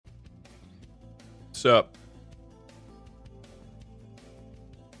up?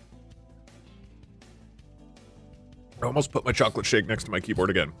 I almost put my chocolate shake next to my keyboard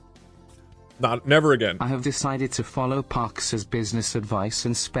again. Never again. I have decided to follow Parks's business advice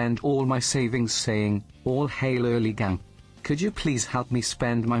and spend all my savings saying, all hail early gang. Could you please help me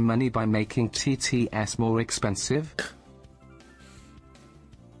spend my money by making TTS more expensive?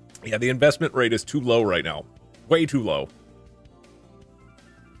 Yeah, the investment rate is too low right now. Way too low.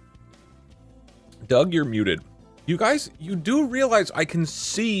 Doug, you're muted. You guys, you do realize I can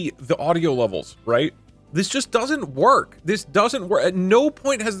see the audio levels, right? This just doesn't work. This doesn't work. At no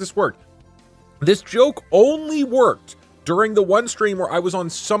point has this worked. This joke only worked during the one stream where I was on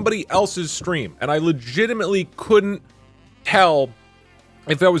somebody else's stream, and I legitimately couldn't tell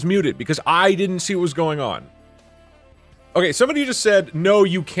if I was muted because I didn't see what was going on. Okay, somebody just said, no,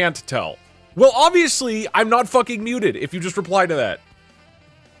 you can't tell. Well, obviously, I'm not fucking muted if you just reply to that.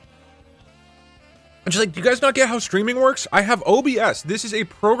 I'm just like, do you guys not get how streaming works? I have OBS. This is a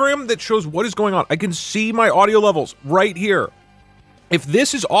program that shows what is going on. I can see my audio levels right here. If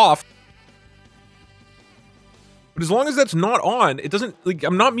this is off, but as long as that's not on, it doesn't, like,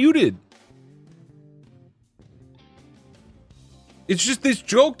 I'm not muted. It's just, this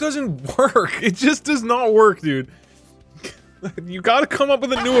joke doesn't work. It just does not work, dude. You gotta come up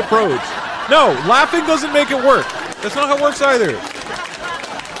with a new approach. No, laughing doesn't make it work. That's not how it works either.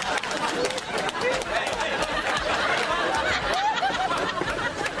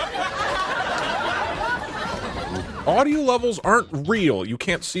 Audio levels aren't real. You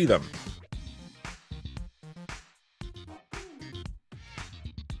can't see them.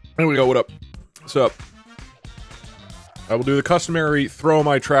 There we go. What up? What's up? I will do the customary throw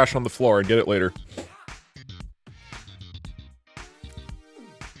my trash on the floor and get it later.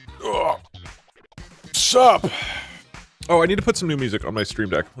 Ugh. Sup? Oh, I need to put some new music on my stream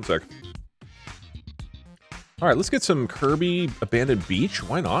deck. One sec. Alright, let's get some Kirby Abandoned Beach.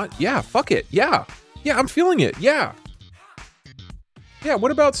 Why not? Yeah, fuck it. Yeah. Yeah, I'm feeling it. Yeah. Yeah,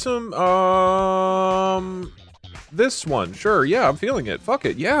 what about some, this one? Sure, yeah, I'm feeling it. Fuck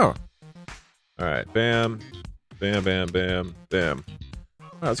it, yeah. Alright, bam. Bam, bam, bam, bam.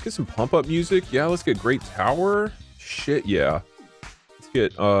 Alright, let's get some pump-up music. Yeah, let's get Great Tower. Shit, yeah. Let's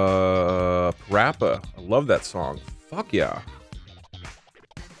get, Parappa. I love that song. Fuck yeah.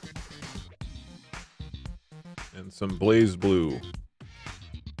 And some Blaze Blue.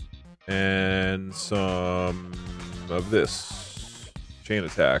 And some of this. Chain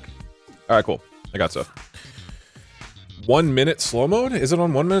Attack. Alright, cool. I got stuff. 1 minute slow mode? Is it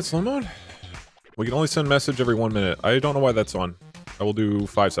on 1 minute slow mode? We can only send message every 1 minute. I don't know why that's on. I will do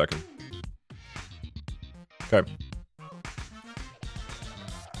 5 second. Okay.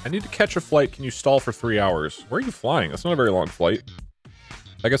 I need to catch a flight. Can you stall for 3 hours? Where are you flying? That's not a very long flight.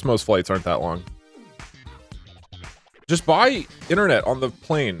 I guess most flights aren't that long. Just buy internet on the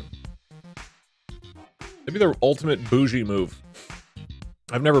plane. That'd be the ultimate bougie move.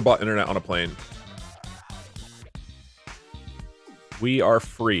 I've never bought internet on a plane. We are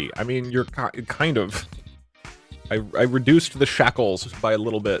free. I mean, you're kind of. I reduced the shackles by a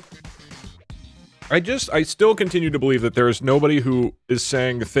little bit. I still continue to believe that there is nobody who is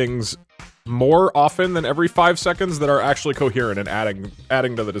saying things more often than every 5 seconds that are actually coherent and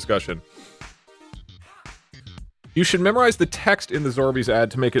adding to the discussion. You should memorize the text in the Zorbies ad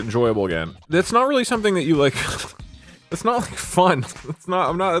to make it enjoyable again. That's not really something that you like. It's not like fun. It's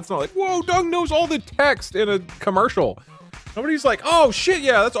not. It's not like, whoa, Doug knows all the text in a commercial. Nobody's like, oh shit,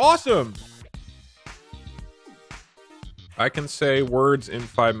 yeah, that's awesome. I can say words in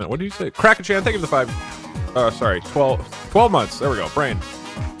 5 minutes. What do you say? Crack-a-chan, thank you for the 5. Sorry, 12 months. There we go. Brain.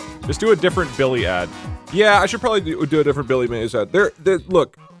 Just do a different Billy ad. Yeah, I should probably do a different Billy Mays ad.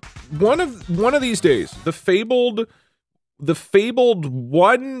 Look, one of these days, the fabled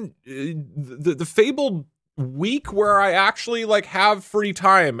week where I actually like have free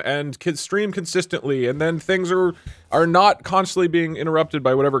time and can stream consistently, and then things are not constantly being interrupted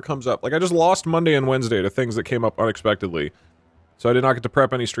by whatever comes up. Like I just lost Monday and Wednesday to things that came up unexpectedly, so I did not get to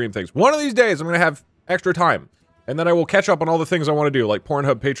prep any stream things. One of these days I'm gonna have extra time, and then I will catch up on all the things I want to do, like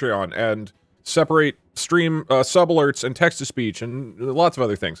Pornhub, Patreon, and separate stream sub alerts and text to speech and lots of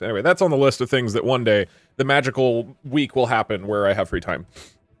other things. Anyway, that's on the list of things that one day the magical week will happen where I have free time.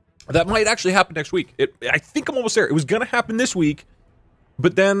 That might actually happen next week. I think I'm almost there. It was gonna happen this week,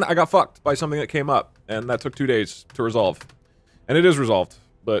 but then I got fucked by something that came up, and that took 2 days to resolve. And it is resolved,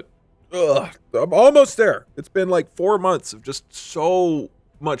 but I'm almost there. It's been like 4 months of just so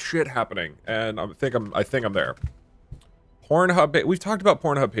much shit happening, and I think I'm there. Pornhub. We've talked about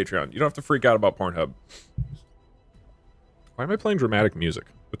Pornhub Patreon. You don't have to freak out about Pornhub. Why am I playing dramatic music?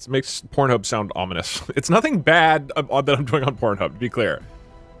 It makes Pornhub sound ominous. It's nothing bad that I'm doing on Pornhub, to be clear.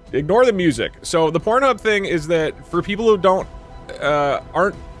 Ignore the music. So the Pornhub thing is that for people who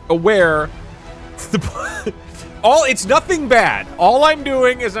aren't aware, it's nothing bad. All I'm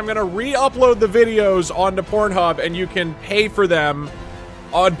doing is I'm gonna re-upload the videos onto Pornhub and you can pay for them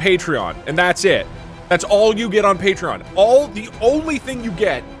on Patreon, and that's it. That's all you get on Patreon. The only thing you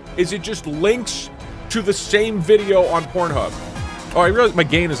get is it just links to the same video on Pornhub. Oh, I realize my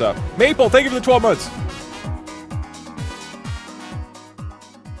gain is up. Maple, thank you for the 12 months.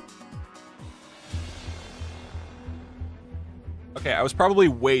 Okay, I was probably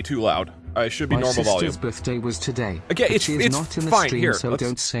way too loud. I should be normal volume. My sister's birthday was today. Okay, it's not in the fine. stream, Here, so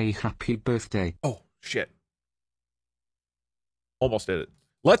don't say happy birthday. Oh, shit. Almost did it.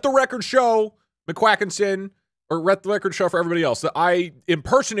 Let the record show, McQuackinson, or let the record show for everybody else that I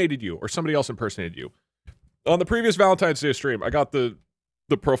impersonated you, or somebody else impersonated you. On the previous Valentine's Day stream, I got the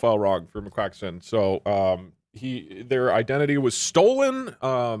profile wrong for McQuackinson. So, their identity was stolen,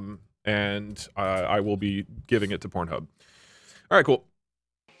 and I will be giving it to Pornhub. All right, cool.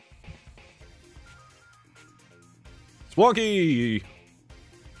 Spelunky,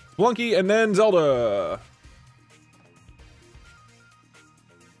 and then Zelda.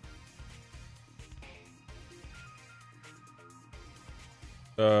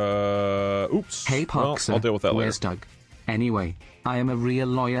 Oops. Hey, Parkser, well, I'll deal with that later. Where's Doug? Anyway, I am a real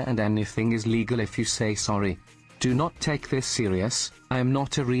lawyer and anything is legal if you say sorry. Do not take this serious. I am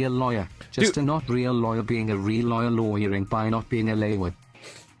not a real lawyer. Just a not real lawyer being a real lawyer lawyering by not being a laywood.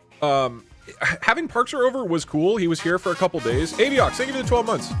 Having Parkser over was cool. He was here for a couple days. Aviox, thank you for the 12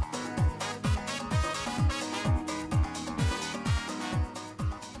 months.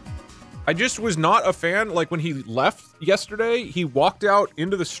 I just was not a fan. Like, when he left yesterday, he walked out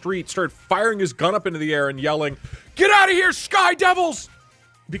into the street, started firing his gun up into the air and yelling, "Get out of here, Sky Devils!"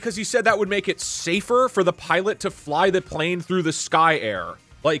 Because he said that would make it safer for the pilot to fly the plane through the sky air.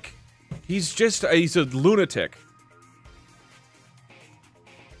 Like, he's a lunatic.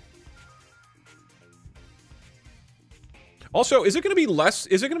 Also, is it going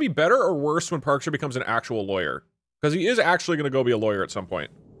to be better or worse when Parkser becomes an actual lawyer? Because he is actually going to go be a lawyer at some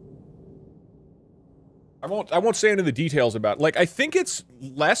point. I won't say any of the details about it. Like, I think it's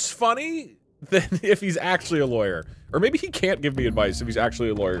less funny than if he's actually a lawyer. Or maybe he can't give me advice if he's actually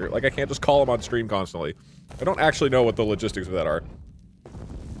a lawyer. Like, I can't just call him on stream constantly. I don't actually know what the logistics of that are.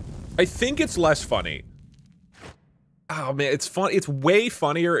 I think it's less funny. Oh man, it's fun. It's way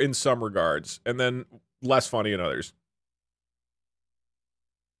funnier in some regards, and then less funny in others.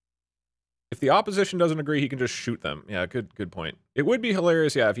 If the opposition doesn't agree, he can just shoot them. Yeah, good point. It would be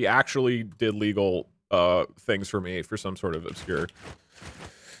hilarious, yeah, if he actually did legal things for me for some sort of obscure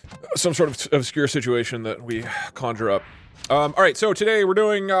situation that we conjure up. All right, so today we're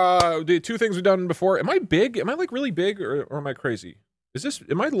doing the two things we've done before. Am I big? Am I like really big, or am I crazy?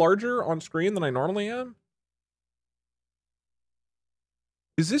 Am I larger on screen than I normally am?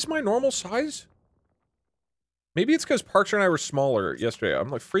 Is this my normal size? Maybe it's because Parkser and I were smaller yesterday. I'm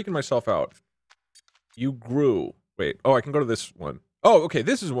like freaking myself out. You grew. Wait. Oh, I can go to this one. Oh, okay.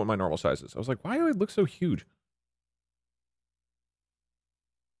 This is what my normal size is. I was like, why do I look so huge?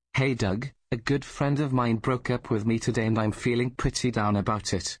 Hey, Doug. A good friend of mine broke up with me today and I'm feeling pretty down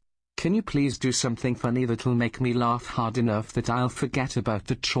about it. Can you please do something funny that'll make me laugh hard enough that I'll forget about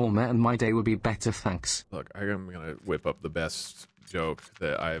the trauma and my day will be better, thanks. Look, I'm gonna whip up the best joke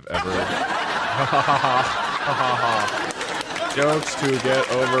that I've ever... Jokes to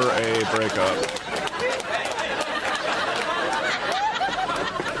get over a breakup.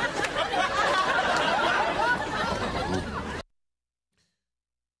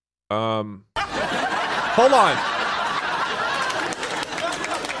 Hold on.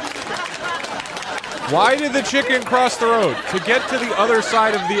 Why did the chicken cross the road? To get to the other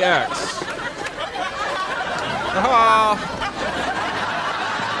side of the X.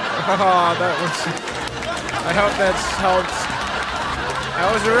 That was... I hope that's helped.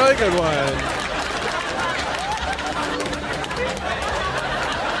 That was a really good one.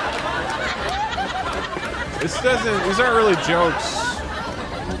 These aren't really jokes.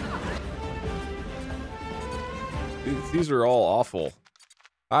 These are all awful.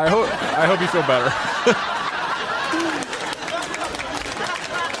 I hope you feel better.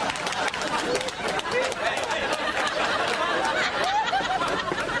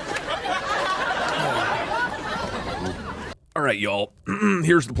 All right, y'all.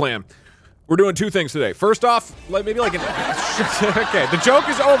 Here's the plan. We're doing two things today. First off, maybe like an... Okay, the joke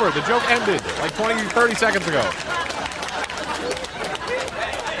is over. The joke ended like 20, 30 seconds ago.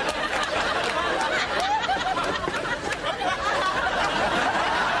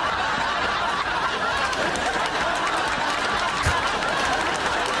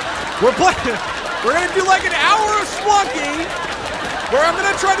 We're gonna do like an hour of Spelunky, where I'm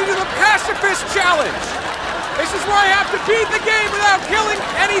gonna try to do the Pacifist Challenge. This is where I have to beat the game without killing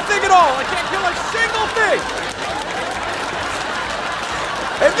anything at all. I can't kill a single thing.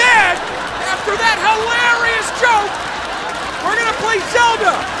 And then, after that hilarious joke, we're gonna play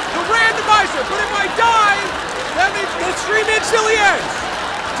Zelda, the randomizer. But if I die, that means the stream instantly ends.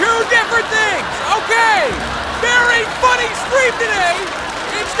 Two different things. Okay. Very funny stream today.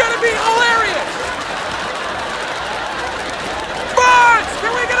 It's gonna be hilarious. But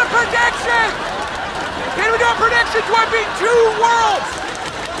can we get a prediction? Can we do a prediction? Do I beat 2 worlds?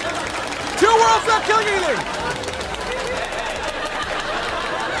 2 worlds not killing anything.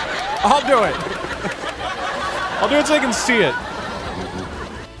 I'll do it. I'll do it so I can see it.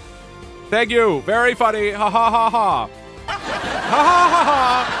 Thank you. Very funny. Ha ha ha ha. Ha ha ha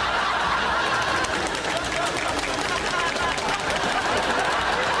ha.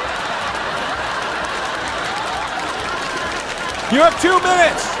 You have 2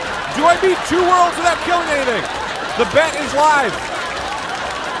 minutes. Do I beat 2 worlds without killing anything? The bet is live.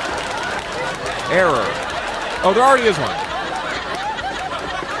 Error. Oh, there already is one.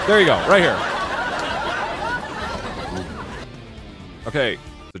 There you go, right here. Okay,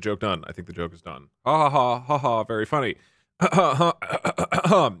 the joke done. I think the joke is done. Ha ha ha ha ha. Very funny.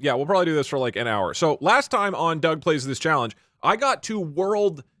 Yeah, we'll probably do this for like an hour. So last time on Doug Plays This Challenge, I got to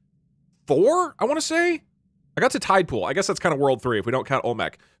World 4, I want to say. I got to Tide Pool. I guess that's kind of World 3 if we don't count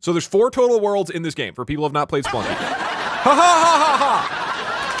Olmec. So there's 4 total worlds in this game for people who have not played Spelunky. Ha ha ha ha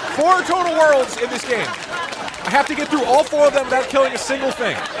ha! 4 total worlds in this game. I have to get through all 4 of them without killing a single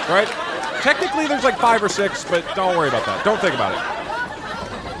thing, right? Technically there's like 5 or 6, but don't worry about that. Don't think about it.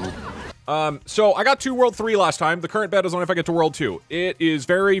 So I got to World 3 last time. The current bet is on if I get to World 2. It is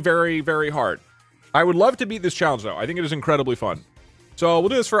very, very, very hard. I would love to beat this challenge though. I think it is incredibly fun. So we'll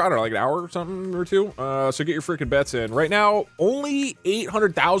do this for, I don't know, like an hour or something or 2. So get your freaking bets in. Right now, only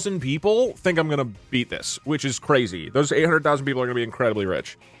 800,000 people think I'm going to beat this, which is crazy. Those 800,000 people are going to be incredibly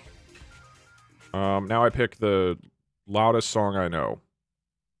rich. Now I pick the loudest song I know.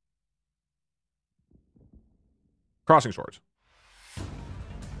 Crossing Swords.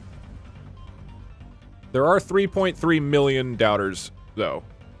 There are 3.3 million doubters, though.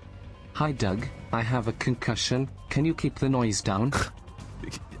 Hi, Doug. I have a concussion. Can you keep the noise down?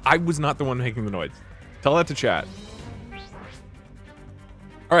 I was not the one making the noise. Tell that to chat.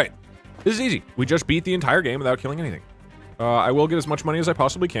 Alright. This is easy. We just beat the entire game without killing anything. I will get as much money as I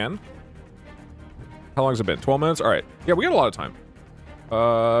possibly can. How long has it been? 12 minutes? Alright. Yeah, we got a lot of time.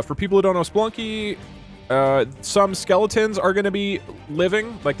 For people who don't know Spelunky, some skeletons are going to be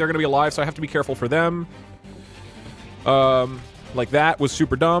living. Like, they're going to be alive, so I have to be careful for them. Like, that was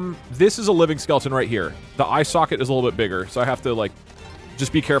super dumb. This is a living skeleton right here. The eye socket is a little bit bigger, so I have to, like,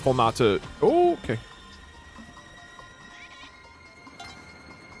 just be careful not to... Oh, okay.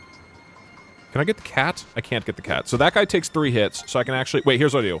 Can I get the cat? I can't get the cat. So that guy takes 3 hits, so I can actually... Wait,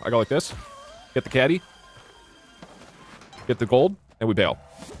 here's what I do. I go like this. Get the caddy. Get the gold, and we bail.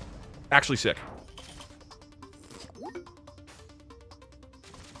 Actually sick.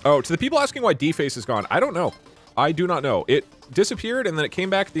 Oh, to the people asking why D-Face is gone, I don't know. I do not know. It disappeared, and then it came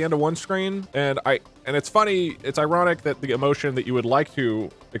back at the end of one screen, and it's funny, it's ironic that the emotion that you would like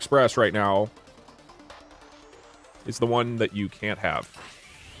to express right now is the one that you can't have.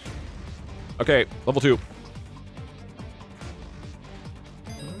 Okay, level 2.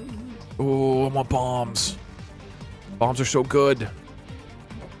 Oh, I want bombs. Bombs are so good.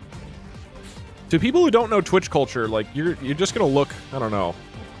 To people who don't know Twitch culture, like, you're just gonna look, I don't know.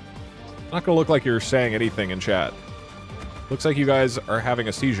 Not gonna look like you're saying anything in chat. Looks like you guys are having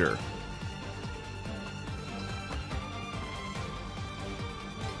a seizure.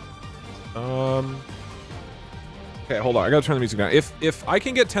 Okay, hold on. I gotta turn the music down. If I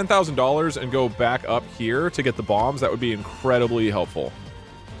can get $10,000 and go back up here to get the bombs, that would be incredibly helpful.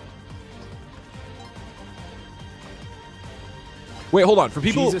 Wait, hold on. For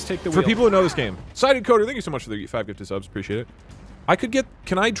people, for people who know this game, Sighted Coder, thank you so much for the 5 gifted subs. Appreciate it. I could get.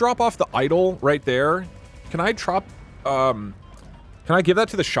 Can I drop off the idol right there? Can I drop? Can I give that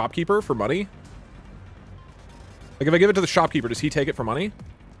to the shopkeeper for money? Like, if I give it to the shopkeeper, does he take it for money?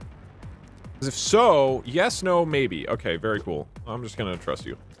 Because if so, yes, no, maybe. Okay, very cool. I'm just gonna trust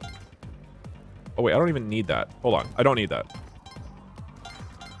you. Oh wait, I don't even need that. Hold on, I don't need that.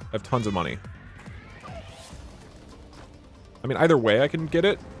 I have tons of money. I mean, either way I can get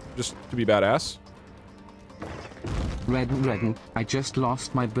it, just to be badass. Redden, I just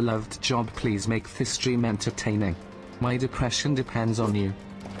lost my beloved job. Please make this stream entertaining. My depression depends on you.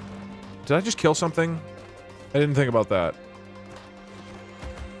 Did I just kill something? I didn't think about that.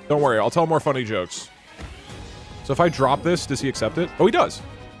 Don't worry, I'll tell more funny jokes. So if I drop this, does he accept it? Oh, he does.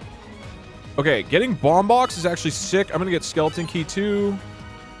 Okay, getting bomb box is actually sick. I'm gonna get skeleton key too.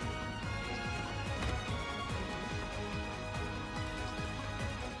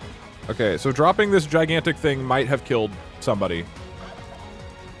 Okay, so dropping this gigantic thing might have killed somebody.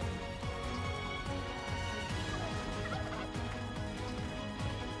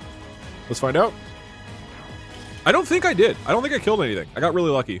 Let's find out. I don't think I did. I don't think I killed anything. I got really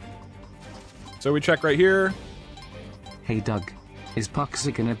lucky. So we check right here. Hey Doug, is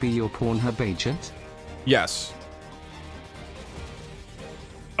Puxer gonna be your Pornhub agent? Yes.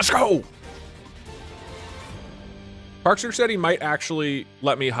 Let's go! Parkster said he might actually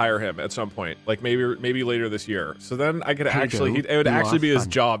let me hire him at some point, like maybe later this year. So then I could actually, it would actually be his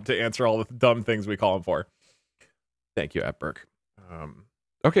job to answer all the dumb things we call him for. Thank you, Epberg.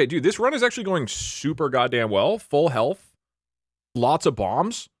 Okay, dude, this run is actually going super goddamn well. Full health, lots of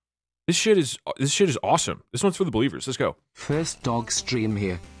bombs. This shit is awesome. This one's for the believers. Let's go. First dog stream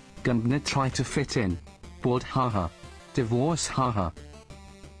here. Gonna try to fit in. Bored, haha. Divorce, haha.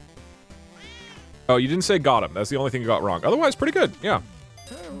 Oh, you didn't say got him. That's the only thing you got wrong. Otherwise, pretty good. Yeah.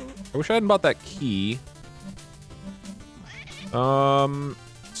 I wish I hadn't bought that key. So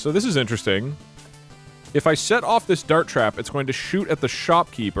this is interesting. If I set off this dart trap, it's going to shoot at the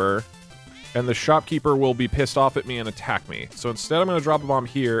shopkeeper, and the shopkeeper will be pissed off at me and attack me. So instead, I'm going to drop a bomb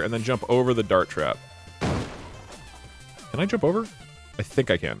here and then jump over the dart trap. Can I jump over? I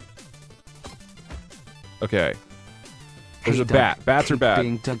think I can. Okay. There's a bat. Bats are bad.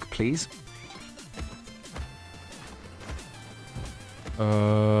 Being Doug, please.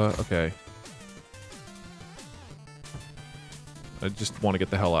 Okay. I just want to get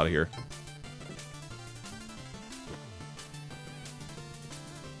the hell out of here.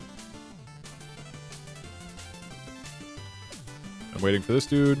 I'm waiting for this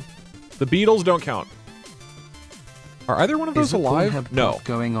dude. The beetles don't count. Are either one of those alive? Pornhub no.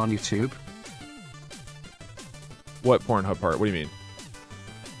 Going on YouTube. What Pornhub part? What do you mean?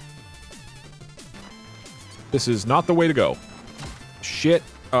 This is not the way to go. Shit.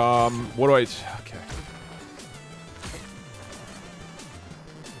 What do I... Okay.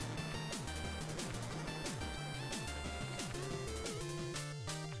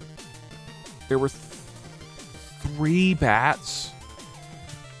 There were 3 bats.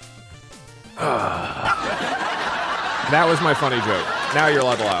 That was my funny joke. Now you're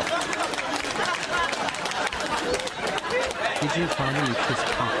allowed to laugh. Did you finally kiss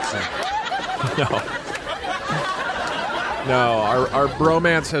Puxer? No. No, our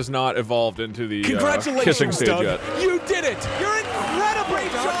bromance has not evolved into the kissing stage Doug. yet. You did it! You're incredible!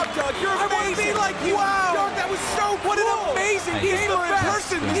 Great job, Doug! You're amazing! I want to be like you! Wow! Doug, that was so cool! What an amazing gamer in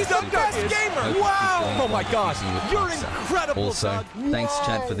person! He's the best gamer! Wow! Oh my gosh! You're incredible, Also, Doug! thanks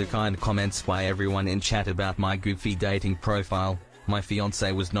chat for the kind comments by everyone in chat about my goofy dating profile. My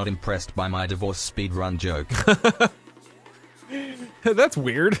fiance was not impressed by my divorce speedrun joke. That's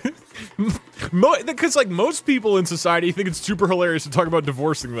weird. Because like most people in society think it's super hilarious to talk about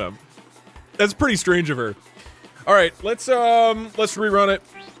divorcing them. That's pretty strange of her. All right, let's rerun it.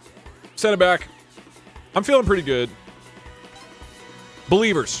 Send it back. I'm feeling pretty good.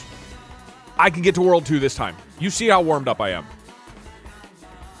 Believers, I can get to World 2 this time. You see how warmed up I am.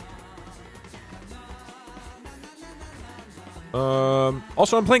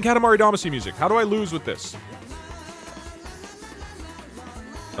 Also, I'm playing Katamari Damacy music. How do I lose with this?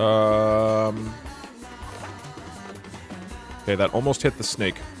 Okay, that almost hit the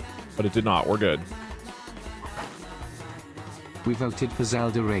snake, but it did not. We're good. We voted for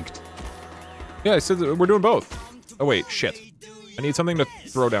Zelda rigged. Yeah, I said that we're doing both. Oh wait, shit. I need something to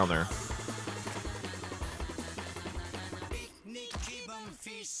throw down there.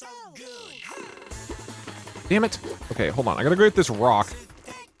 Damn it. Okay, hold on. I gotta go get this rock.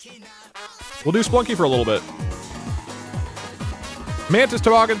 We'll do Spelunky for a little bit. Mantis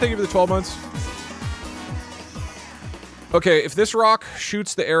Toboggan, thank you for the 12 months. Okay, if this rock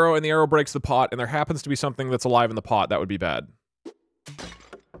shoots the arrow and the arrow breaks the pot and there happens to be something that's alive in the pot, that would be bad.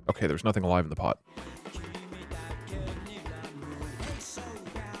 Okay, there's nothing alive in the pot.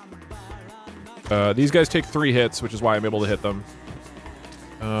 These guys take 3 hits, which is why I'm able to hit them.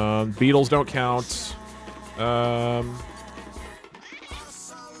 Beetles don't count. Yeah,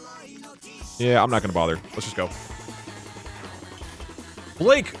 I'm not gonna bother. Let's just go.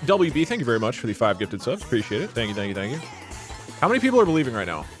 Blake WB, thank you very much for the 5 gifted subs. Appreciate it. Thank you, thank you, thank you. How many people are believing right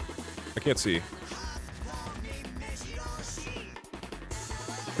now? I can't see.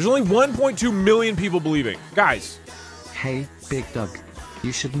 There's only 1.2 million people believing. Guys. Hey, Big Doug.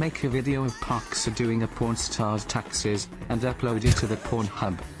 You should make a video of Parksa doing a porn star's taxes and upload it to the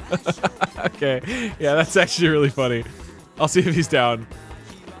Pornhub. Okay, yeah, that's actually really funny. I'll see if he's down.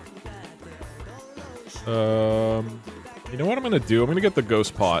 You know what I'm gonna do? I'm gonna get the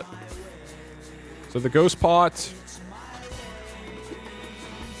ghost pot. So the ghost pot.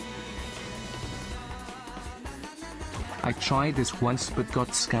 I tried this once but got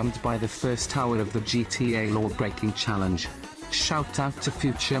scammed by the first hour of the GTA law breaking challenge. Shout out to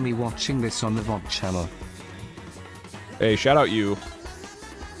future me watching this on the VOD channel. Hey, shout out you.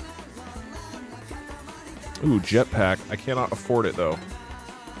 Ooh, jetpack. I cannot afford it though.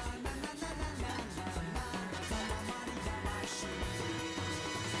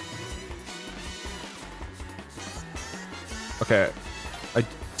 Okay. I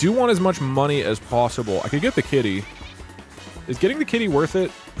do want as much money as possible. I could get the kitty. Is getting the kitty worth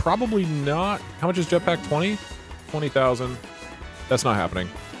it? Probably not. How much is jetpack? 20? 20,000. That's not happening.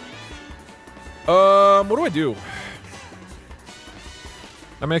 What do I do?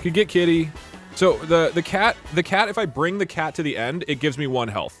 I mean, I could get kitty. So the cat, if I bring the cat to the end, it gives me 1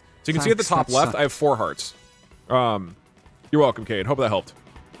 health. So you can see at the top left, I have 4 hearts. You're welcome, Cade. Hope that helped.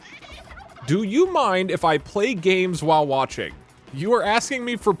 Do you mind if I play games while watching? You are asking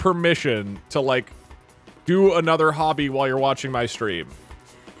me for permission to, like, do another hobby while you're watching my stream.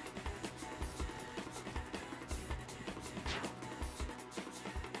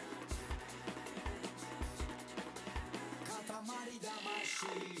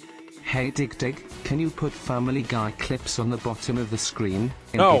 Hey Dig, can you put Family Guy clips on the bottom of the screen?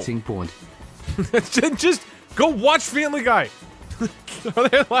 No. Getting bored. Just go watch Family Guy. Are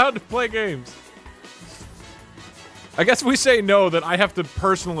they allowed to play games? I guess if we say no, then I have to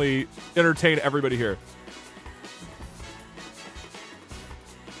personally entertain everybody here.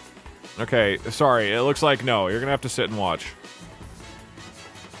 Okay, sorry. It looks like no. You're gonna have to sit and watch.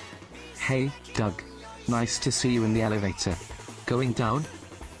 Hey, Doug. Nice to see you in the elevator. Going down?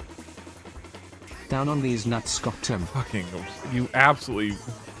 Down on these nuts, got him. Fucking, you absolutely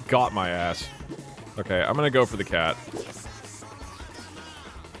got my ass. Okay, I'm gonna go for the cat.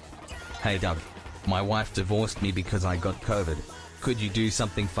 Hey Doug. My wife divorced me because I got COVID. Could you do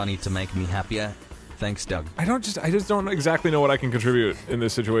something funny to make me happier? Thanks, Doug. I just don't exactly know what I can contribute in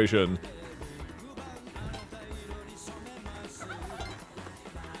this situation.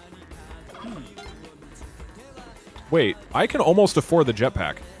 Wait, I can almost afford the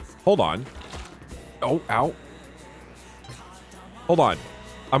jetpack. Hold on. Oh, ow. Hold on.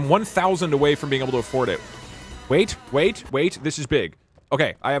 I'm 1,000 away from being able to afford it. Wait. This is big.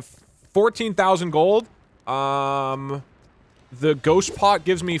 Okay, I have 14,000 gold. The ghost pot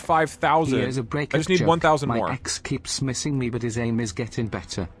gives me 5,000. Here's a break. I just need 1,000 more. My ex keeps missing me, but his aim is getting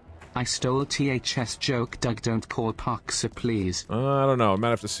better. I stole THS joke. Doug, don't call Parksa, please. I don't know. I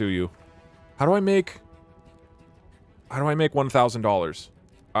might have to sue you. How do I make $1,000?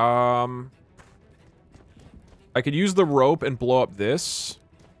 I could use the rope and blow up this.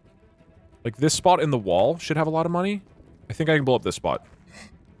 Like, this spot in the wall should have a lot of money. I think I can blow up this spot.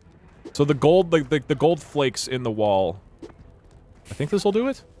 So the gold, like, the gold flakes in the wall. I think this will do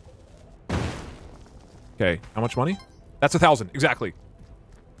it. Okay, how much money? That's 1,000, exactly.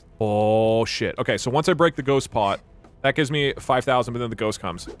 Oh, shit. Okay, so once I break the ghost pot, that gives me 5,000, but then the ghost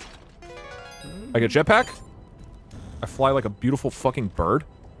comes. I get a jetpack. I fly like a beautiful fucking bird.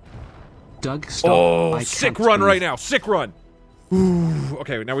 Doug, stop. Oh, sick run right now. Sick run. Ooh,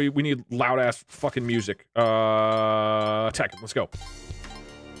 okay, now we need loud-ass fucking music. Tech, let's go.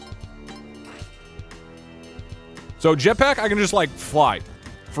 So jetpack, I can just, like, fly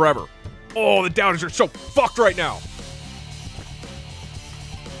forever. Oh, the downers are so fucked right now.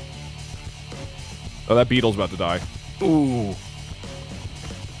 Oh, that beetle's about to die. Ooh.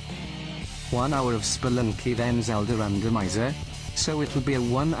 1 hour of Spelunky, then Zelda randomizer. So it'll be a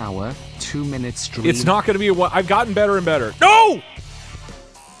 1 hour, 2 minute stream. It's not going to be a one. I've gotten better and better. No!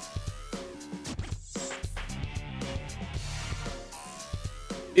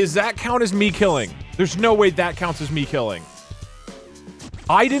 Does that count as me killing? There's no way that counts as me killing.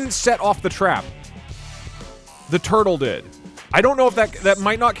 I didn't set off the trap. The turtle did. I don't know if that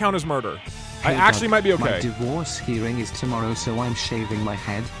might not count as murder. Hey, I actually might be okay. My divorce hearing is tomorrow, so I'm shaving my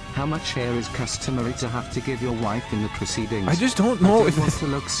head. How much hair is customary to have to give your wife in the proceedings? I just don't know if I want to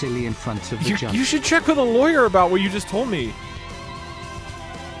look silly in front of the judge. You should check with a lawyer about what you just told me.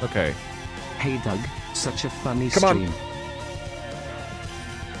 Okay. Hey Doug, such a funny Come stream. On.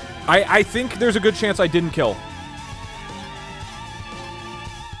 I think there's a good chance I didn't kill.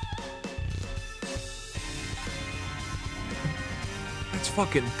 That's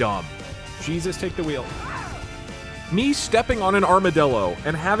fucking dumb. Jesus, take the wheel. Me stepping on an armadillo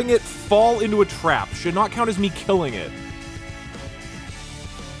and having it fall into a trap should not count as me killing it.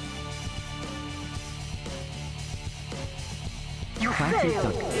 Thank you,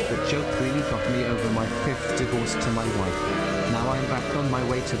 Doug. The joke really got me over my 5th divorce to my wife. Now I'm back on my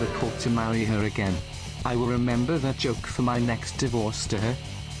way to the court to marry her again. I will remember that joke for my next divorce to her.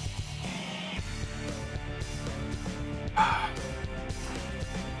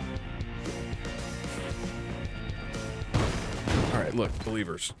 Alright, look,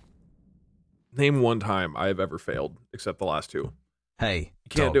 believers. Name one time I've ever failed, except the last two. Hey, You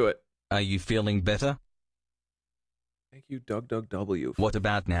can't Doug, do it. Are you feeling better? Thank you, Doug W. For What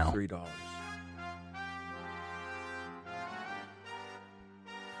about now? $3.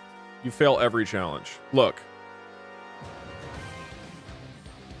 You fail every challenge. Look.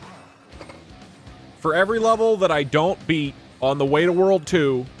 For every level that I don't beat on the way to World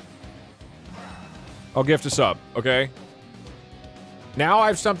 2, I'll gift a sub, okay? Now I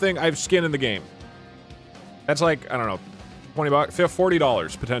have something, I have skin in the game. That's like, I don't know, 20 bucks,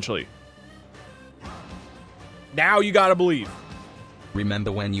 $40 potentially. Now you gotta believe.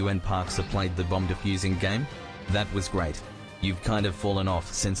 Remember when you and Parkser played the bomb defusing game? That was great. You've kind of fallen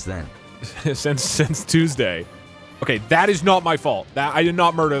off since then. since Tuesday. Okay, that is not my fault. That I did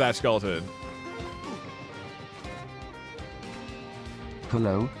not murder that skeleton.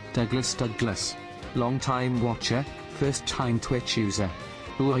 Hello, Douglas. Long-time watcher, first-time Twitch user.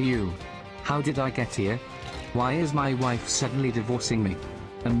 Who are you? How did I get here? Why is my wife suddenly divorcing me?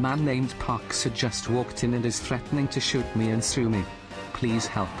 A man named Parkser just walked in and is threatening to shoot me and sue me. Please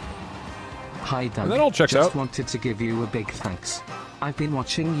help. Hi Doug, And that all checks just out. wanted to give you a big thanks. I've been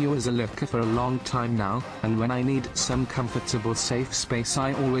watching you as a lurker for a long time now, and when I need some comfortable safe space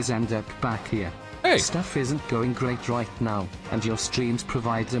I always end up back here. Hey. Stuff isn't going great right now, and your streams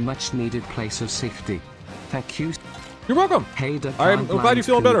provide a much needed place of safety. Thank you. You're welcome. Hey Doug, I'm glad you're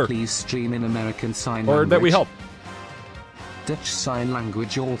feeling can you better. Please stream in American Sign Or Language. that we help. Dutch Sign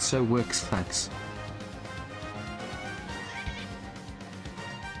Language also works, thanks.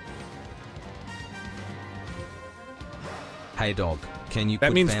 Hey dog, can you That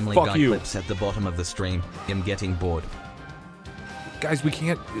put means Family fuck Guy you. clips at the bottom of the stream? I'm getting bored. Guys, we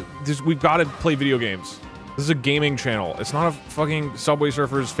can't. We've got to play video games. This is a gaming channel. It's not a fucking Subway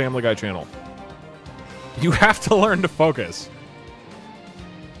Surfers Family Guy channel. You have to learn to focus.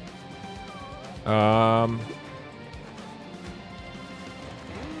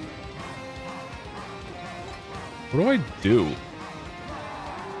 What do I do?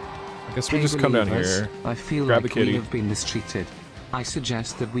 I guess we Hey, just come down believers, here. I feel grab like the kitty. we have been mistreated. I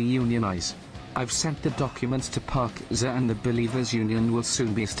suggest that we unionize. I've sent the documents to Parkser and the Believers Union will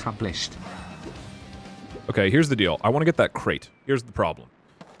soon be established. Okay, here's the deal. I want to get that crate. Here's the problem.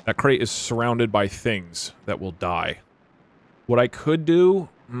 That crate is surrounded by things that will die. What I could do...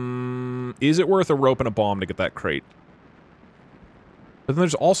 is it worth a rope and a bomb to get that crate? But then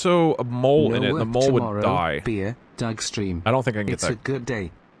there's also a mole in it, and the mole would die. Beer, Doug stream. I don't think I can get It's that. a good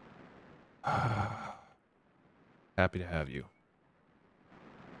day. Happy to have you.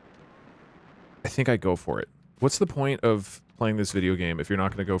 I think I go for it. What's the point of playing this video game if you're not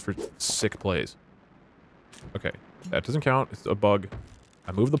going to go for sick plays? Okay, that doesn't count. It's a bug.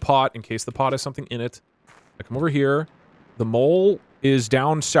 I move the pot in case the pot has something in it. I come over here. The mole is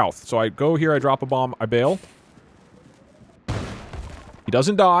down south. So I go here, I drop a bomb, I bail. He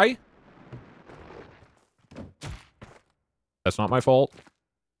doesn't die. That's not my fault.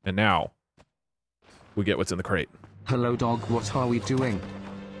 And now, we get what's in the crate. Hello dog, what are we doing?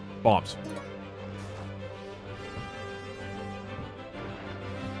 Bombs.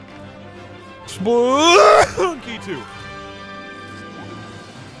 Spelunky 2.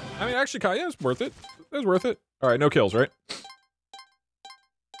 I mean, actually, yeah, it's worth it. It was worth it. All right, no kills, right?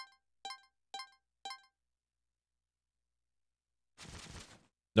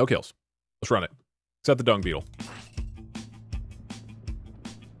 No kills. Let's run it. Except the dung beetle.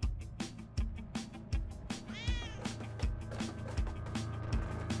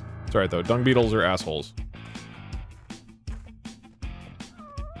 It's alright though, dung beetles are assholes.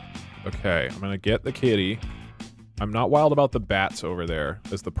 Okay, I'm gonna get the kitty. I'm not wild about the bats over there,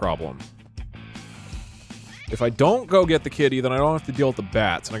 is the problem. If I don't go get the kitty, then I don't have to deal with the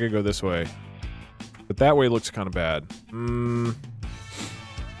bats, and I can go this way. But that way looks kind of bad.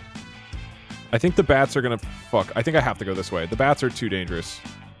 I think the bats are gonna fuck. I think I have to go this way. The bats are too dangerous.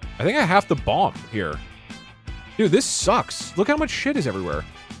 I think I have to bomb here. Dude, this sucks. Look how much shit is everywhere.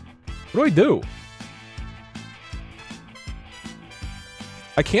 What do I do?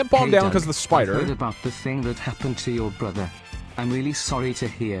 I can't bomb Hey, down Doug, because of the spider. I've heard about the thing that happened to your brother. I'm really sorry to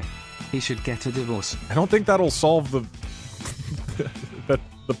hear. He should get a divorce. I don't think that'll solve the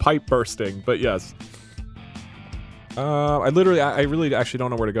the pipe bursting, but yes. I really actually don't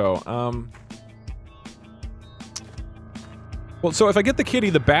know where to go. Well, so if I get the kitty,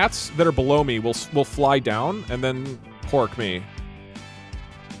 the bats that are below me will fly down and then pork me.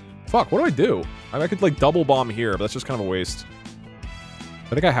 Fuck, what do I do? I could like double bomb here, but that's just kind of a waste. I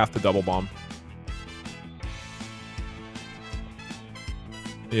think I have to double bomb.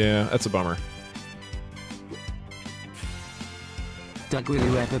 Yeah, that's a bummer. Doug, will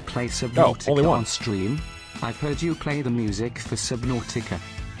you ever play Subnautica only one on stream? I've heard you play the music for Subnautica.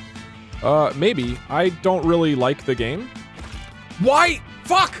 Maybe. I don't really like the game. Why?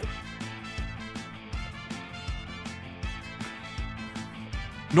 Fuck!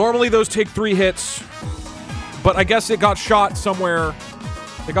 Normally those take 3 hits, but I guess it got shot somewhere.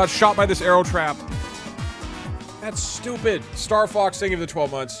 It got shot by this arrow trap. That's stupid. Star Fox, thank you for the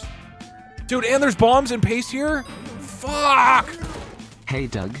 12 months. Dude, and there's bombs and paste here? Fuck! Hey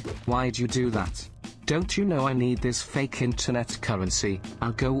Doug, why'd you do that? Don't you know I need this fake internet currency?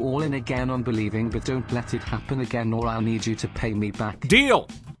 I'll go all in again on believing, but don't let it happen again or I'll need you to pay me back. Deal!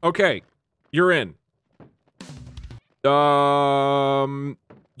 Okay, you're in. You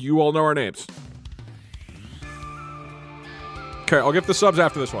all know our names. Okay, I'll gift the subs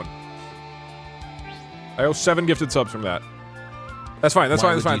after this one. I owe 7 gifted subs from that. That's fine, that's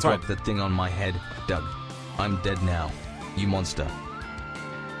fine, that's fine, that's fine. Why would you drop the thing on my head, Doug? I'm dead now, you monster.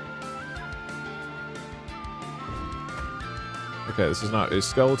 Okay, this is not a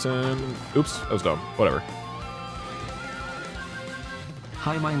skeleton. Oops, that was dumb. Whatever.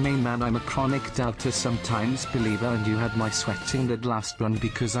 Hi, my main man. I'm a chronic doubter, sometimes believer, and you had my sweating that last run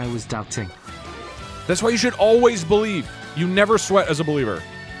because I was doubting. That's why you should always believe. You never sweat as a believer.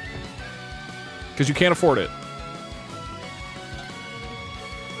 Because you can't afford it.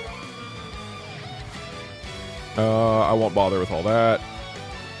 I won't bother with all that.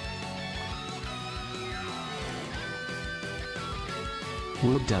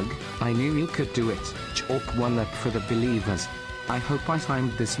 Well, Doug, I knew you could do it. Chalk 1 up for the believers. I hope I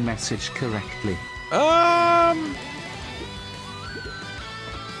timed this message correctly.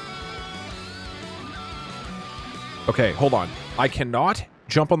 Okay, hold on. I cannot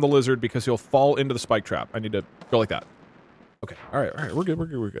jump on the lizard because he'll fall into the spike trap. I need to go like that. Okay, alright, we're good, we're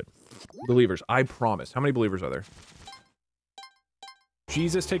good, we're good. Believers, I promise. How many believers are there?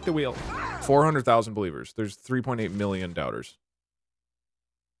 Jesus, take the wheel. 400,000 believers. There's 3.8 million doubters.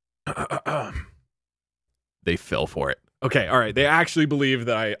 They fell for it. Okay, alright. They actually believe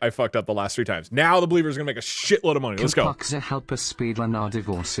that I fucked up the last 3 times. Now the believers are gonna make a shitload of money. Let's go. Can help us speedrun our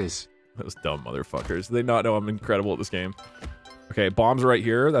divorces? Those dumb motherfuckers. They not know I'm incredible at this game. Okay, bombs are right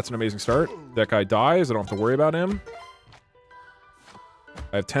here. That's an amazing start. That guy dies. I don't have to worry about him.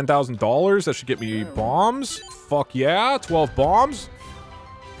 I have $10,000. That should get me bombs. Fuck yeah. 12 bombs.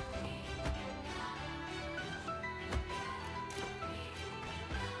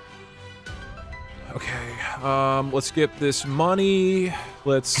 Okay, let's get this money.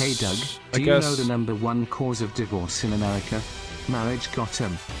 Let's... Hey Doug, do you know the #1 cause of divorce in America? Marriage got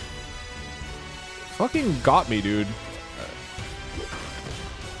him. Fucking got me, dude.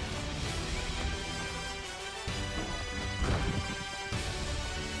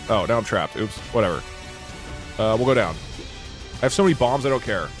 Oh, now I'm trapped. Oops. Whatever. We'll go down. I have so many bombs, I don't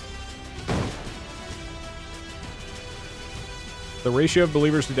care. The ratio of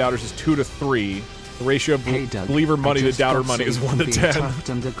believers to doubters is 2 to 3. The ratio of believer money to doubter money is 1 to 10. Trapped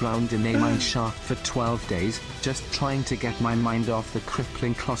underground in a mine shaft for 12 days, just trying to get my mind off the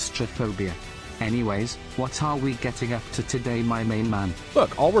crippling claustrophobia. Anyways, what are we getting up to today, my main man?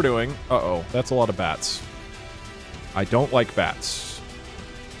 Look, all we're doing... Uh-oh, that's a lot of bats. I don't like bats.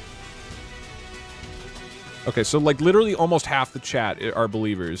 Okay, so like literally almost half the chat are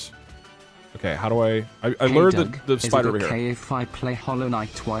believers. Okay, how do I lured the spider over here. Is it okay if I play Hollow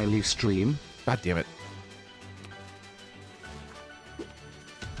Knight while you stream? God damn it.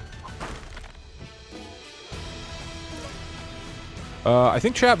 I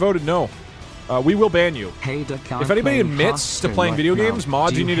think chat voted no. We will ban you. Hey, if anybody admits to playing video games,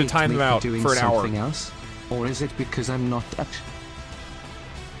 mods, you need to time them out for an hour. Else? Or is it because I'm not...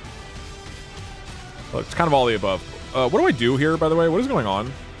 Look, it's kind of all the above. What do I do here, by the way? What is going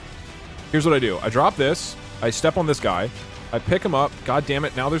on? Here's what I do. I drop this. I step on this guy. I pick him up. God damn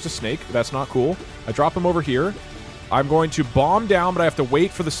it, now there's a snake. That's not cool. I drop him over here. I'm going to bomb down, but I have to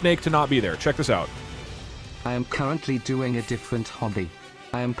wait for the snake to not be there. Check this out. I am currently doing a different hobby.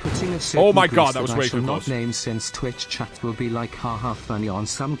 I am putting a oh my god, that was way too close. Not name since Twitch chat will be like haha funny on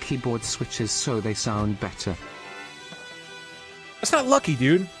some keyboard switches so they sound better. That's not lucky,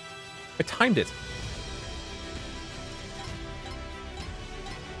 dude. I timed it.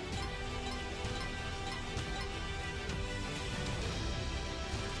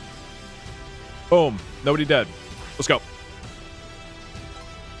 Boom. Nobody dead. Let's go.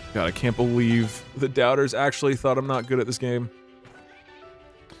 God, I can't believe the doubters actually thought I'm not good at this game.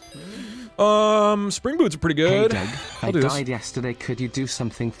 Spring boots are pretty good. Hey Doug, I died yesterday. Could you do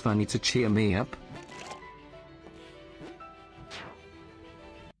something funny to cheer me up?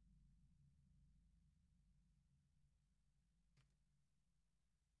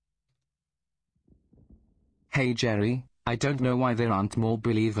 Hey Jerry, I don't know why there aren't more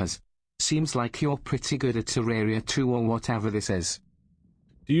believers. Seems like you're pretty good at Terraria 2 or whatever this is.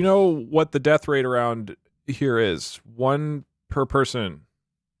 Do you know what the death rate around here is? 1 per person.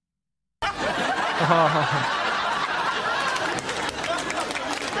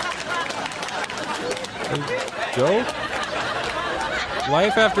 Joke?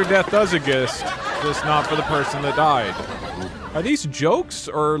 Life after death does exist, just not for the person that died. Are these jokes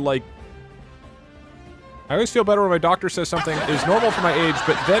or like... I always feel better when my doctor says something is normal for my age,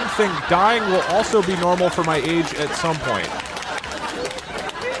 but then think dying will also be normal for my age at some point.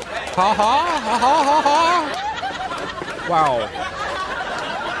 Ha ha ha ha ha ha! Wow.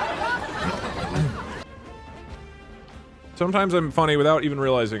 Sometimes I'm funny without even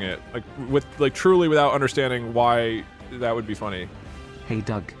realizing it, truly without understanding why that would be funny. Hey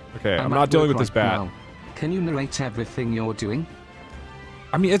Doug. Okay, I'm not dealing with this bat. Now. Can you narrate everything you're doing?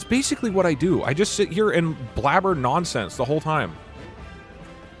 I mean, it's basically what I do. I just sit here and blabber nonsense the whole time.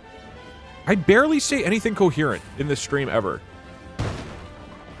 I barely say anything coherent in this stream ever.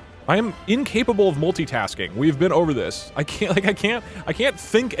 I am incapable of multitasking. We've been over this. I can't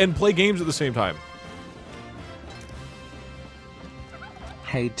think and play games at the same time.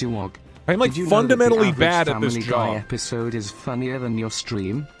 Hey Duog. I'm like fundamentally bad at this job. job. Episode is funnier than your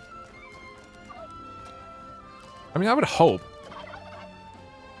stream. I mean, I would hope.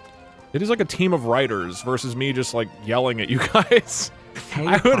 It is like a team of writers versus me just like yelling at you guys. Hey,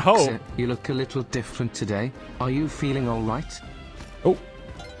 I would hope. You look a little different today. Are you feeling all right? Oh.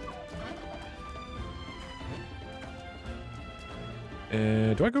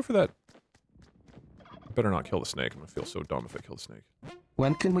 And do I go for that? I better not kill the snake. I'm gonna feel so dumb if I kill the snake.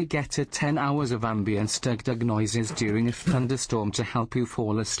 When can we get a 10 hours of ambient Doug noises during a thunderstorm to help you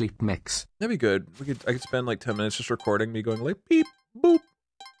fall asleep mix? That'd be good. I could spend like 10 minutes just recording me going like beep, boop,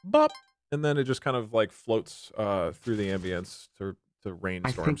 bop, and then it just kind of like floats through the ambience to rainstorm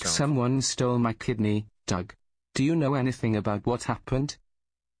I think sound. Someone stole my kidney, Doug. Do you know anything about what happened?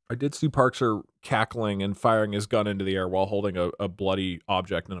 I did see Parkser cackling and firing his gun into the air while holding a bloody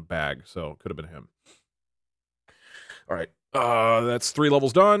object in a bag, so it could have been him. All right, that's 3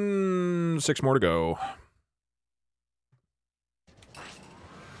 levels done. 6 more to go.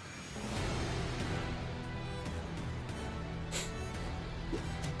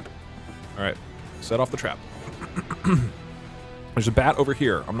 All right, set off the trap. There's a bat over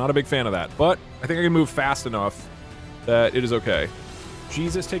here. I'm not a big fan of that, but I think I can move fast enough that it is okay.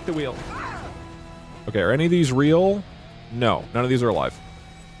 Jesus, take the wheel. Okay, are any of these real? No, none of these are alive.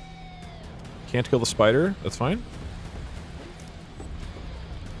 Can't kill the spider. That's fine.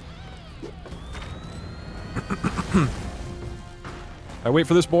 I wait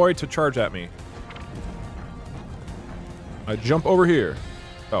for this boy to charge at me. I jump over here.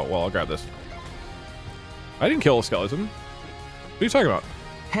 Oh, well, I'll grab this. I didn't kill a skeleton. What are you talking about?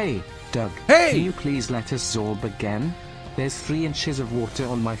 Hey, Doug. Hey! Can you please let us zorb again? There's 3 inches of water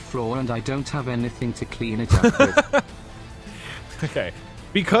on my floor and I don't have anything to clean it up with. Okay.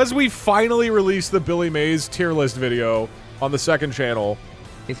 Because we finally released the Billy Mays tier list video on the 2nd channel,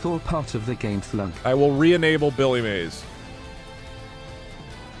 It's all part of the game, Flunk. I will re-enable Billy Mays.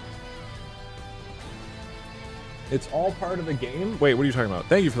 It's all part of the game? Wait, what are you talking about?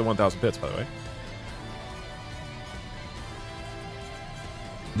 Thank you for the 1,000 bits, by the way.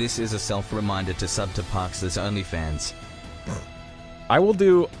 This is a self-reminder to sub to Parks' OnlyFans.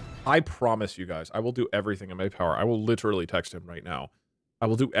 I promise you guys, I will do everything in my power. I will literally text him right now. I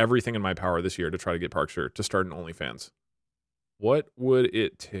will do everything in my power this year to try to get Parkser to start an OnlyFans. What would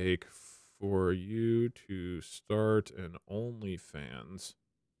it take for you to start an OnlyFans?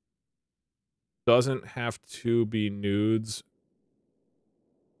 Doesn't have to be nudes.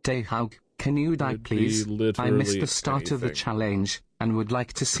 Dayhaug, can you die, please? I missed the start of the challenge and would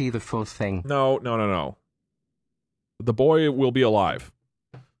like to see the full thing. No. The boy will be alive.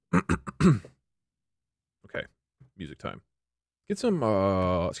 Okay, music time. Get some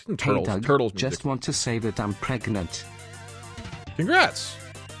let's get some turtles. Hey Doug, turtles music. Just want to say that I'm pregnant. Congrats.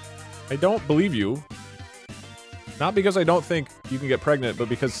 I don't believe you. Not because I don't think you can get pregnant, but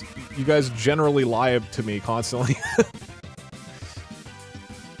because you guys generally lie to me constantly.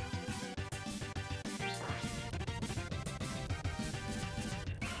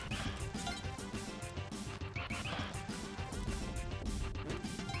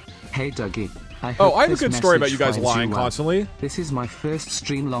 Hey Dougie. I have a good story about you guys lying constantly. This is my first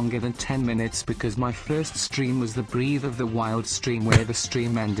stream longer than 10 minutes because my first stream was the Breathe of the Wild stream where the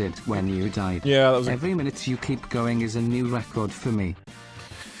stream ended when you died. Yeah, that was every minute you keep going is a new record for me.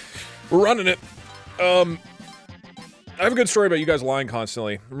 We're running it. I have a good story about you guys lying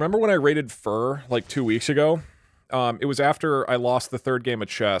constantly. Remember when I raided Fur like 2 weeks ago? It was after I lost the third game of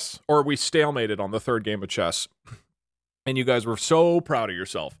chess, or we stalemated on the third game of chess. And you guys were so proud of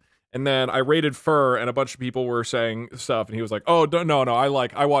yourself. And then I raided Fur, and a bunch of people were saying stuff, and he was like, "Oh, no,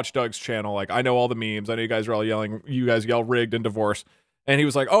 I watch Doug's channel. Like, I know all the memes. I know you guys are all yelling. You guys yell rigged and divorce." And he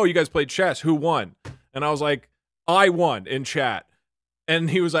was like, "Oh, you guys played chess. Who won?" And I was like, "I won in chat." And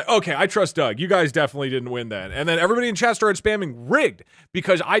he was like, "Okay, I trust Doug. You guys definitely didn't win then." And then everybody in chat started spamming rigged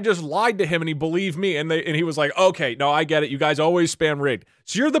because I just lied to him and he believed me. And he was like, "Okay, no, I get it. You guys always spam rigged.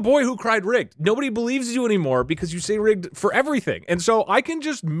 So you're the boy who cried rigged. Nobody believes you anymore because you say rigged for everything. And so I can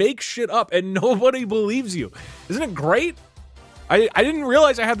just make shit up and nobody believes you. Isn't it great? I didn't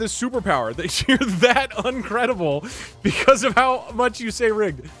realize I had this superpower that you're that uncredible because of how much you say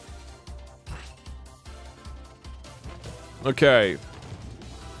rigged." Okay.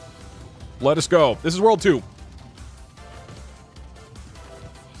 Let us go. This is World 2.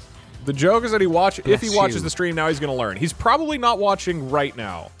 The joke is that if he watches the stream now, he's going to learn. He's probably not watching right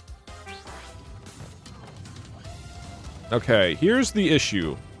now. Okay, here's the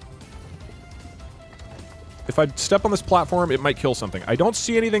issue. If I step on this platform, it might kill something. I don't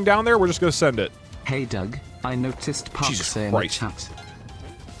see anything down there. We're just going to send it. Hey, Doug. I noticed Parks in the chat.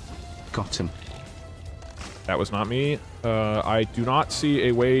 Got him. That was not me. I do not see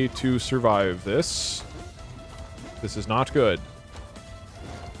a way to survive this. This is not good.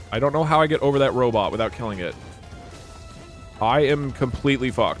 I don't know how I get over that robot without killing it. I am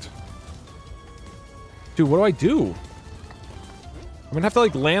completely fucked. Dude, what do I do? I'm gonna have to,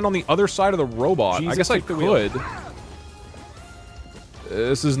 like, land on the other side of the robot. Jesus, I guess I could.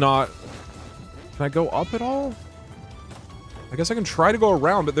 This is not... Can I go up at all? I guess I can try to go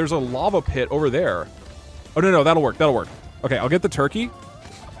around, but there's a lava pit over there. Oh, no, that'll work. That'll work. Okay, I'll get the turkey.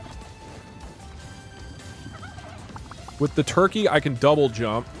 With the turkey, I can double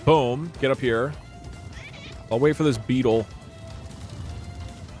jump. Boom. Get up here. I'll wait for this beetle.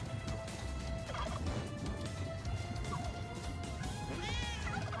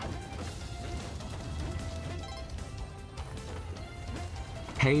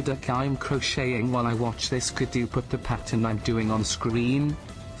 Hey Duck, I'm crocheting while I watch this. Could you put the pattern I'm doing on screen?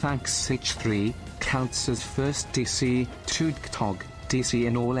 Thanks. H3 counts as first DC, Tudgtog, DC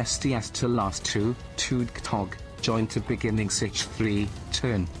in all SDS to last 2, Tudgtog, join to beginning H3,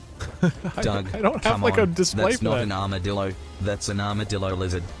 turn. Doug, I don't have like a display that's for not that. an armadillo, that's an armadillo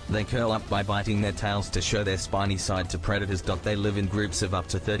lizard. They curl up by biting their tails to show their spiny side to predators. They live in groups of up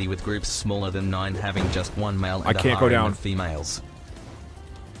to 30 with groups smaller than 9 having just one male and I can't go down. Of females.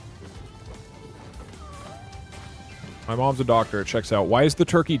 My mom's a doctor. It checks out. Why is the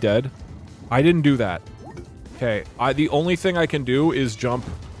turkey dead? I didn't do that. Okay, the only thing I can do is jump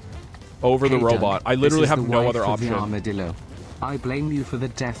over the robot. I literally have no other option. Armadillo. I blame you for the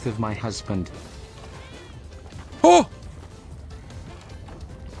death of my husband. Oh!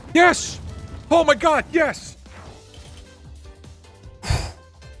 Yes! Oh my god, yes!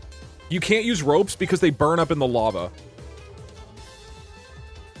 You can't use ropes because they burn up in the lava.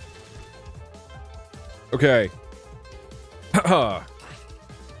 Okay.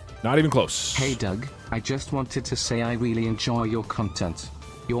 Not even close. Hey Doug, I just wanted to say I really enjoy your content.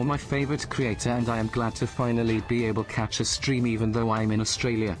 You're my favorite creator and I am glad to finally be able to catch a stream even though I'm in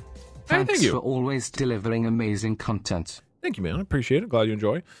Australia. Thanks thank you for always delivering amazing content. Thank you, man. I appreciate it. Glad you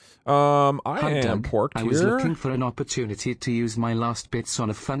enjoy. Hi, am Doug. Porked I here. was looking for an opportunity to use my last bits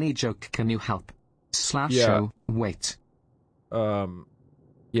on a funny joke. Can you help? Show. Wait.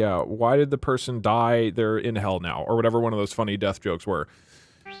 Yeah, why did the person die? They're in hell now, or whatever one of those funny death jokes were.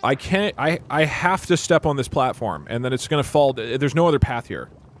 I can't, I have to step on this platform, and then it's gonna fall. There's no other path here.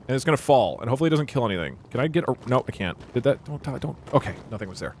 And it's gonna fall, and hopefully it doesn't kill anything. Can I get, no, I can't. Did that, don't, okay, nothing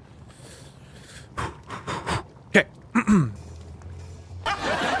was there. Okay. Ha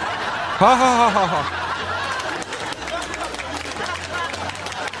ha ha ha ha.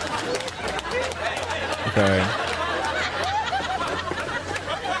 Okay.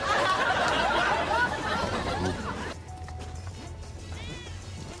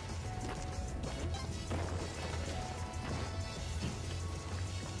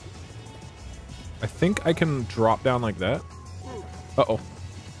 think I can drop down like that. Uh-oh.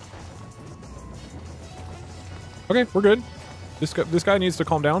 Okay, we're good. This guy needs to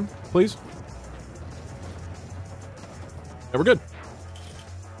calm down, please. Yeah, we're good.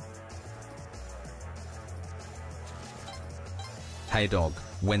 Hey dog,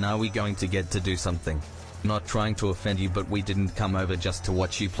 when are we going to get to do something? Not trying to offend you, but we didn't come over just to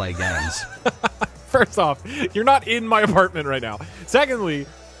watch you play games. First off, you're not in my apartment right now. Secondly,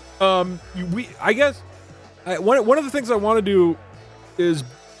 I guess one of the things I want to do is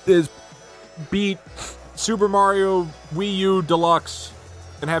beat Super Mario Wii U Deluxe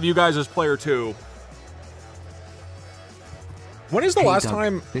and have you guys as player 2. When is the last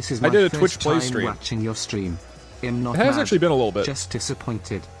time I did a Twitch play stream? Watching your stream. I'm not it has mad, actually been a little bit. Just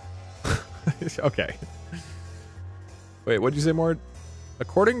disappointed. Okay. Wait, what did you say, Mord?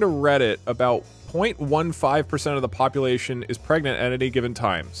 According to Reddit, about 0.15% of the population is pregnant at any given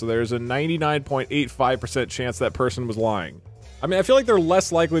time. So there's a 99.85% chance that person was lying. I mean, I feel like they're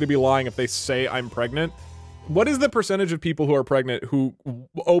less likely to be lying if they say I'm pregnant. What is the percentage of people who are pregnant who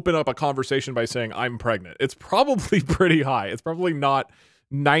open up a conversation by saying I'm pregnant? It's probably pretty high. It's probably not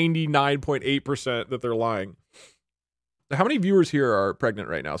 99.8% that they're lying. How many viewers here are pregnant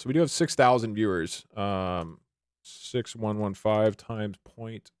right now? So we do have 6,000 viewers. 6115 times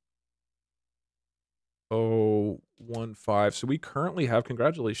 0.015. So we currently have,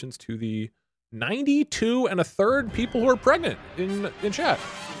 congratulations to the 92 1/3 people who are pregnant in chat.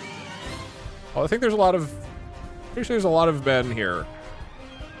 Well, I think there's a lot of, pretty sure there's a lot of men here.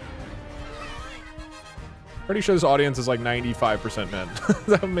 Pretty sure this audience is like 95% men.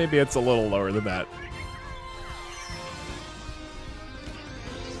 So maybe it's a little lower than that.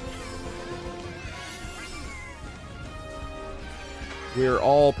 We're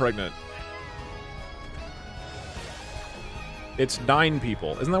all pregnant. It's 9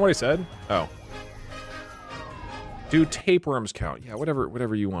 people. Isn't that what I said? Oh. Do tapeworms count? Yeah,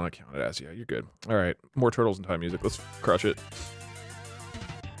 whatever you want to count it as. Yeah, you're good. All right, more Turtles in Time music. Let's crush it.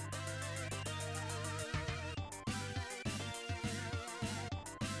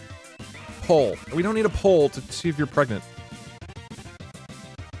 Poll. We don't need a poll to see if you're pregnant.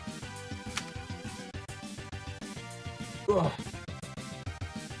 Ugh.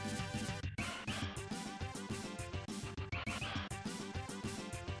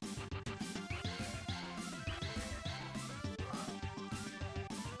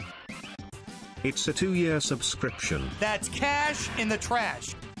 It's a 2-year subscription. That's cash in the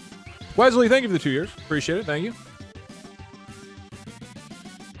trash. Wesley, thank you for the 2 years. Appreciate it. Thank you.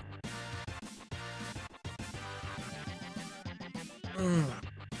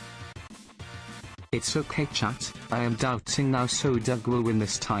 It's okay, chat. I am doubting now, so Doug will win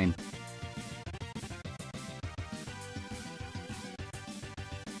this time.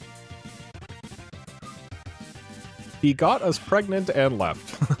 He got us pregnant and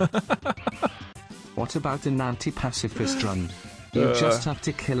left. What about an anti-pacifist run? You just have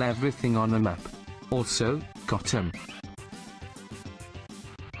to kill everything on the map. Also, got him.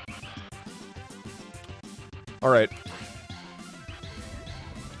 All right.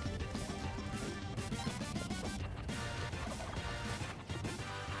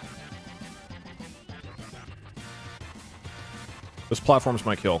 Those platforms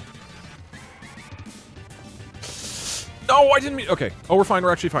might kill. No, I didn't mean... Okay. Oh, we're fine.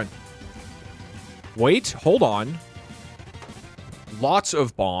 We're actually fine. Wait. Hold on. Lots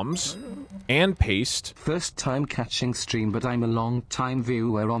of bombs. And paste. First time catching stream, but I'm a long time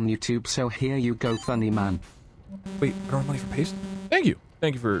viewer on YouTube, so here you go, funny man. Wait, I don't have money for paste? Thank you.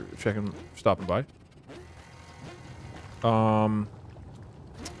 Thank you for stopping by.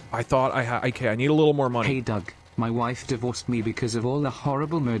 I thought I had... Okay, I need a little more money. Hey, Doug. My wife divorced me because of all the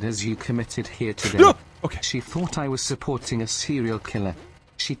horrible murders you committed here today. Okay. She thought I was supporting a serial killer.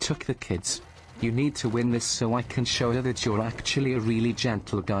 She took the kids. You need to win this so I can show her that you're actually a really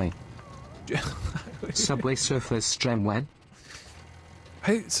gentle guy. Subway Surfers stream when?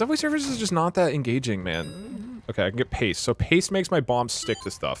 Hey, Subway Surfers is just not that engaging, man. Okay, I can get paste. So paste makes my bombs stick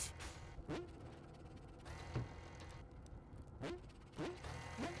to stuff.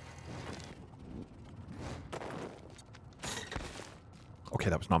 Okay,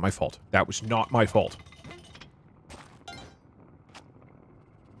 that was not my fault. That was not my fault.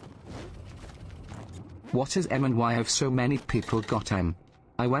 What is M and why have so many people got M?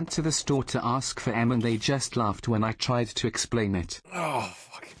 I went to the store to ask for M and they just laughed when I tried to explain it. Oh,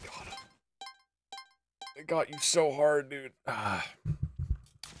 fucking God. It got you so hard, dude. Ah.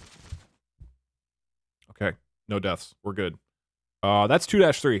 Okay, no deaths. We're good. That's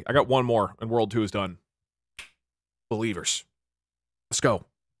 2-3. I got one more, and World 2 is done. Believers. Let's go.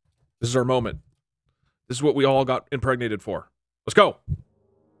 This is our moment. This is what we all got impregnated for. Let's go.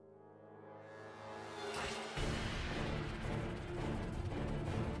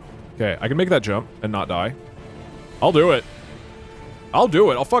 Okay, I can make that jump and not die. I'll do it. I'll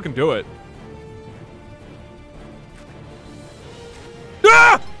do it. I'll fucking do it.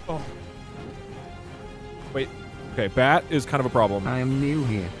 Ah! Oh. Wait. Okay, bat is kind of a problem. I am new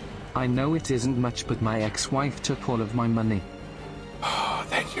here. I know it isn't much, but my ex-wife took all of my money. Oh,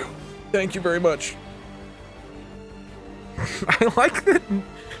 thank you. Thank you very much. I like that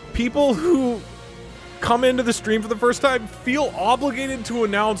people who come into the stream for the first time feel obligated to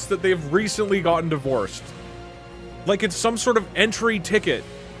announce that they've recently gotten divorced. Like it's some sort of entry ticket.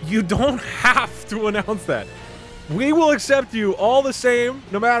 You don't have to announce that. We will accept you all the same,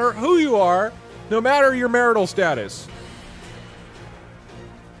 no matter who you are, no matter your marital status.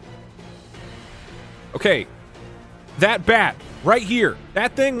 Okay. That bat, right here.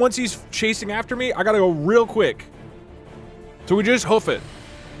 That thing, once he's chasing after me, I gotta go real quick. So we just hoof it.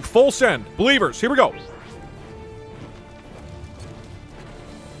 Full send. Believers, here we go.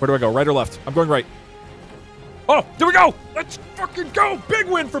 Where do I go? Right or left? I'm going right. Oh, there we go! Let's fucking go! Big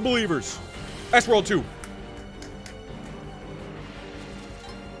win for Believers! S-World 2.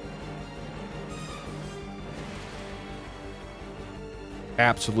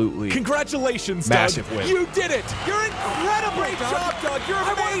 Absolutely. Congratulations, Doug. Massive win. You did it. You're incredible. Great job, Doug. You're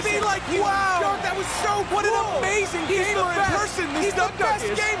amazing. I want to be like you. Wow. Doug, that was so cool. What an amazing gamer in person. He's the best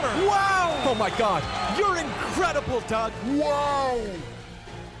gamer. Wow. Oh my God. You're incredible, Doug. Wow.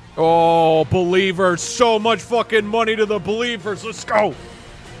 Oh, Believers. So much fucking money to the Believers. Let's go.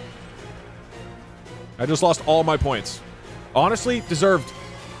 I just lost all my points. Honestly, deserved.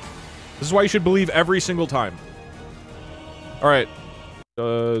 This is why you should believe every single time. All right.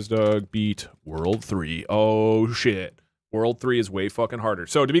 Does Doug beat World 3? Oh, shit. World 3 is way fucking harder.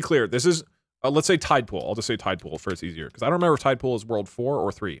 So, to be clear, this is, let's say Tide Pool. I'll just say Tide Pool for it's easier. Because I don't remember if Tide Pool is World 4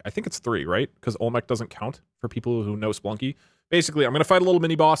 or 3. I think it's 3, right? Because Olmec doesn't count for people who know Spelunky. Basically, I'm going to fight a little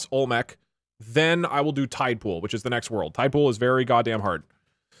mini-boss, Olmec. Then I will do Tide Pool, which is the next world. Tide Pool is very goddamn hard.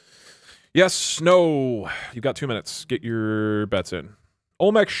 Yes, no. You've got 2 minutes. Get your bets in.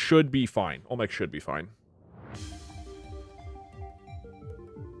 Olmec should be fine. Olmec should be fine.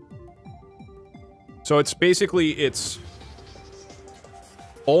 So it's basically, it's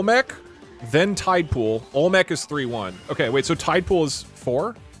Olmec, then Tide Pool. Olmec is 3-1. Okay, wait, so Tide Pool is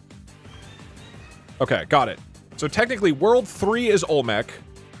 4? Okay, got it. So technically, World 3 is Olmec.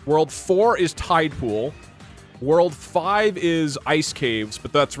 World 4 is Tide Pool. World 5 is Ice Caves,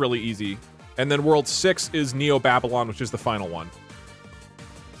 but that's really easy. And then World 6 is Neo Babylon, which is the final one.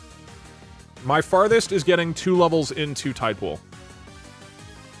 My farthest is getting 2 levels into Tide Pool.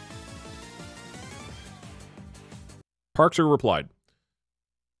 Parkser replied.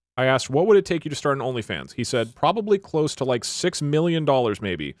 I asked, what would it take you to start an OnlyFans? He said, probably close to like $6 million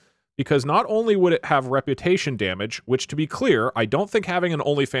maybe. Because not only would it have reputation damage, which to be clear, I don't think having an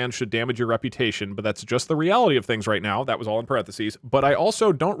OnlyFans should damage your reputation, but that's just the reality of things right now. That was all in parentheses. But I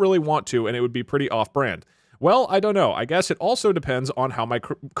also don't really want to, and it would be pretty off-brand. Well, I don't know. I guess it also depends on how my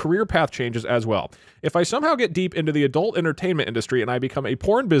career path changes as well. If I somehow get deep into the adult entertainment industry and I become a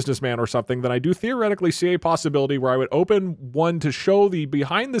porn businessman or something, then I do theoretically see a possibility where I would open one to show the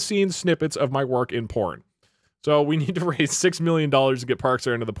behind-the-scenes snippets of my work in porn. So we need to raise $6 million to get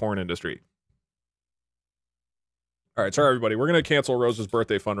Parkser into the porn industry. All right, sorry, everybody. We're going to cancel Rose's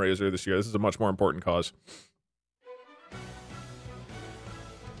birthday fundraiser this year. This is a much more important cause.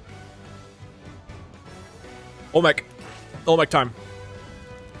 Olmec. Olmec time.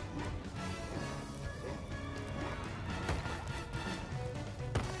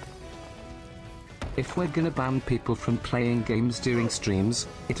 If we're gonna ban people from playing games during streams,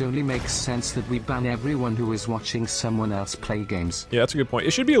 it only makes sense that we ban everyone who is watching someone else play games. Yeah, that's a good point.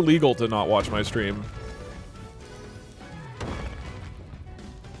 It should be illegal to not watch my stream.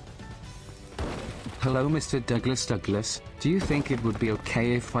 Hello, Mr. Douglas. Do you think it would be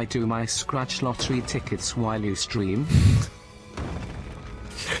okay if I do my scratch lottery tickets while you stream?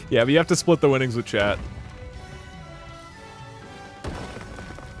 Yeah, but you have to split the winnings with chat.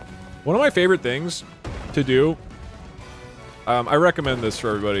 One of my favorite things to do, I recommend this for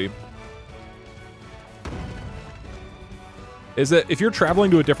everybody, is that if you're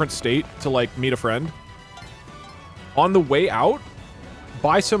traveling to a different state to, like, meet a friend, on the way out,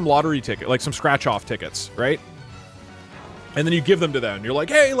 buy some lottery ticket, like some scratch-off tickets, right? And then you give them to them. You're like,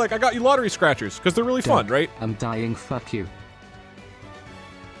 hey, like, I got you lottery scratchers, because they're really fun, right? I'm dying, fuck you.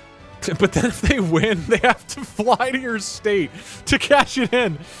 But then if they win, they have to fly to your state to cash it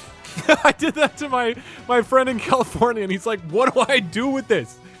in. I did that to my friend in California, and he's like, what do I do with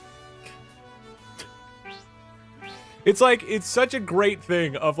this? It's like, it's such a great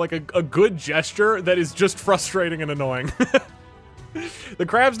thing of like a good gesture that is just frustrating and annoying. The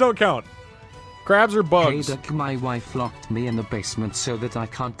crabs don't count. Crabs are bugs. Hey Duck, my wife locked me in the basement so that I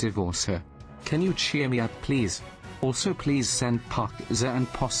can't divorce her. Can you cheer me up, please? Also, please send Parker and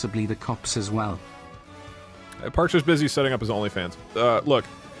possibly the cops as well. Parks is busy setting up his OnlyFans. Look,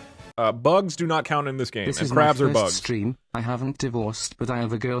 bugs do not count in this game, and crabs are bugs. Stream. I haven't divorced, but I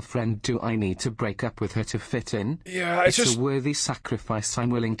have a girlfriend. Do I need to break up with her to fit in? Yeah, it's just a worthy sacrifice I'm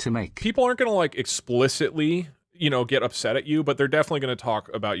willing to make. People aren't gonna like explicitly, you know, get upset at you, but they're definitely gonna talk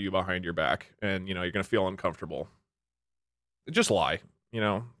about you behind your back, and you know, you're gonna feel uncomfortable. Just lie, you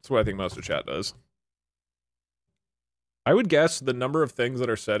know. That's what I think most of chat does. I would guess the number of things that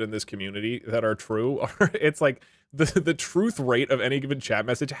are said in this community that are true are, it's like the truth rate of any given chat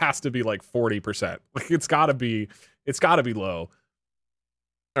message has to be like 40%. Like it's gotta be low.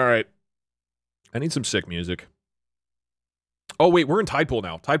 All right. I need some sick music. Oh wait, we're in Tide Pool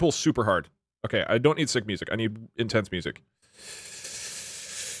now. Tide Pool's super hard. Okay, I don't need sick music. I need intense music.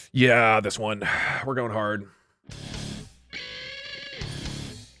 Yeah, this one. We're going hard.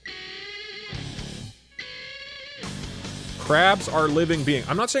 Crabs are living beings.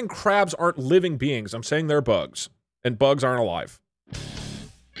 I'm not saying crabs aren't living beings. I'm saying they're bugs. And bugs aren't alive.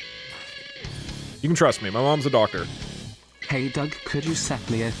 You can trust me. My mom's a doctor. Hey Doug, could you set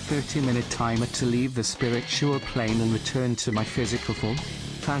me a 30-minute timer to leave the spiritual plane and return to my physical form?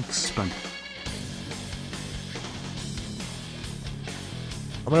 Thanks, Spun.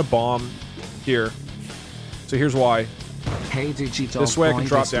 I'm gonna bomb here. So here's why. Hey Digidog, this way I can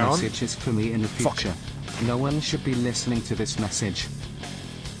drop down. Message is for me in the future. Fuck. No one should be listening to this message.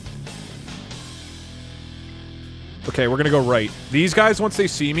 Okay, we're gonna go right. These guys, once they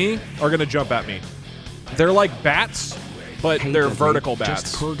see me, are gonna jump at me. They're like bats, but hey, they're vertical bats.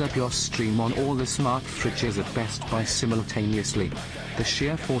 Just pulled up your stream on all the smart fridges at Best Buy simultaneously. The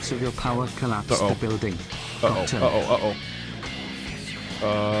sheer force of your power collapsed the building.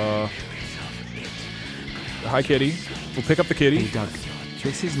 Hi, kitty. We'll pick up the kitty. Hey, Doug.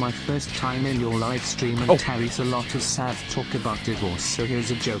 This is my first time in your live stream and carries a lot of sad talk about divorce, so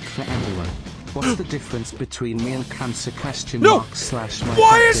here's a joke for everyone. What's the difference between me and cancer question mark slash my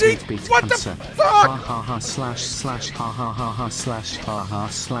why is he beat what cancer? The fuck? Ha ha ha slash ha ha ha ha slash ha ha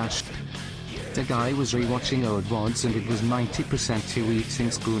slash. The guy was rewatching old VODs and it was 90% you eating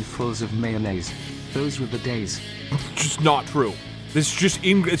spoonfuls of mayonnaise. Those were the days. Just not true. This is just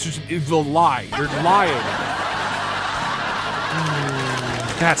it's a lie. You're lying.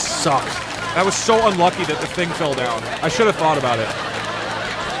 That sucked. That was so unlucky that the thing fell down. I should have thought about it.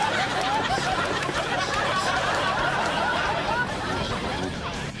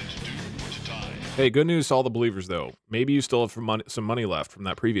 Hey, good news to all the believers, though. Maybe you still have some money left from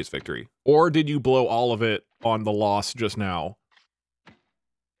that previous victory. Or did you blow all of it on the loss just now?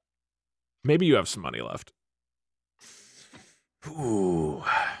 Maybe you have some money left. Ooh.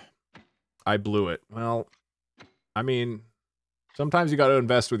 I blew it. Well, I mean... sometimes you got to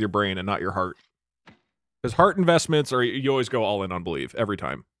invest with your brain and not your heart. Because heart investments are, you always go all in on believe, every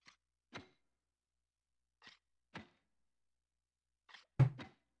time.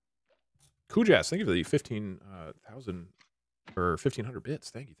 Kujas, thank you for the 15,000 or 1,500 bits.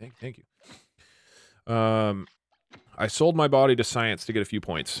 Thank you. I sold my body to science to get a few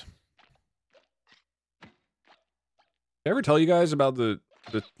points. Did I ever tell you guys about the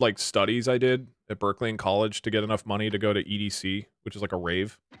like studies I did at Berkeley and college to get enough money to go to EDC, which is like a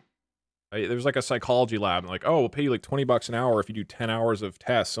rave? There's like a psychology lab, and like, oh, we'll pay you like $20 an hour if you do 10 hours of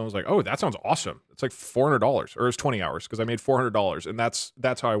tests. So I was like, oh, that sounds awesome. It's like $400, or it's 20 hours because I made $400, and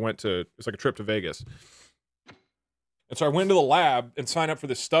that's how I went to. It's like a trip to Vegas. And so I went to the lab and signed up for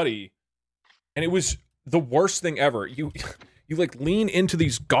this study, and it was the worst thing ever. You like lean into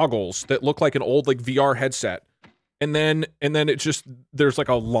these goggles that look like an old like VR headset. And then it's just, there's like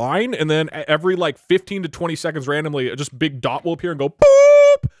a line, and then every like 15 to 20 seconds randomly, a just big dot will appear and go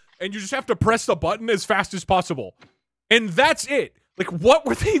boop! And you just have to press the button as fast as possible. And that's it. Like, what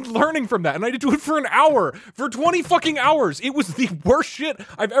were they learning from that? And I had to do it for an hour, for 20 fucking hours. It was the worst shit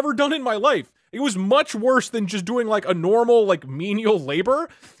I've ever done in my life. It was much worse than just doing like a normal, like menial labor.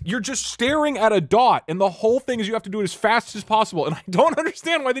 You're just staring at a dot, and the whole thing is you have to do it as fast as possible. And I don't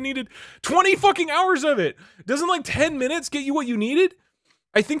understand why they needed 20 fucking hours of it. Doesn't like 10 minutes get you what you needed?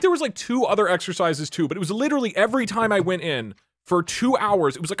 I think there was like 2 other exercises too, but it was literally every time I went in for 2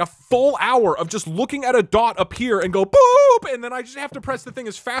 hours, it was like a full hour of just looking at a dot appear and go boop, and then I just have to press the thing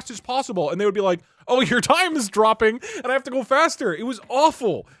as fast as possible. And they would be like, oh, your time is dropping, and I have to go faster. It was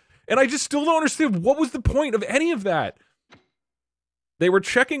awful. And I just still don't understand what was the point of any of that. They were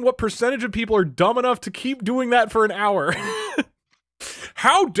checking what percentage of people are dumb enough to keep doing that for an hour.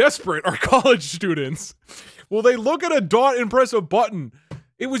 How desperate are college students? Will they look at a dot and press a button?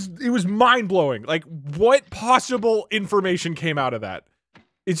 It was mind-blowing. Like, what possible information came out of that?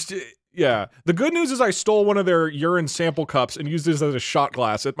 It's just, yeah. The good news is I stole one of their urine sample cups and used this as a shot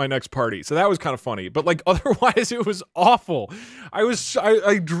glass at my next party. So that was kind of funny. But like, otherwise it was awful.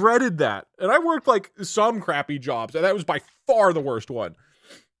 I dreaded that. And I worked like some crappy jobs, and that was by far the worst one.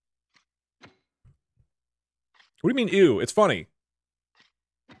 What do you mean, ew? It's funny.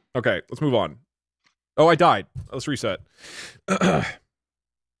 Okay, let's move on. Oh, I died. Let's reset.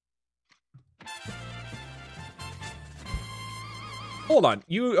 Hold on.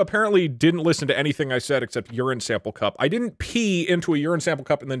 You apparently didn't listen to anything I said except urine sample cup. I didn't pee into a urine sample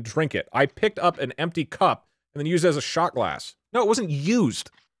cup and then drink it. I picked up an empty cup and then used it as a shot glass. No, it wasn't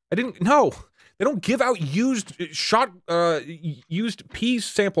used. I didn't. No, they don't give out used used pee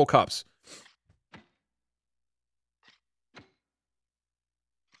sample cups.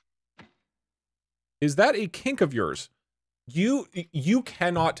 Is that a kink of yours? You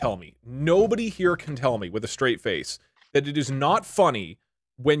cannot tell me. Nobody here can tell me with a straight face that it is not funny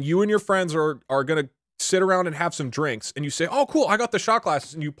when you and your friends are gonna sit around and have some drinks and you say, oh cool, I got the shot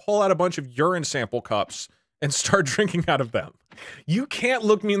glasses, and you pull out a bunch of urine sample cups and start drinking out of them. You can't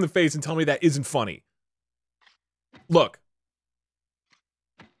look me in the face and tell me that isn't funny. Look.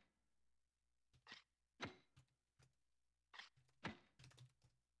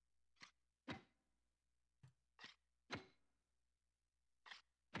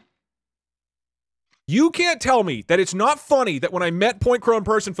 You can't tell me that it's not funny that when I met Point Crow in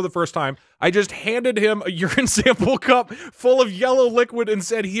person for the first time, I just handed him a urine sample cup full of yellow liquid and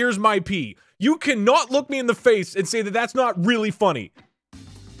said, here's my pee. You cannot look me in the face and say that that's not really funny.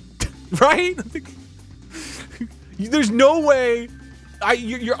 Right? There's no way.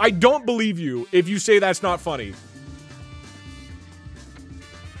 I don't believe you if you say that's not funny.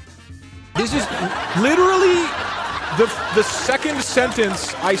 This is literally the second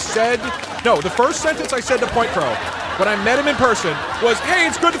sentence I said. No, the first sentence I said to Point Crow when I met him in person was, hey,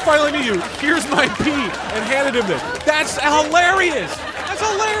 it's good to finally meet you. Here's my pee, and handed him this. That's hilarious. That's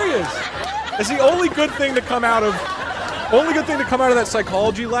hilarious. That's the only good thing to come out of that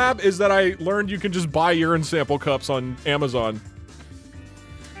psychology lab is that I learned you can just buy urine sample cups on Amazon.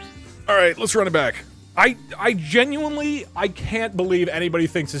 All right, let's run it back. I genuinely, I can't believe anybody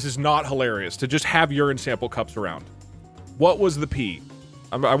thinks this is not hilarious to just have urine sample cups around. What was the pee?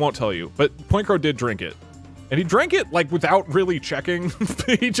 I won't tell you, but Point Crow did drink it. And he drank it, like, without really checking.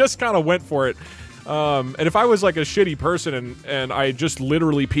 He just kind of went for it. And if I was, like, a shitty person and I just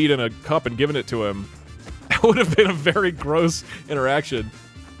literally peed in a cup and given it to him, that would have been a very gross interaction.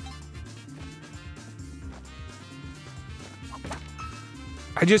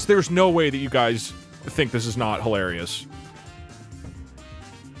 There's no way that you guys think this is not hilarious.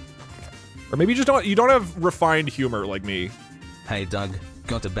 Or maybe you don't have refined humor like me. Hey Doug,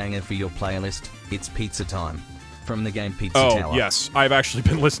 got a banger for your playlist. It's pizza time. From the game Pizza Tower. Oh, yes. I've actually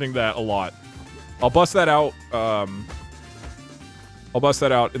been listening to that a lot. I'll bust that out,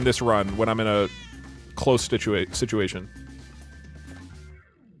 in this run when I'm in a close situation.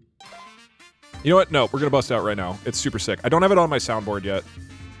 You know what? No, we're gonna bust it out right now. It's super sick. I don't have it on my soundboard yet.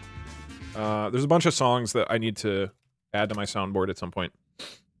 There's a bunch of songs that I need to add to my soundboard at some point.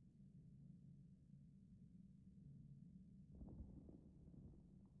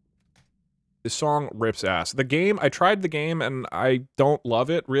 This song rips ass. The game, I tried the game and I don't love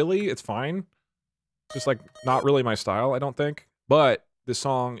it, really. It's fine. It's just, like, not really my style, I don't think. But this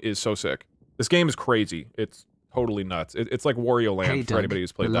song is so sick. This game is crazy. It's totally nuts. It's like Wario Land, hey, for anybody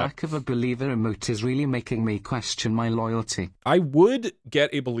who's played that. The lack of a believer emote is really making me question my loyalty. I would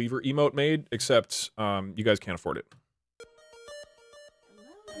get a believer emote made, except you guys can't afford it.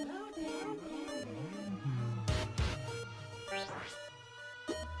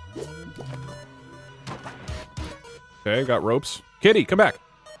 Okay, got ropes. Kitty, come back.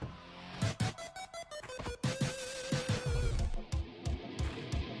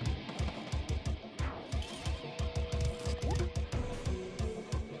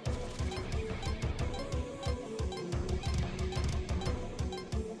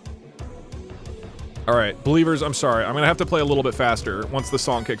 Alright, believers, I'm sorry. I'm gonna have to play a little bit faster once the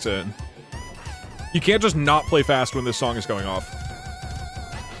song kicks in. You can't just not play fast when this song is going off.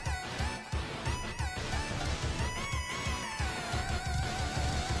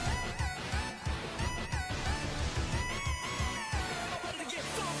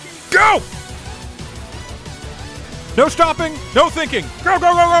 Go! No stopping, no thinking. Go,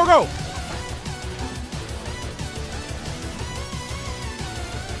 go, go, go, go!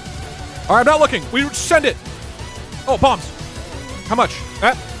 All right, I'm not looking. We send it. Oh, bombs. How much?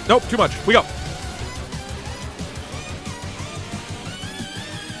 Nope, too much. We go.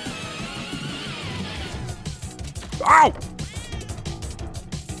 Ow!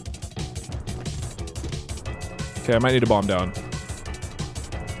 Okay, I might need a bomb down.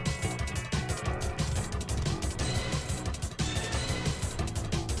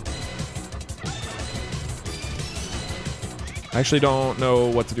 I actually don't know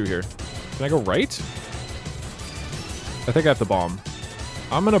what to do here. Can I go right? I think I have to bomb.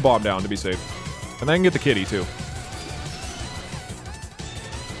 I'm gonna bomb down to be safe. And then I can get the kitty, too.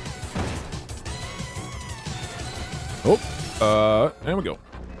 Oh, there we go.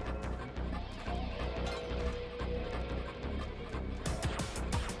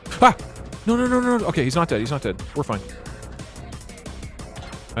 Ah! No, no, no, no, no. Okay, he's not dead. He's not dead. We're fine.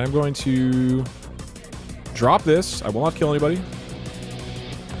 I'm going to drop this. I will not kill anybody.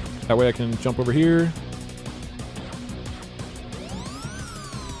 That way I can jump over here.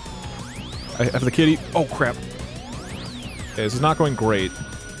 I have the kitty. Oh, crap. Okay, this is not going great.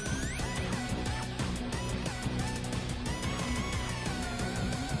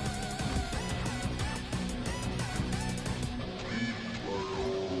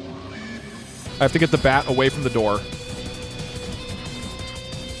 I have to get the bat away from the door.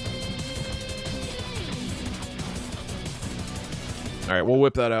 All right, we'll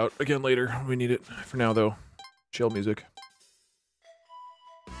whip that out again later. We need it for now, though. Chill music.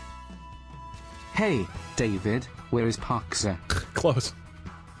 Hey, David, where is Parkser? Close.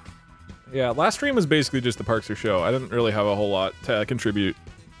 Yeah, last stream was basically just the Parkser show. I didn't really have a whole lot to contribute.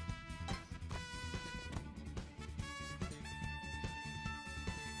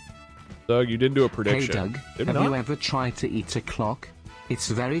 Doug, you didn't do a prediction. Hey Doug, have you ever tried to eat a clock? It's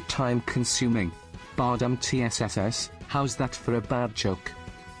very time consuming. Bardum TSSS, how's that for a bad joke?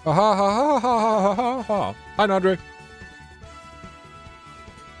 Ha ha ha ha ha ha ha. Hi, Nandre.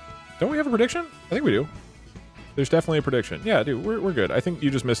 Don't we have a prediction? I think we do. There's definitely a prediction. Yeah, dude, we're good. I think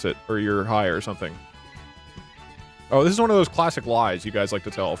you just missed it, or you're high or something. Oh, this is one of those classic lies you guys like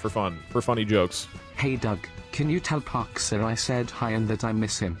to tell for fun, for funny jokes. Hey Doug, can you tell Parkser I said hi and that I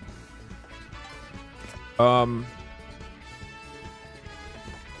miss him? Oh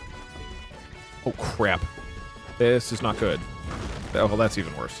crap. This is not good. Oh, well, that's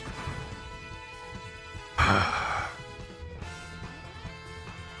even worse.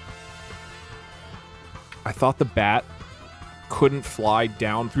 I thought the bat couldn't fly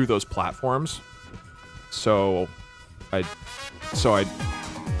down through those platforms. So I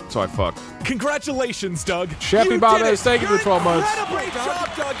fucked. Congratulations, Doug. Chappy Bobbers, thank you for 12 months. Great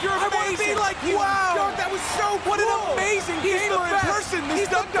job, Doug. You're amazing. Wow. Doug, that was so cool. What an amazing gamer in person. He's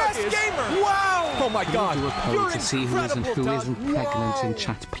the best gamer. Wow. Oh my God. Do a poll to see who is and who isn't pregnant in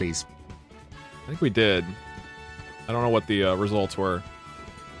chat, please. I think we did. I don't know what the results were.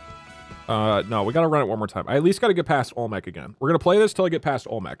 No, we gotta run it one more time. I at least gotta get past Olmec again. We're gonna play this till I get past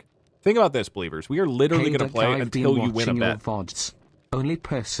Olmec. Think about this, believers. We are literally gonna play until you win a bet. VODs. Only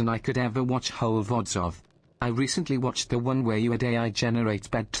person I could ever watch whole VODs of. I recently watched the one where you had AI generate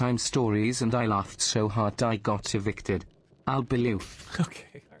bedtime stories and I laughed so hard I got evicted. I'll bill you.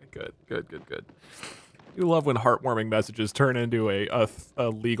 Okay, all right, good. You love when heartwarming messages turn into a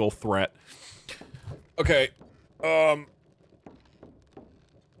legal threat. Okay,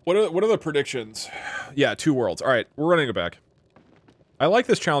 what are the predictions? Yeah, 2 worlds. All right, we're running it back. I like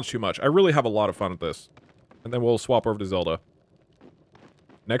this challenge too much. I really have a lot of fun with this. And then we'll swap over to Zelda.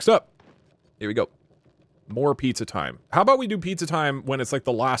 Next up. Here we go. More pizza time. How about we do pizza time when it's like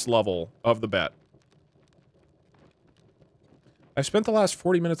the last level of the bet? I spent the last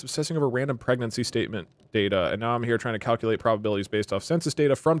 40 minutes obsessing over random pregnancy statement data, and now I'm here trying to calculate probabilities based off census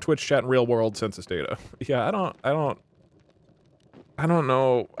data from Twitch chat and real world census data. Yeah, I don't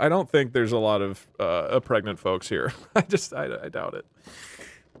know. I don't think there's a lot of pregnant folks here. I doubt it.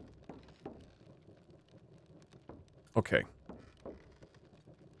 Okay.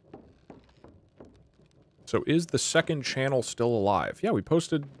 So is the second channel still alive? Yeah, we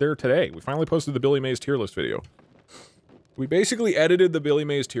posted there today. We finally posted the Billy Mays tier list video. We basically edited the Billy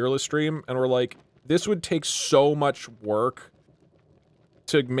Mays tier list stream, and we're like, this would take so much work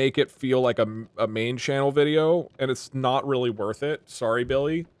to make it feel like a main channel video, and it's not really worth it. Sorry,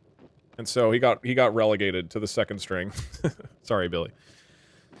 Billy. And so he got relegated to the second string. Sorry, Billy.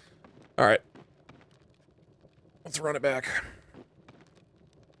 All right. Let's run it back.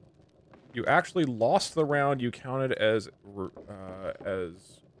 You actually lost the round you counted as a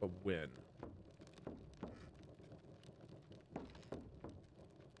win.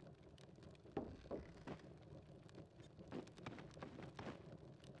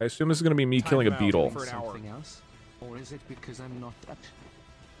 I assume this is gonna be me killing a beetle. For an hour. Something else? Or is it because I'm not Dutch?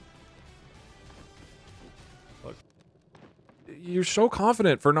 You're so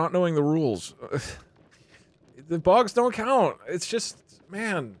confident for not knowing the rules. The bugs don't count. It's just,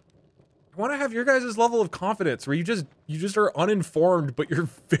 man. I want to have your guys' level of confidence where you just are uninformed, but you're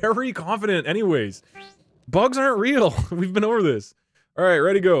very confident anyways. Bugs aren't real. We've been over this. All right,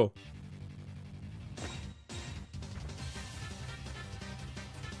 ready, go.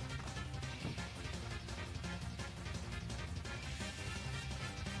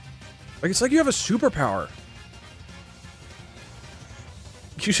 Like, it's like you have a superpower.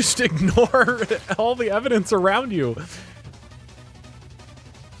 You just ignore all the evidence around you.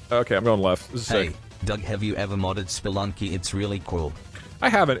 Okay, I'm going left. This is Hey, sick. Doug, have you ever modded Spelunky? It's really cool. I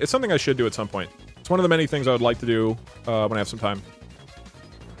haven't. It's something I should do at some point. It's one of the many things I would like to do when I have some time.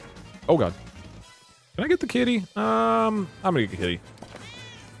 Oh god. Can I get the kitty? I'm gonna get the kitty.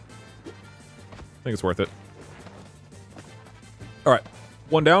 I think it's worth it. Alright.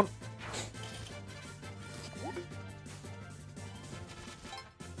 One down.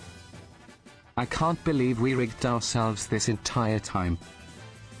 I can't believe we rigged ourselves this entire time.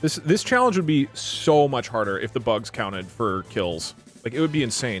 This challenge would be so much harder if the bugs counted for kills. Like, it would be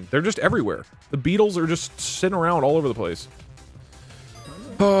insane. They're just everywhere. The beetles are just sitting around all over the place.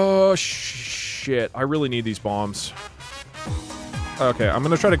 Oh, shit. I really need these bombs. Okay, I'm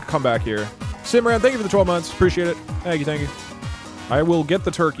gonna try to come back here. Simran, thank you for the 12 months. Appreciate it. Thank you, thank you. I will get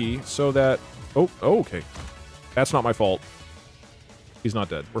the turkey so that... Oh, okay. That's not my fault. He's not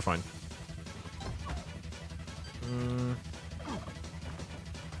dead. We're fine.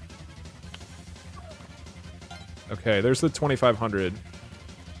 Okay, there's the 2500.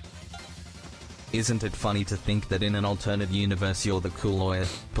 Isn't it funny to think that in an alternate universe you're the cool lawyer,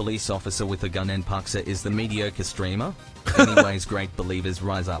 police officer with a gun, and Puxa is the mediocre streamer? Anyways, great believers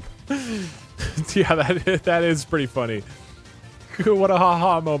rise up. Yeah, that is pretty funny. What a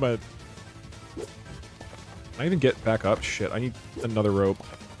haha moment. Can I even get back up? Shit, I need another rope.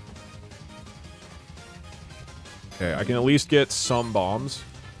 Okay, I can at least get some bombs.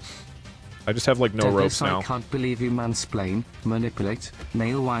 I just have, like, no ropes now. I can't believe you mansplain, manipulate,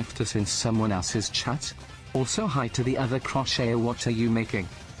 male wife us in someone else's chat. Also, hi to the other crocheter, what are you making?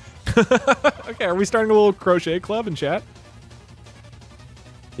 Okay, are we starting a little crochet club in chat?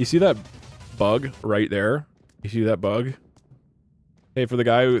 You see that bug right there? You see that bug? Hey, for the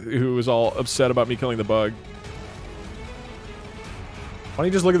guy who was all upset about me killing the bug. Why don't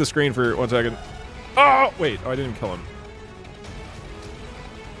you just look at the screen for 1 second? Oh, wait. Oh, I didn't kill him.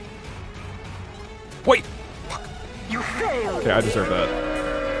 Wait! Fuck. You failed! Okay, I deserve that.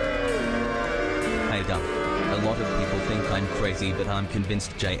 Hey Doug, a lot of people think I'm crazy, but I'm convinced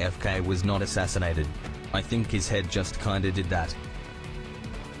JFK was not assassinated. I think his head just kinda did that.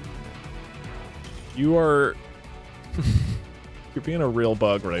 You are... You're being a real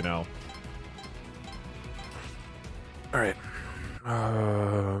bug right now. Alright.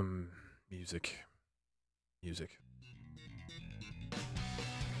 Music. Music.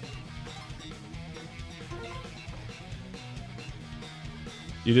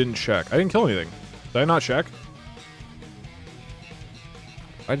 You didn't check. I didn't kill anything. Did I not check?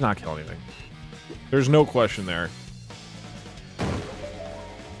 I did not kill anything. There's no question there.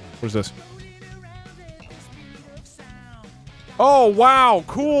 What is this? Oh, wow!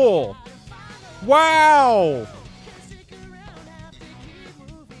 Cool! Wow!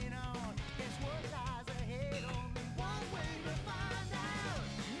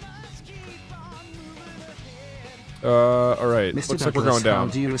 Alright. Mr. Looks like we're Douglas, going down.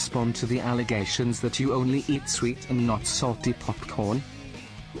 how do you respond to the allegations that you only eat sweet and not salty popcorn?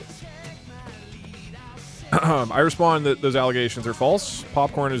 I respond that those allegations are false.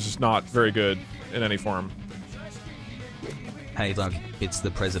 Popcorn is just not very good in any form. Hey Doug, it's the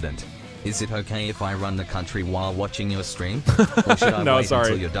president. Is it okay if I run the country while watching your stream? Or should I No, wait sorry.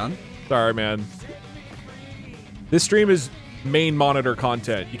 until you're done? Sorry, man. This stream is main monitor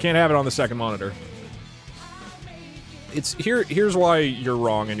content. You can't have it on the second monitor. Here's why you're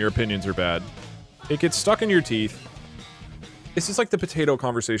wrong and your opinions are bad. It gets stuck in your teeth. This is like the potato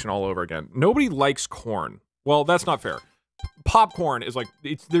conversation all over again. Nobody likes corn. Well, that's not fair. Popcorn is like,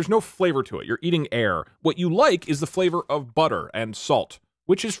 there's no flavor to it. You're eating air. What you like is the flavor of butter and salt,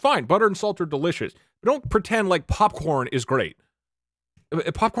 which is fine. Butter and salt are delicious. But don't pretend like popcorn is great.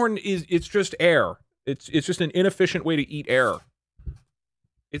 Popcorn it's just air. It's just an inefficient way to eat air.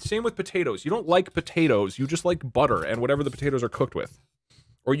 It's same with potatoes. You don't like potatoes. You just like butter and whatever the potatoes are cooked with.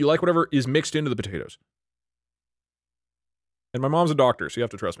 Or you like whatever is mixed into the potatoes. And my mom's a doctor, so you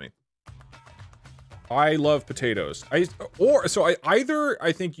have to trust me. I love potatoes. I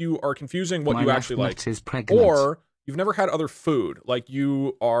think you are confusing what My you actually like, left nut is pregnant. or you've never had other food. Like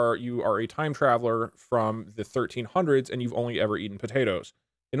you are a time traveler from the 1300s and you've only ever eaten potatoes.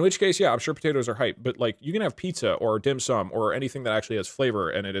 In which case, yeah, I'm sure potatoes are hype, but like you can have pizza or dim sum or anything that actually has flavor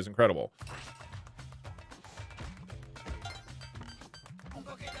and it is incredible.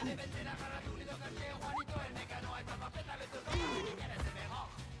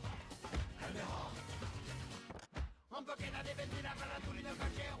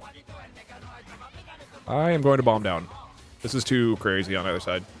 I am going to bomb down. This is too crazy on either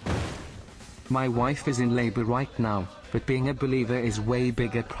side. My wife is in labor right now, but being a believer is way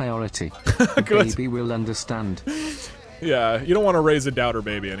bigger priority. The baby will understand. Yeah, you don't want to raise a doubter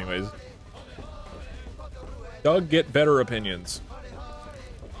baby anyways. Doug, get better opinions.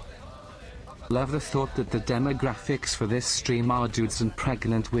 Love the thought that the demographics for this stream are dudes and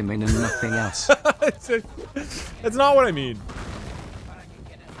pregnant women and nothing else. That's not what I mean.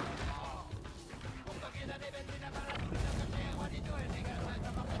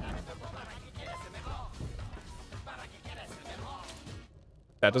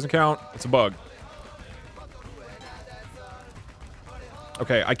 That doesn't count. It's a bug.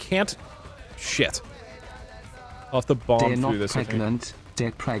 Okay, I can't... Shit. I'll have to bomb They're through not this. pregnant,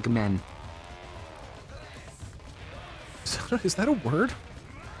 they're pregmen. Is that a word?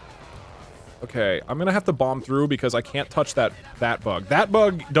 Okay, I'm gonna have to bomb through because I can't touch that bug. That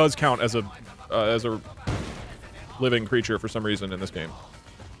bug does count as a living creature for some reason in this game.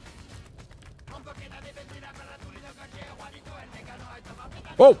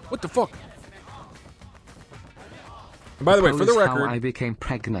 Whoa! What the fuck? And by the way, for the record, how I became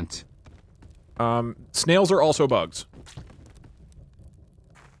pregnant. Snails are also bugs.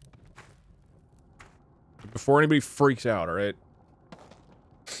 Before anybody freaks out, all right?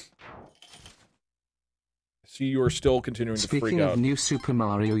 See, you are still continuing to freak out. Speaking of new Super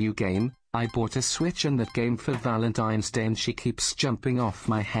Mario U game, I bought a Switch and that game for Valentine's Day and she keeps jumping off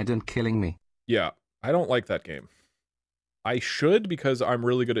my head and killing me. Yeah, I don't like that game. I should because I'm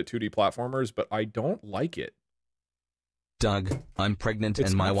really good at 2D platformers, but I don't like it. Doug, I'm pregnant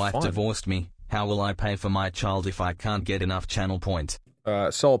and my wife divorced me. How will I pay for my child if I can't get enough channel point?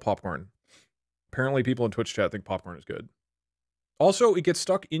 Sell popcorn. Apparently people in Twitch chat think popcorn is good. Also, it gets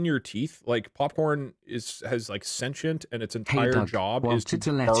stuck in your teeth. Like, popcorn has like sentient, and its entire job is to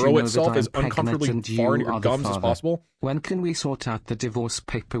burrow itself as uncomfortably far in your gums as possible. When can we sort out the divorce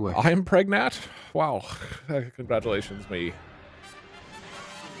paperwork? I am pregnant? Wow. Congratulations, me.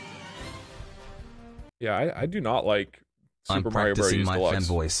 Yeah, I do not like Super Mario Bros. I'm practicing my Deluxe. fan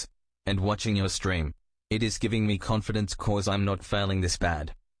voice and watching your stream. It is giving me confidence cause I'm not failing this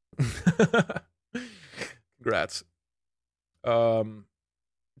bad. Congrats.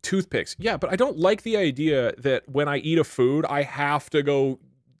 Toothpicks. Yeah, but I don't like the idea that when I eat a food, I have to go,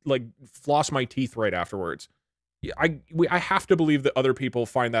 like, floss my teeth right afterwards. I have to believe that other people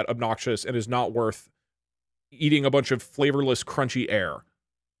find that obnoxious and is not worth eating a bunch of flavorless, crunchy air.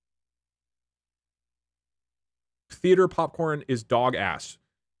 Theater popcorn is dog ass.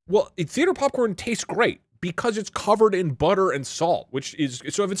 Well, theater popcorn tastes great because it's covered in butter and salt, which is,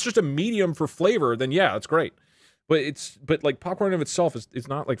 so if it's just a medium for flavor, then yeah, it's great. But like popcorn of itself is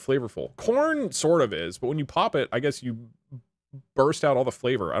not like flavorful. Corn sort of is, but when you pop it, I guess you burst out all the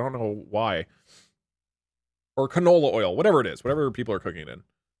flavor. I don't know why. Or canola oil, whatever it is, whatever people are cooking it in.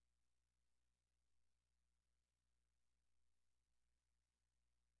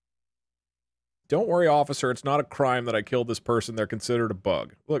 Don't worry, officer, it's not a crime that I killed this person. They're considered a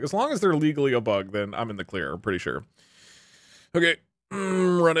bug. Look, as long as they're legally a bug, then I'm in the clear, I'm pretty sure. Okay,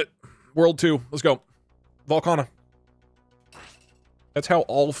 run it. World 2, let's go. Volcana. That's how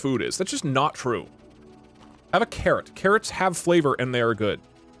all food is. That's just not true. Have a carrot. Carrots have flavor and they are good.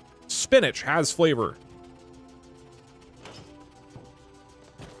 Spinach has flavor.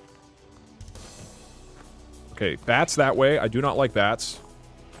 Okay, bats that way. I do not like bats.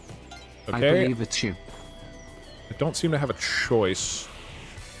 Okay. I believe it's you. I don't seem to have a choice.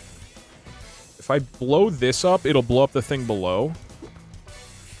 If I blow this up, it'll blow up the thing below.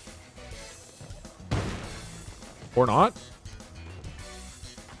 Or not.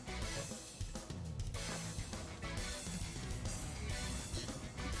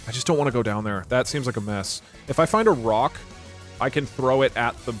 I just don't want to go down there. That seems like a mess. If I find a rock, I can throw it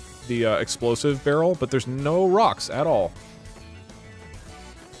at the explosive barrel, but there's no rocks at all.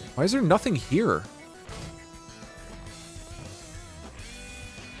 Why is there nothing here?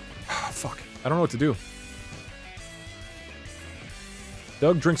 Fuck. I don't know what to do.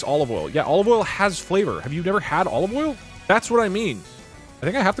 Doug drinks olive oil. Yeah, olive oil has flavor. Have you never had olive oil? That's what I mean. I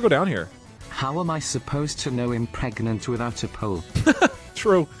think I have to go down here. How am I supposed to know I'm pregnant without a poll?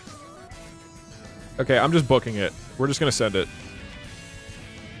 True. Okay, I'm just booking it. We're just gonna send it.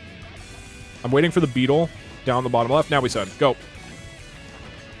 I'm waiting for the beetle down the bottom left. Now we send. Go.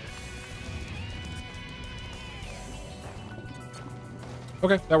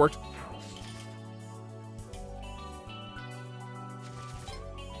 Okay, that worked.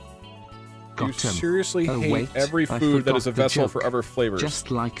 Got You him. seriously Oh, hate wait, every I food that is a forgot the vessel joke. for other flavors.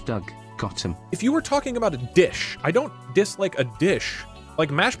 Just like Doug. Got him. If you were talking about a dish, I don't dislike a dish. Like,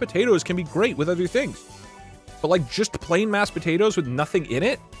 mashed potatoes can be great with other things. But, like, just plain mashed potatoes with nothing in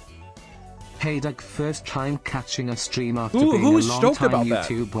it? Hey Doug, first time catching a stream after Who being a is long stoked time about that?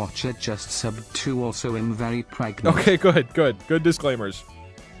 YouTube watcher. Just subbed to. Also am very pregnant. Okay, good, good. Good disclaimers.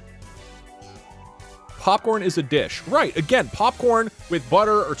 Popcorn is a dish. Right, again, popcorn with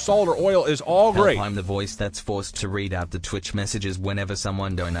butter or salt or oil is all great. I'm the voice that's forced to read out the Twitch messages whenever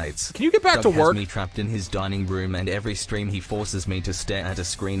someone donates. Can you get back Doug to work? has me trapped in his dining room, and every stream he forces me to stare at a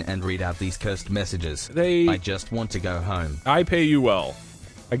screen and read out these cursed messages. I just want to go home. I pay you well.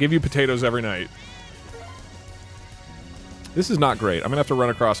 I give you potatoes every night. This is not great. I'm gonna have to run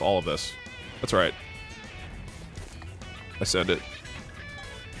across all of this. That's right. I send it.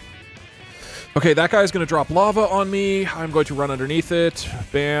 Okay, that guy's gonna drop lava on me. I'm going to run underneath it.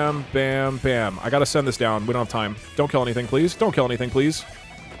 Bam, bam, bam. I gotta send this down. We don't have time. Don't kill anything, please. Don't kill anything, please.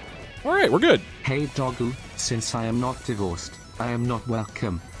 Alright, we're good. Hey Doggo, since I am not divorced, I am not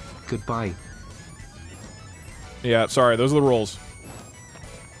welcome. Goodbye. Yeah, sorry, those are the rules.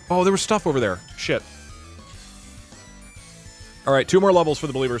 Oh, there was stuff over there. Shit. Alright, 2 more levels for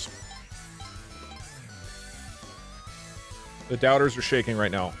the believers. The doubters are shaking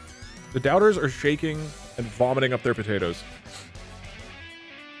right now. The doubters are shaking and vomiting up their potatoes.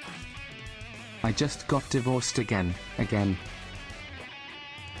 I just got divorced again. Do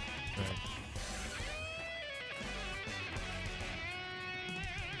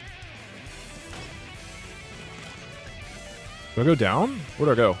I go down? Where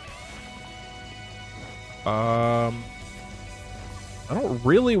do I go? I don't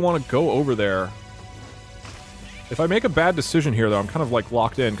really want to go over there. If I make a bad decision here, though, I'm kind of, like,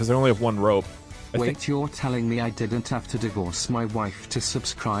 locked in, because I only have 1 rope. Wait, you're telling me I didn't have to divorce my wife to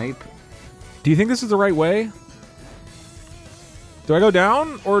subscribe? Do you think this is the right way? Do I go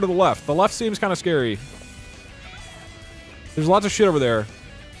down, or to the left? The left seems kind of scary. There's lots of shit over there.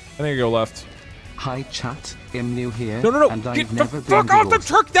 I think I go left. Hi chat, I'm new here. No, and get I've the never fuck been out the divorced.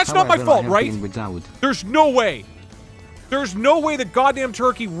 turkey! That's not my However, fault, I have right? been widowed. There's no way! There's no way the goddamn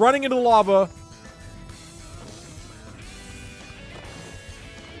turkey running into the lava...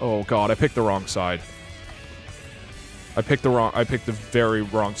 Oh god, I picked the wrong side. I picked the very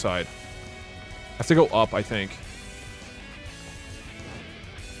wrong side. I have to go up, I think.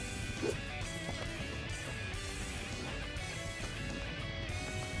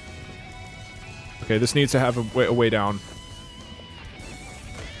 Okay, this needs to have a way down.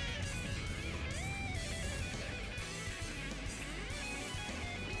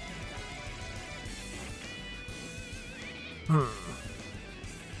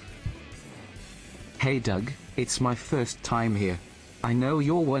 Hey Doug, it's my first time here. I know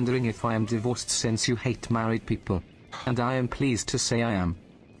you're wondering if I am divorced since you hate married people. And I am pleased to say I am.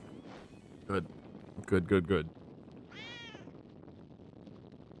 Good. Good, good, good.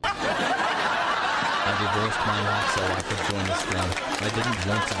 I divorced my wife so I could join the stream. I didn't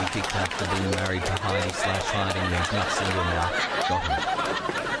want to be kicked out for being married to Heidi/hiding means not single now. Got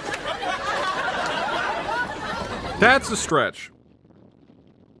him. That's a stretch.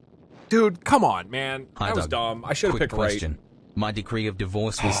 Dude, come on, man. That was Doug. dumb. I should have Quick picked question. right. My decree of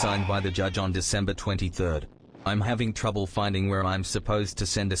divorce was signed by the judge on December 23rd. I'm having trouble finding where I'm supposed to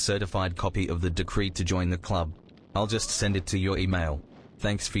send a certified copy of the decree to join the club. I'll just send it to your email.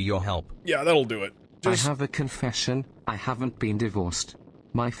 Thanks for your help. Yeah, that'll do it. I have a confession, I haven't been divorced.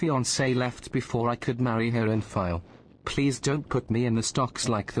 My fiancée left before I could marry her and file. Please don't put me in the stocks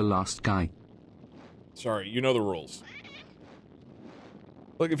like the last guy. Sorry, you know the rules.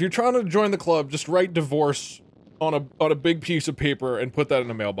 Look, if you're trying to join the club, just write divorce on a big piece of paper and put that in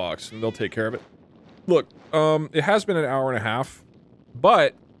a mailbox, and they'll take care of it. Look, it has been an hour and a half,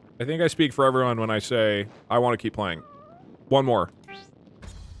 but I think I speak for everyone when I say I want to keep playing. 1 more.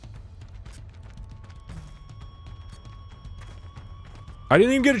 I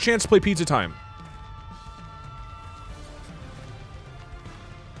didn't even get a chance to play Pizza Time.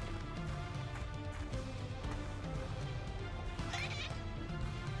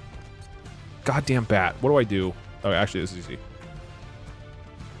 Goddamn bat. What do I do? Oh, actually, this is easy.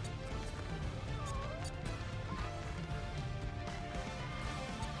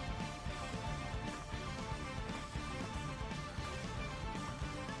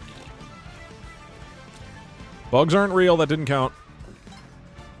 Bugs aren't real. That didn't count.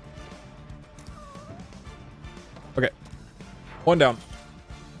 Okay. One down.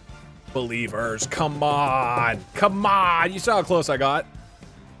 Believers, come on. Come on. You saw how close I got.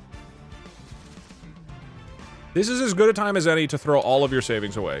 This is as good a time as any to throw all of your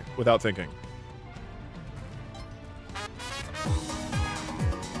savings away without thinking.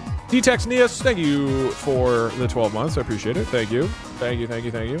 D-Tex Neas, thank you for the 12 months. I appreciate it. Thank you. Thank you, thank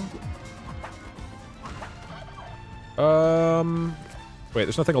you, thank you. Wait,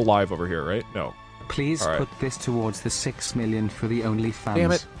 there's nothing alive over here, right? No. Please put this towards the 6 million for the OnlyFans.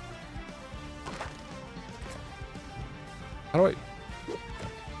 Damn it. How do I...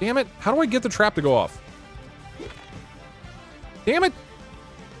 Damn it. How do I get the trap to go off? Damn it.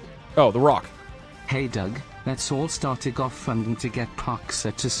 Oh, the rock. Hey Doug, let's all start a GoFundMe to get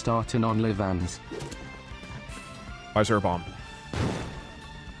Poxa to start an OnlyFans. Buy Sarah Bomb.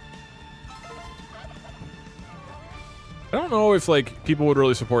 I don't know if, like, people would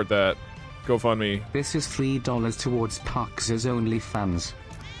really support that. GoFundMe. This is $3 towards Poxa's OnlyFans.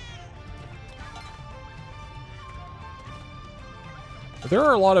 There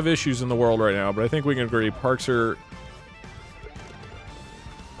are a lot of issues in the world right now, but I think we can agree Parks are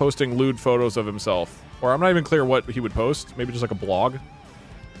posting lewd photos of himself. Or I'm not even clear what he would post. Maybe just like a blog.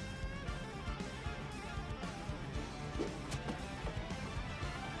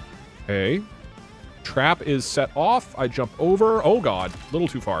 Okay. Trap is set off. I jump over. Oh god. A little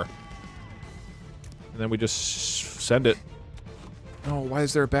too far. And then we just send it. No, why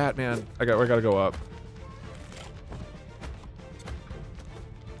is there a bat, man? I gotta go up.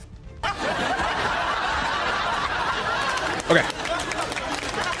 Okay.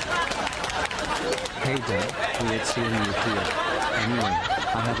 Hey Doug, weird seeing you here. Anyway,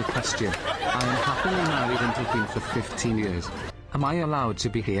 I have a question. I am happily married and have been for 15 years. Am I allowed to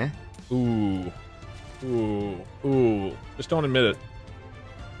be here? Ooh. Ooh. Ooh. Just don't admit it.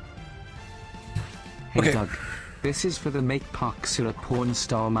 Hey Doug, this is for the Make Poxa a Porn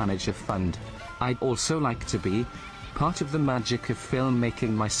Star Manager Fund. I'd also like to be part of the magic of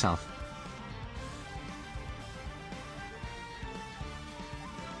filmmaking myself.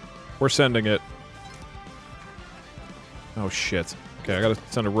 We're sending it. Oh shit. Okay, I gotta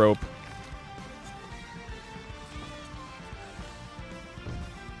send a rope.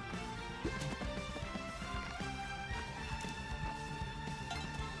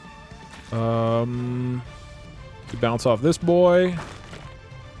 We bounce off this boy.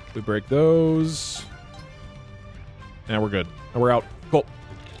 We break those. And we're good. And we're out. Cool.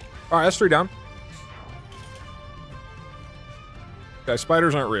 Alright, that's 3 down. Guys,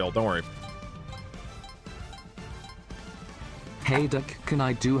 spiders aren't real. Don't worry. Hey Doug, can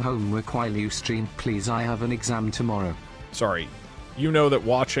I do homework while you stream? Please, I have an exam tomorrow. Sorry. You know that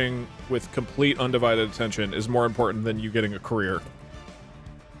watching with complete undivided attention is more important than you getting a career.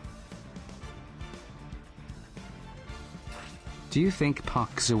 Do you think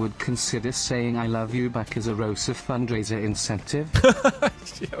Poxa would consider saying I love you back as a ROSA fundraiser incentive?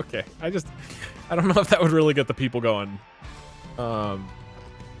 Okay. I don't know if that would really get the people going.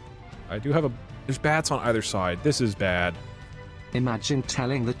 I do have there's bats on either side. This is bad. Imagine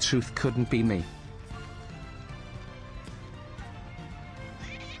telling the truth couldn't be me.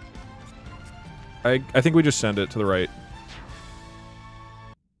 I think we just send it to the right.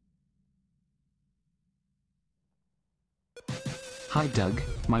 Hi Doug,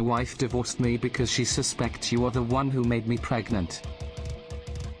 my wife divorced me because she suspects you are the one who made me pregnant.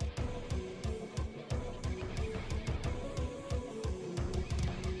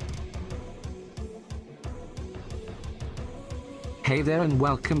 Hey there and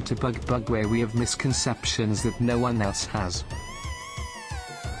welcome to Bug where we have misconceptions that no one else has.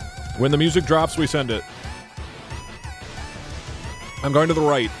 When the music drops, we send it. I'm going to the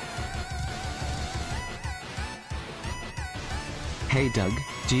right. Hey Doug,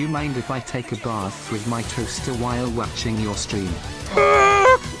 do you mind if I take a bath with my toaster while watching your stream?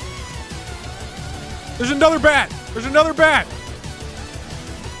 There's another bat! There's another bat!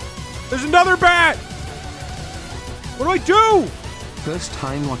 There's another bat! What do I do? First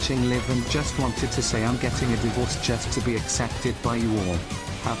time watching live and just wanted to say I'm getting a divorce just to be accepted by you all.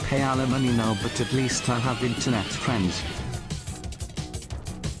 I pay alimony now, but at least I have internet friends.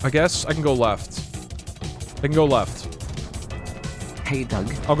 I guess I can go left. I can go left. Hey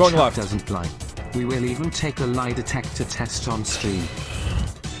Doug, I'm going chat left. Doesn't lie. We will even take a lie detector test on stream.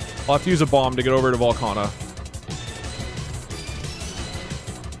 I'll have to use a bomb to get over to Volcana.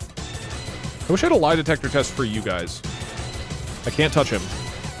 I wish I had a lie detector test for you guys. I can't touch him.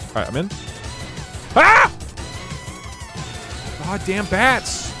 Alright, I'm in. Ah! God damn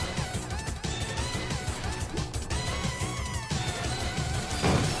bats!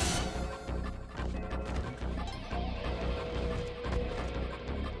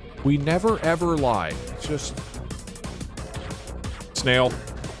 We never ever lie. It's just... Snail.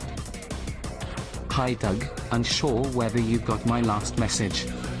 Hi Doug, unsure whether you got my last message.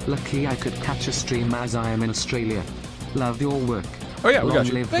 Lucky I could catch a stream as I am in Australia. Love your work. Oh yeah, we got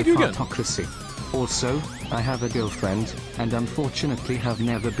you. Live Thank the you again. Partocracy. Also, I have a girlfriend, and unfortunately have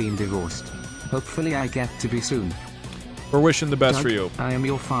never been divorced. Hopefully I get to be soon. We're wishing the best Doug, for you. I am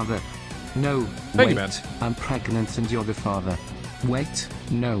your father. No, Thank you, wait, man. I'm pregnant and you're the father. Wait,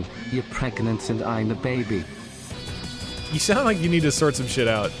 no, you're pregnant and I'm the baby. You sound like you need to sort some shit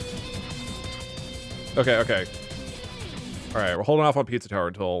out. Okay, okay. Alright, we're holding off on Pizza Tower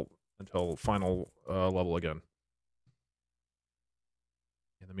until final level again.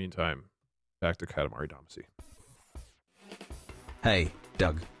 In the meantime, back to Katamari Damacy. Hey,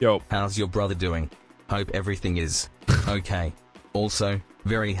 Doug. Yo. How's your brother doing? Hope everything is okay. Also,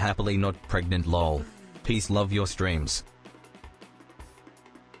 very happily not pregnant lol. Peace, love your streams.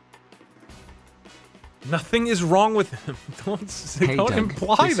 Nothing is wrong with him. Hey Don't Doug,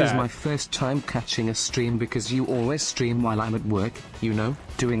 imply this that. is my first time catching a stream because you always stream while I'm at work, you know,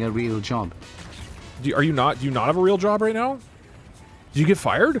 doing a real job. Do you not have a real job right now? Did you get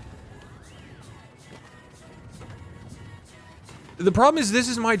fired? The problem is this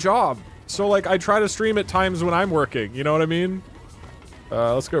is my job. So like I try to stream at times when I'm working, you know what I mean?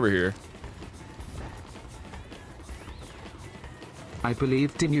 Let's go over here. I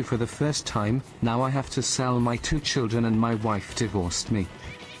believed in you for the first time, now I have to sell my 2 children and my wife divorced me.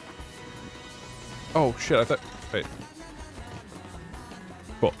 Oh shit, I thought... Wait.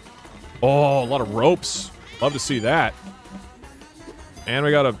 Cool. Oh, a lot of ropes. Love to see that. And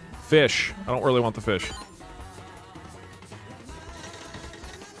we got a fish. I don't really want the fish.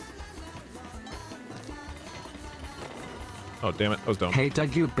 Oh, damn it. I was dumb. Hey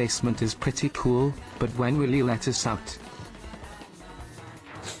Doug, your basement is pretty cool, but when will you let us out?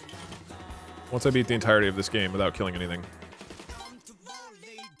 Once I beat the entirety of this game without killing anything.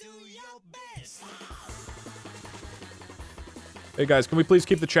 Hey guys, can we please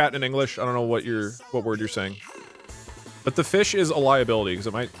keep the chat in English? I don't know what word you're saying. But the fish is a liability, because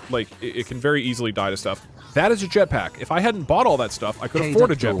it might, like, it can very easily die to stuff. That is a jetpack. If I hadn't bought all that stuff, I could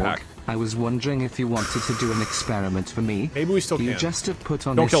afford a jetpack. I was wondering if you wanted to do an experiment for me. Maybe we still can. You just have put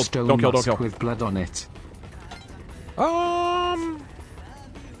on Don't this kill, stone don't kill, don't mask kill. with blood on it.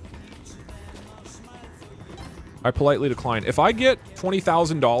 I politely decline. If I get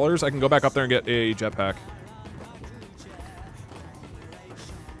 $20,000, I can go back up there and get a jetpack.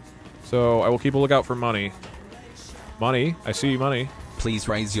 So I will keep a lookout for money. Money? I see money. Please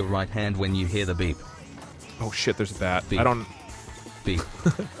raise your right hand when you hear the beep. Oh shit, there's a bat. Beep. I don't... Beep.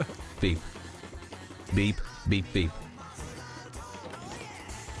 Beep. Beep. Beep. Beep.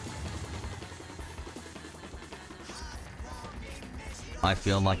 I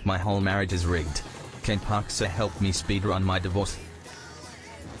feel like my whole marriage is rigged. Can Parksa help me speedrun my divorce?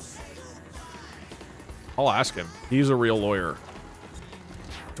 I'll ask him. He's a real lawyer.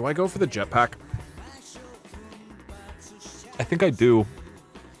 Do I go for the jetpack? I think I do.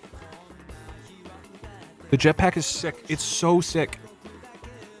 The jetpack is sick. It's so sick.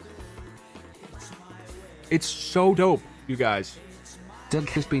 It's so dope, you guys. Doug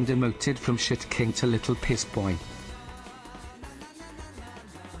has been demoted from shit king to little piss boy.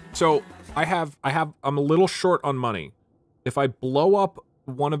 So I'm a little short on money. If I blow up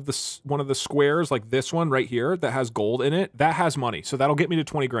one of the squares, like this one right here, that has gold in it, that has money. So that'll get me to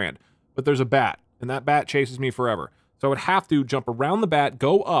 20 grand. But there's a bat, and that bat chases me forever. So I would have to jump around the bat,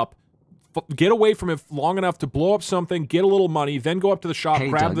 go up, get away from it long enough to blow up something, get a little money, then go up to the shop, Hey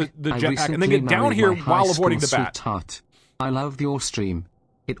grab Doug, the I jetpack, and then get recently down married here my high while avoiding the school bat. sweetheart. I love your stream.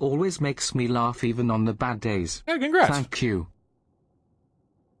 It always makes me laugh even on the bad days. Yeah, congrats. Thank you.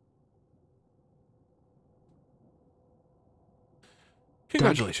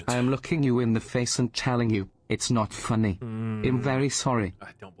 Congratulations. Doug, I am looking you in the face and telling you, it's not funny. I'm very sorry. I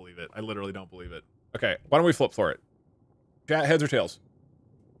don't believe it. I literally don't believe it. Okay, why don't we flip for it? Chat, heads or tails?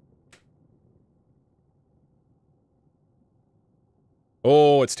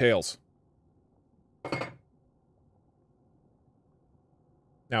 Oh, it's tails.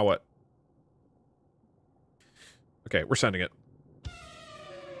 Now what? Okay, we're sending it.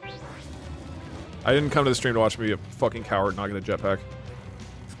 I didn't come to the stream to watch me be a fucking coward, not get a jetpack.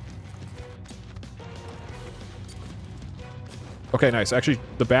 Okay, nice. Actually,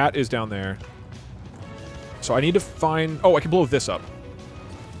 the bat is down there. So I need to find... Oh, I can blow this up.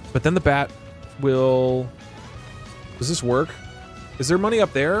 But then the bat will... Does this work? Is there money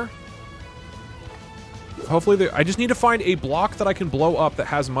up there? Hopefully there... I just need to find a block that I can blow up that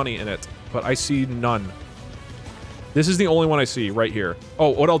has money in it. But I see none. This is the only one I see right here. Oh,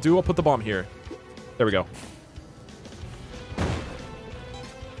 what I'll do, I'll put the bomb here. There we go.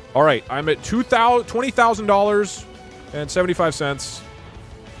 All right, I'm at $20,000.75.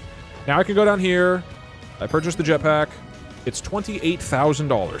 Now I can go down here. I purchased the jetpack. It's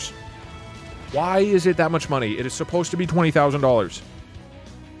 $28,000. Why is it that much money? It is supposed to be $20,000.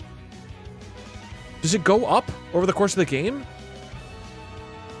 Does it go up over the course of the game?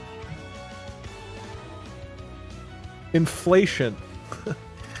 Inflation.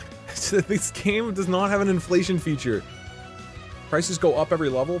 This game does not have an inflation feature. Prices go up every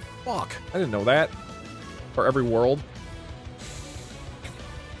level? Fuck. I didn't know that. For every world.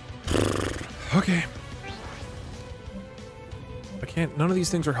 Okay. I can't... None of these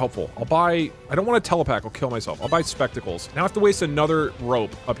things are helpful. I'll buy... I don't want a telepack. I'll kill myself. I'll buy spectacles. Now I have to waste another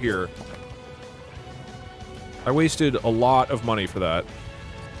rope up here. I wasted a lot of money for that.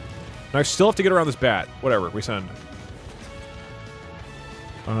 And I still have to get around this bat. Whatever. We send.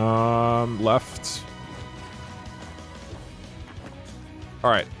 Left.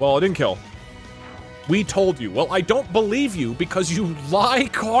 Alright, well, it didn't kill. We told you. Well, I don't believe you because you lie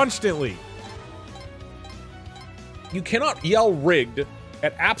constantly. You cannot yell rigged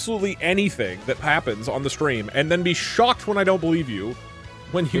at absolutely anything that happens on the stream and then be shocked when I don't believe you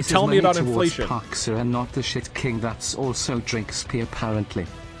when you tell me about inflation. Poxer and not the shit king that's also drinks pee apparently.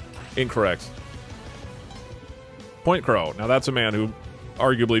 Incorrect. Point Crow. Now that's a man who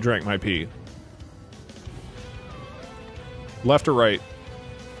arguably drank my pee. Left or right?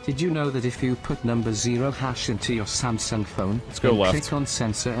 Did you know that if you put number 0 hash into your Samsung phone, let's go left. Click on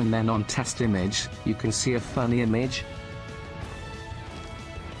sensor and then on test image, you can see a funny image?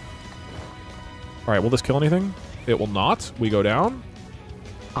 Alright, will this kill anything? It will not. We go down.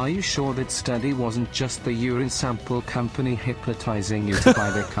 Are you sure that study wasn't just the urine sample company hypnotizing you to buy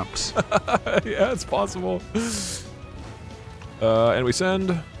their cups? Yeah, it's possible. And we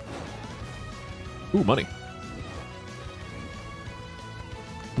send... Ooh, money.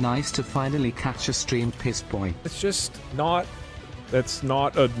 Nice to finally catch a stream, piss boy. It's just not... That's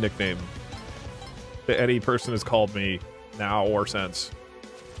not a nickname that any person has called me now or since.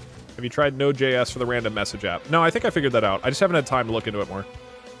 Have you tried Node.js for the random message app? No, I think I figured that out. I just haven't had time to look into it more.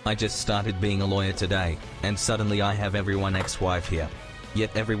 I just started being a lawyer today, and suddenly I have everyone ex-wife here.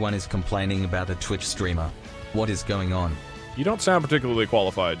 Yet everyone is complaining about a Twitch streamer. What is going on? You don't sound particularly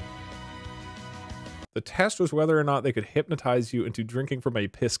qualified. The test was whether or not they could hypnotize you into drinking from a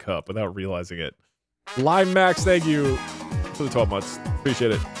piss cup without realizing it. Lime Max, thank you for the 12 months.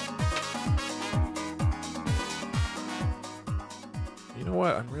 Appreciate it. You know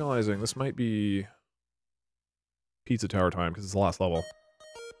what? I'm realizing this might be Pizza Tower time because it's the last level.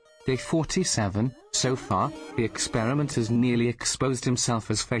 Day 47. So far, the experiment has nearly exposed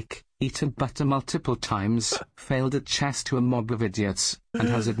himself as fake, eaten butter multiple times, failed at chess to a mob of idiots, and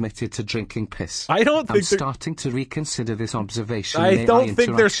has admitted to drinking piss. I don't think I'm starting to reconsider this observation. I don't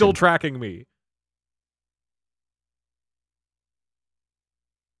think they're still tracking me.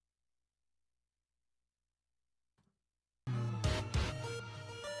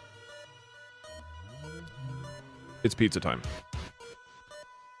 It's pizza time.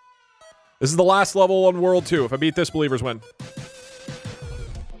 This is the last level on World 2. If I beat this, believers win.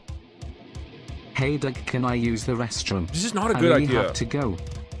 Hey Doug, can I use the restroom? This is not a good idea. I have to go.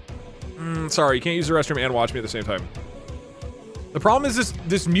 Sorry, you can't use the restroom and watch me at the same time. The problem is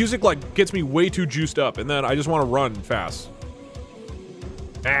this music like gets me way too juiced up, and then I just want to run fast.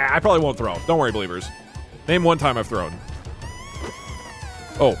 I probably won't throw. Don't worry, believers. Name one time I've thrown.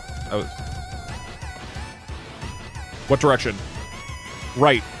 Oh, that was... What direction?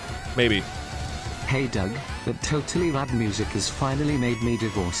 Right. Maybe. Hey Doug, that totally rad music has finally made me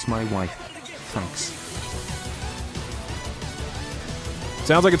divorce my wife. Thanks.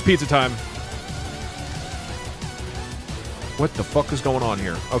 Sounds like it's pizza time. What the fuck is going on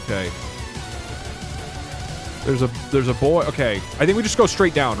here? Okay. There's a boy. Okay. I think we just go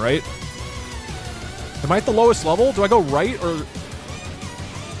straight down, right? Am I at the lowest level? Do I go right or...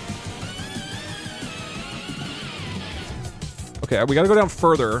 Okay, we gotta go down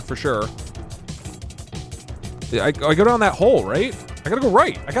further, for sure. Yeah, I go down that hole, right? I gotta go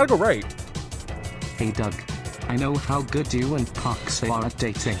right. I gotta go right. Hey Doug, I know how good you and Pox are at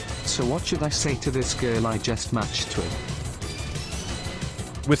dating, so what should I say to this girl I just matched with?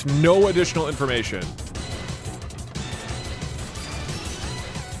 With no additional information.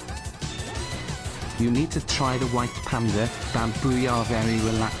 You need to try the white panda, bambooyah very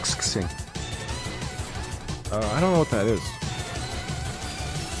relaxing. I don't know what that is.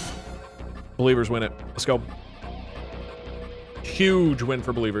 Believers win it. Let's go. Huge win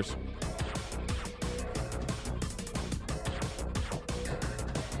for believers.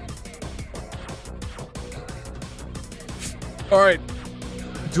 All right.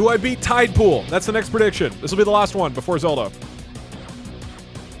 Do I beat Tide Pool? That's the next prediction. This will be the last one before Zelda.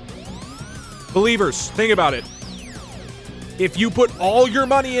 Believers, think about it. If you put all your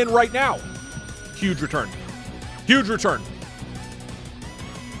money in right now, huge return. Huge return.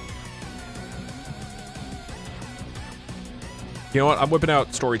 You know what? I'm whipping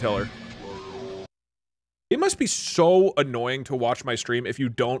out Storyteller. It must be so annoying to watch my stream if you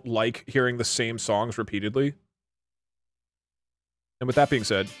don't like hearing the same songs repeatedly. And with that being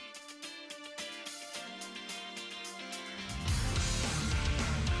said...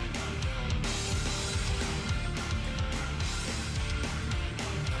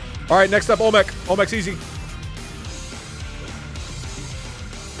 Alright, next up, Olmec. Olmec's easy.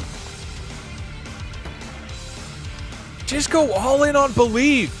 Just go all in on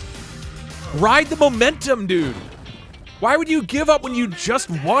Believe. Ride the momentum, dude. Why would you give up when you just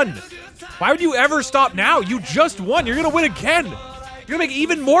won? Why would you ever stop now? You just won. You're gonna win again. You're gonna make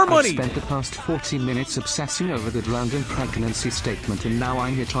even more money. I've spent the past 40 minutes obsessing over the random pregnancy statement, and now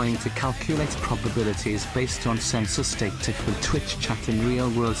I'm here trying to calculate probabilities based on census data from Twitch chat and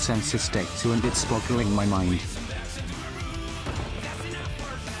real-world census data, and it's boggling my mind.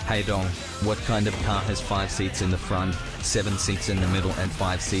 Hey Dong, what kind of car has 5 seats in the front, 7 seats in the middle and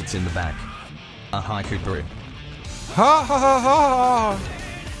 5 seats in the back? A haiku brew. Ha ha ha ha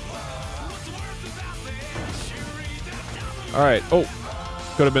ha. Alright, oh.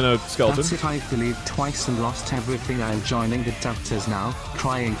 Could have been a skeleton. That's it, I've believed twice and lost everything. I'm joining the doubters now.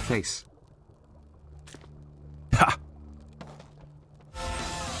 Crying face. Ha!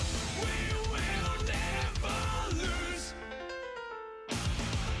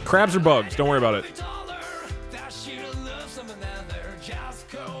 Crabs are bugs, don't worry about it.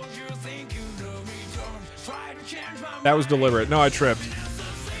 That was deliberate. No, I tripped.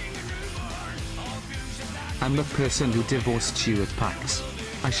 I'm the person who divorced you at PAX.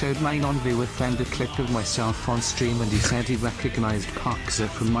 I showed my non-viewer friend a clip of myself on stream and he said he recognized Paxa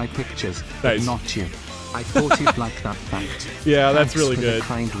from my pictures, but Nice. not you. I thought he'd like that fact. Yeah, that's Thanks really for good. The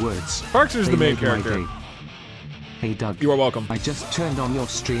kind words. Parks is They the main made my character. day. Hey Doug. You are welcome. I just turned on your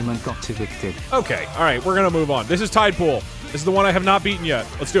stream and got evicted. Okay, alright, we're gonna move on. This is Tide Pool. This is the one I have not beaten yet.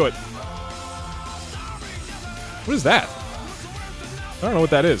 Let's do it. What is that? I don't know what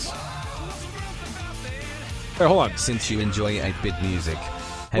that is. Hey, hold on. Since you enjoy 8-bit music,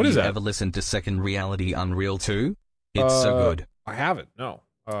 What have is you that? ever listened to Second Reality Unreal 2? It's so good. I haven't, no.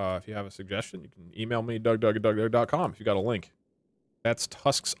 If you have a suggestion, you can email me, doug@dougdoug.com if you got a link. That's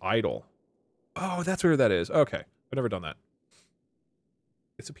Tusk's Idol. Oh, that's where that is. Okay. I've never done that.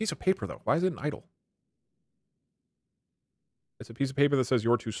 It's a piece of paper, though. Why is it an idol? It's a piece of paper that says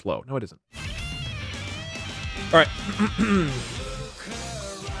you're too slow. No, it isn't. All right.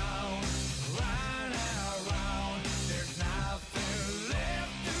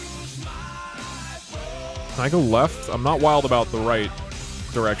 Can I go left? I'm not wild about the right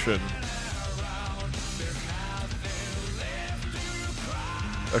direction.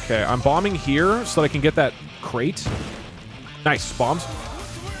 Okay, I'm bombing here so that I can get that crate. Nice, bombs.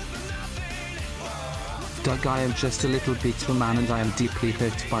 Doug, I am just a little bit of a man and I am deeply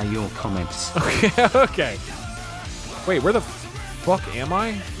hurt by your comments. Okay, okay. Wait, where the fuck am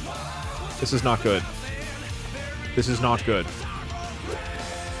I? This is not good. This is not good.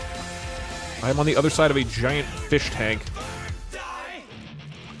 I'm on the other side of a giant fish tank.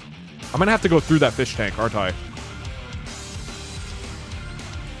 I'm gonna have to go through that fish tank, aren't I?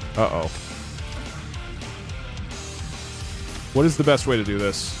 Uh-oh. What is the best way to do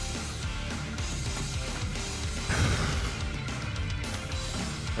this?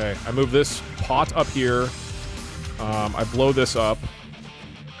 Okay, I move this pot up here. I blow this up.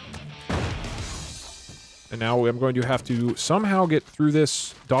 And now I'm going to have to somehow get through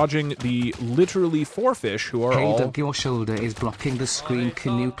this, dodging the literally 4 fish who are Hey all... Doug, your shoulder is blocking the screen.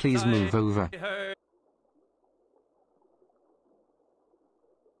 Can you please move over? I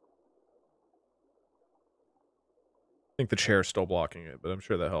think the chair's still blocking it, but I'm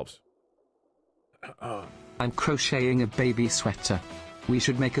sure that helps. I'm crocheting a baby sweater. We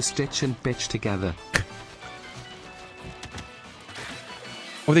should make a Stitch and Bitch together.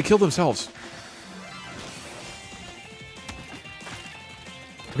 Oh, they killed themselves.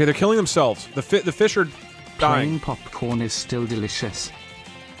 Okay, they're killing themselves. The fish are dying. Plain popcorn is still delicious.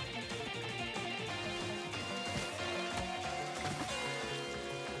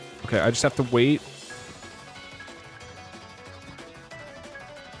 Okay, I just have to wait.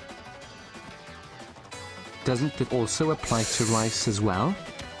 Doesn't it also apply to rice as well?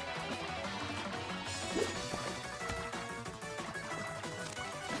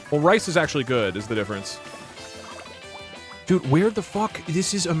 Well, rice is actually good, is the difference. Dude, where the fuck?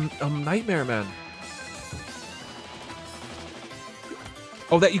 This is a nightmare, man.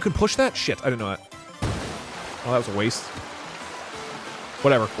 Oh, that you can push that? Shit, I didn't know that. Oh, that was a waste.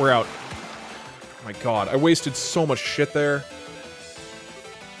 Whatever, we're out. Oh my god, I wasted so much shit there.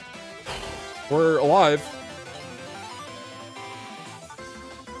 We're alive.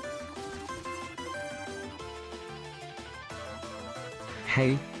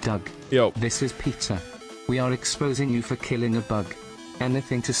 Hey, Doug. Yo. This is Pizza. We are exposing you for killing a bug.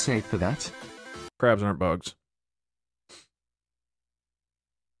 Anything to say for that? Crabs aren't bugs.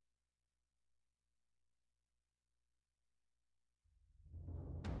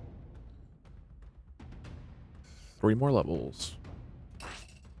 Three more levels.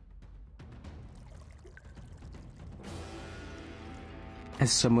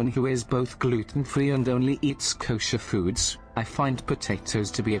 As someone who is both gluten-free and only eats kosher foods, I find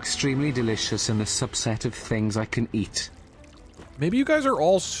potatoes to be extremely delicious and a subset of things I can eat. Maybe you guys are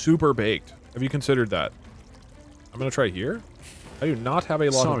all super baked. Have you considered that? I'm gonna try here. I do not have a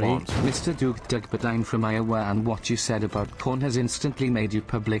lot of bombs. Mr. Doug, but I'm from Iowa, and what you said about porn has instantly made you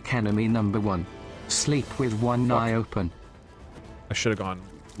public enemy #1. Sleep with one eye open. I should have gone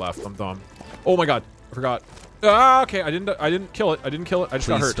left. I'm dumb. Oh my god, I forgot. Ah, okay, I didn't kill it. I didn't kill it. I just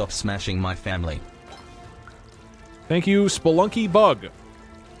got hurt. Please stop smashing my family. Thank you, Spelunky Bug,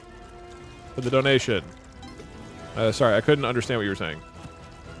 for the donation. Sorry, I couldn't understand what you were saying.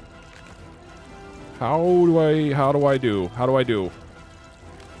 How do I do?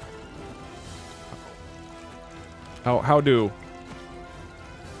 How do?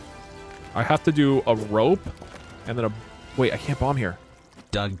 I have to do a rope, and then a... Wait, I can't bomb here.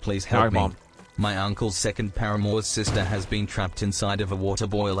 Doug, please help me. Bomb. My uncle's second paramour's sister has been trapped inside of a water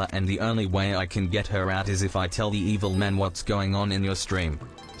boiler, and the only way I can get her out is if I tell the evil man what's going on in your stream.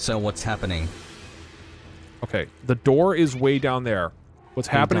 So what's happening? Okay, the door is way down there. What's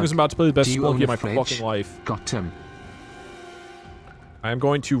happening is I'm about to play the best Spelunky of my fucking life. Got him. I am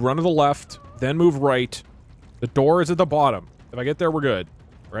going to run to the left, then move right. The door is at the bottom. If I get there, we're good.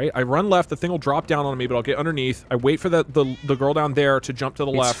 Right? I run left, the thing will drop down on me, but I'll get underneath. I wait for the girl down there to jump to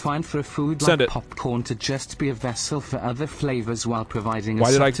the left. It's fine for a food like popcorn to just be a vessel for other flavors while providing a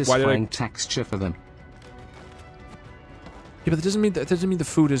satisfying texture for them. Yeah, but that doesn't mean the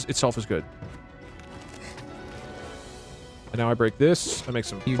food itself is good. And now I break this. I make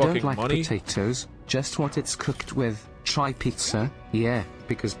some fucking money. You don't like potatoes, just what it's cooked with. Try pizza. Yeah,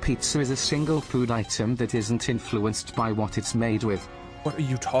 because pizza is a single food item that isn't influenced by what it's made with. What are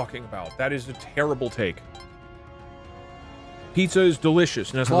you talking about? That is a terrible take. Pizza is delicious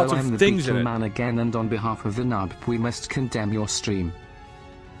and has lots of things in it. Man again, and on behalf of the NAB, we must condemn your stream.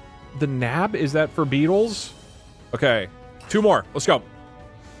 The NAB? Is that for Beatles? Okay, 2 more. Let's go.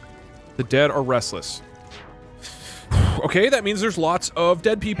 The dead are restless. Okay, that means there's lots of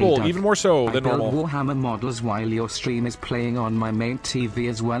dead people, Doug, even more so than normal. I build Warhammer models while your stream is playing on my main TV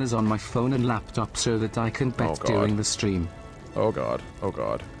as well as on my phone and laptop so that I can bet during the stream. Oh god. Oh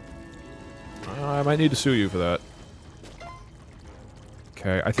god. I might need to sue you for that.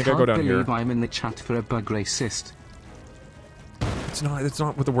 Okay, I think I go down here. Can't believe I'm in the chat for a bug racist. It's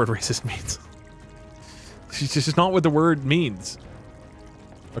not what the word racist means. It's just not what the word means.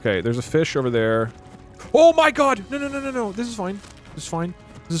 Okay, there's a fish over there. Oh my god! No. This is fine. This is fine.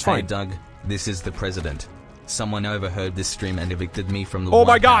 This is fine. Hey Doug, this is the president. Someone overheard this stream and evicted me from the White House.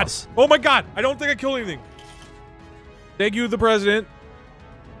 Oh my god! Oh my god! I don't think I killed anything. Thank you, the president.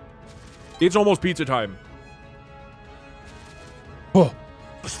 It's almost pizza time. Oh,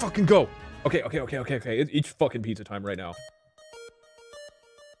 let's fucking go. Okay. It's fucking pizza time right now.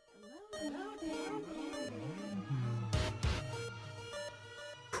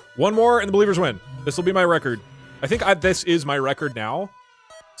 One more and the Believers win. This will be my record. I think this is my record now.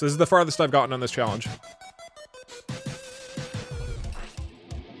 So this is the farthest I've gotten on this challenge.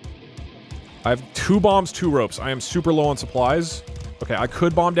 I have 2 bombs, 2 ropes. I am super low on supplies. Okay, I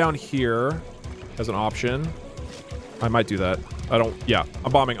could bomb down here as an option. I might do that. Yeah,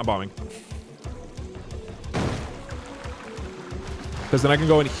 I'm bombing. Because then I can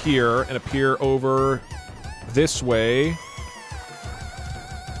go in here and appear over this way.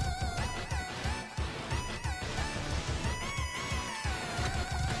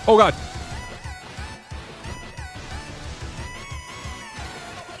 Oh god.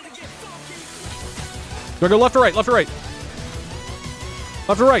 Do I go left or right? Left or right?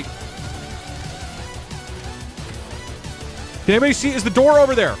 Left or right? Can anybody see? Is the door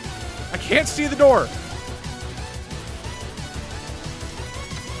over there? I can't see the door.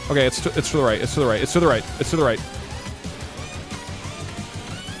 Okay, it's to the right. It's to the right. It's to the right. It's to the right.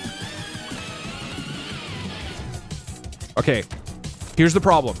 Okay, here's the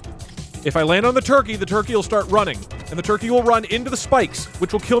problem. If I land on the turkey will start running, and the turkey will run into the spikes,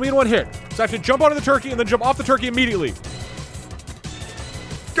 which will kill me in one hit. So I have to jump onto the turkey and then jump off the turkey immediately.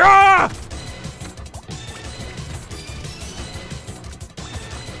 Ah!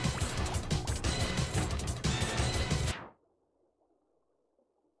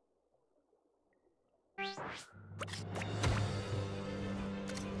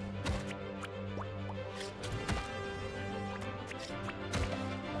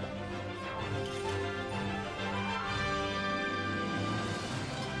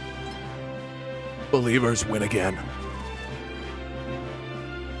 Believers win again.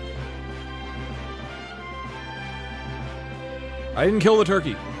 I didn't kill the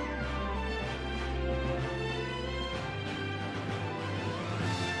turkey.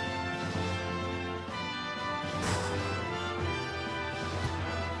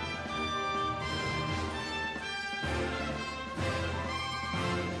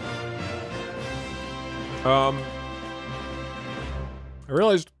 I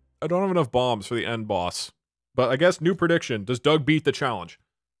realized I don't have enough bombs for the end boss. But I guess new prediction. Does Doug beat the challenge?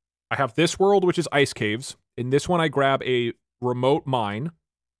 I have this world, which is ice caves. In this one, I grab a remote mine.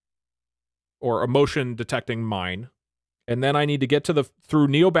 Or a motion detecting mine. And then I need to get to through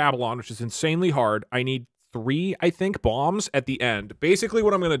Neo-Babylon, which is insanely hard. I need 3, I think, bombs at the end. Basically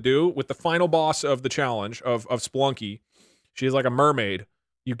what I'm going to do with the final boss of the challenge of Spelunky. She's like a mermaid.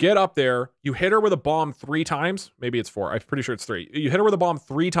 You get up there, you hit her with a bomb 3 times. Maybe it's 4. I'm pretty sure it's 3. You hit her with a bomb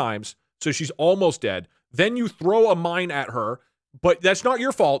 3 times, so she's almost dead. Then you throw a mine at her, but that's not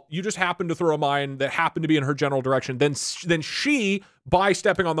your fault. You just happened to throw a mine that happened to be in her general direction. Then she, by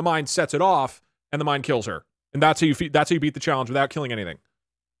stepping on the mine, sets it off, and the mine kills her. And that's how you beat the challenge without killing anything.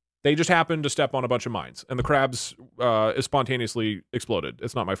 They just happened to step on a bunch of mines, and the crabs spontaneously exploded.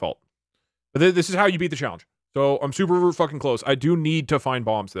 It's not my fault. But this is how you beat the challenge. So I'm super fucking close. I do need to find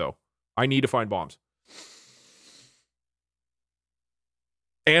bombs, though. I need to find bombs.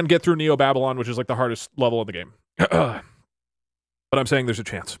 And get through Neo-Babylon, which is like the hardest level in the game. But I'm saying there's a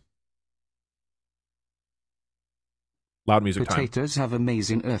chance. Loud music time. Potatoes have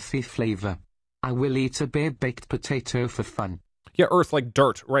amazing earthy flavor. I will eat a bare-baked potato for fun. Yeah, earth, like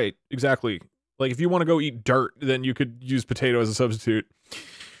dirt. Right, exactly. Like, if you want to go eat dirt, then you could use potato as a substitute.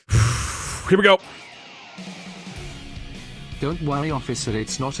 Here we go. Don't worry, officer,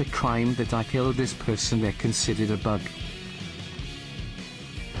 it's not a crime that I killed this person. They're considered a bug.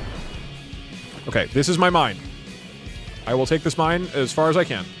 Okay, this is my mine. I will take this mine as far as I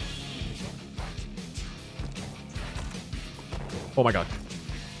can. Oh my god.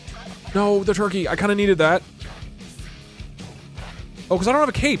 No, the turkey. I kind of needed that. Oh, because I don't have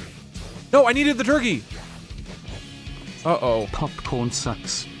a cape. No, I needed the turkey. Uh-oh. Popcorn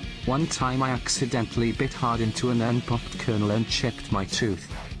sucks. One time I accidentally bit hard into an unpopped kernel and chipped my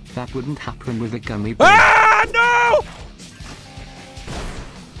tooth. That wouldn't happen with a gummy bear. Ah, no!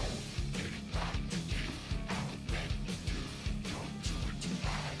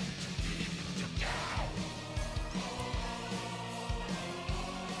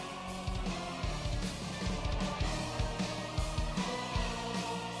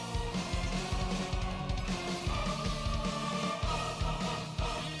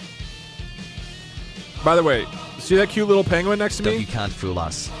 By the way, see that cute little penguin next to me? You can't fool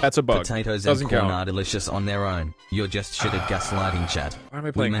us. That's a bug. Potatoes Doesn't and corn count. are delicious on their own. You're just shit at gaslighting, chat. Why am I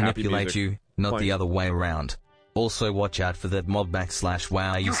We playing happy manipulate music? you, not the other way around. Also watch out for that mob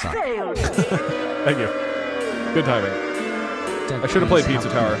 /wow you suck. Thank you. Good timing. I should have played Pizza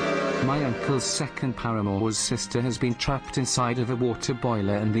Tower. My uncle's second paramour's sister has been trapped inside of a water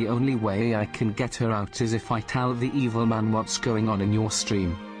boiler, and the only way I can get her out is if I tell the evil man what's going on in your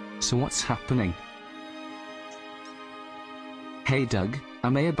stream. So what's happening? Hey Doug,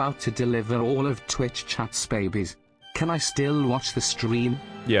 am I about to deliver all of Twitch chat's babies? Can I still watch the stream?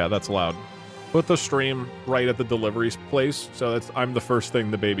 Yeah, that's loud. Put the stream right at the delivery place, so that I'm the first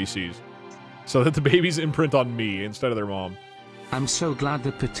thing the baby sees. So that the babies imprint on me instead of their mom. I'm so glad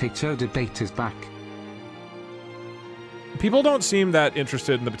the potato debate is back. People don't seem that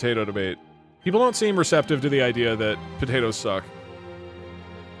interested in the potato debate. People don't seem receptive to the idea that potatoes suck.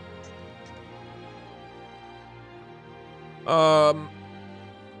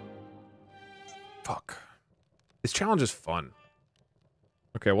 Fuck. This challenge is fun.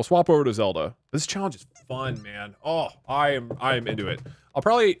 Okay, we'll swap over to Zelda. This challenge is fun, man. Oh, I am into it. I'll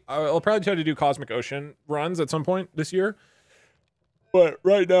probably try to do Cosmic Ocean runs at some point this year. But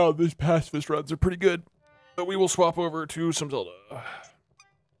right now, these pacifist runs are pretty good. But we will swap over to some Zelda.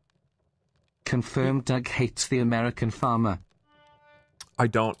 Confirmed Doug hates the American farmer. I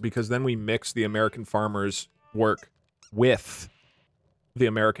don't, because then we mix the American farmer's work with the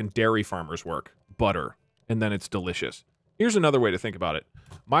American dairy farmers work. Butter. And then it's delicious. Here's another way to think about it.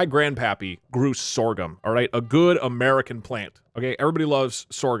 My grandpappy grew sorghum, all right? A good American plant, okay? Everybody loves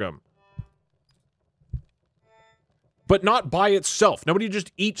sorghum. But not by itself. Nobody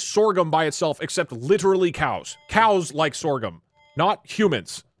just eats sorghum by itself except literally cows. Cows like sorghum, not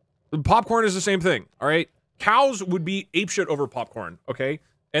humans. Popcorn is the same thing, all right? Cows would be apeshit over popcorn, okay?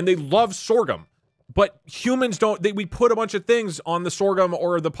 And they love sorghum. But humans don't, we put a bunch of things on the sorghum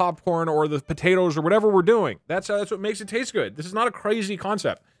or the popcorn or the potatoes or whatever we're doing. That's what makes it taste good. This is not a crazy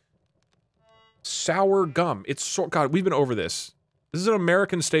concept. Sour gum. It's, God, we've been over this. This is an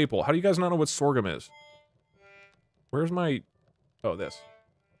American staple. How do you guys not know what sorghum is? Where's my, oh, this.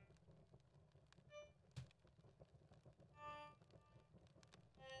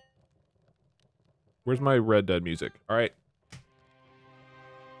 Where's my Red Dead music? All right.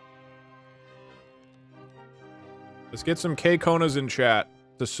 Let's get some K-Konas in chat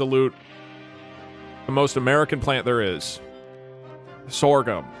to salute the most American plant there is.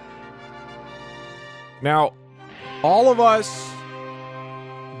 Sorghum. Now, all of us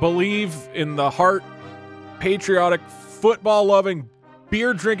believe in the heart, patriotic, football-loving,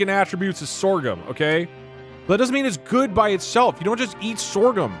 beer-drinking attributes of sorghum, okay? But that doesn't mean it's good by itself. You don't just eat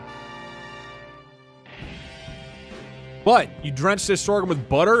sorghum. But you drench this sorghum with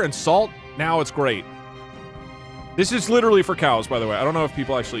butter and salt, now it's great. This is literally for cows, by the way. I don't know if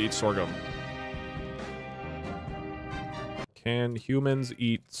people actually eat sorghum. Can humans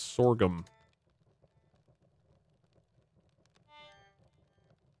eat sorghum?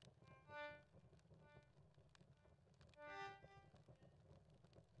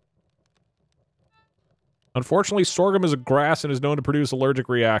 Unfortunately, sorghum is a grass and is known to produce allergic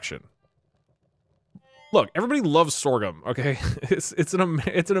reaction. Look, everybody loves sorghum, okay? It's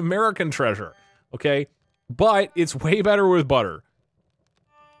an American treasure, okay? But it's way better with butter.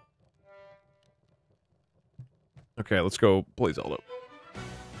 Okay, let's go play Zelda.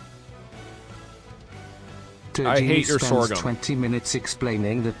 I hate your sorghum. 20 minutes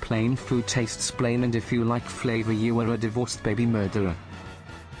explaining that plain food tastes plain, and if you like flavor, you are a divorced baby murderer.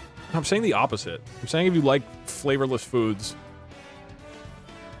 I'm saying the opposite. I'm saying if you like flavorless foods.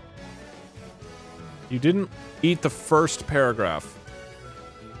 You didn't eat the first paragraph.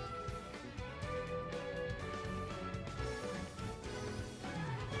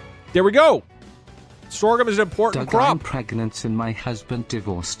 There we go. Sorghum is an important crop. I'm pregnant and my husband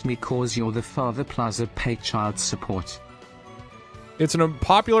divorced me cause you're the father plaza pay child support. It's an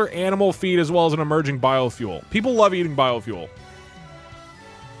unpopular animal feed as well as an emerging biofuel. People love eating biofuel.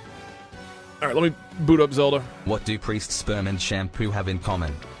 Alright, let me boot up Zelda. What do priest sperm and shampoo have in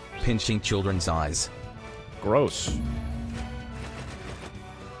common? Pinching children's eyes. Gross.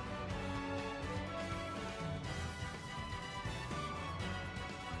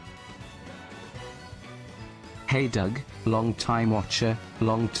 Hey Doug, long time watcher,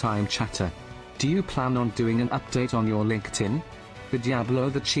 long time chatter. Do you plan on doing an update on your LinkedIn? The Diablo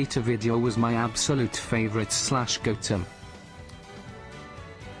the Cheetah video was my absolute favorite / go-to.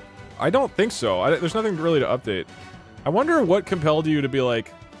 I don't think so. There's nothing really to update. I wonder what compelled you to be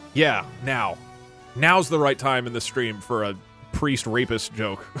like, yeah, now. Now's the right time in the stream for a priest rapist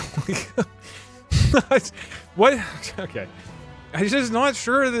joke. What? Okay. I'm just not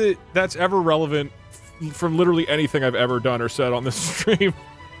sure that that's ever relevant from literally anything I've ever done or said on this stream.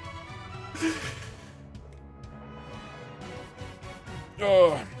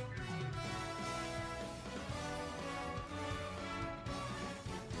 Ugh.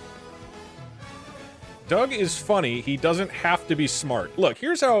 Doug is funny. He doesn't have to be smart. Look,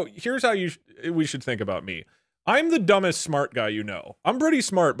 here's how we should think about me. I'm the dumbest smart guy you know. I'm pretty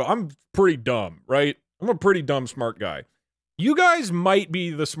smart, but I'm pretty dumb, right? I'm a pretty dumb smart guy. You guys might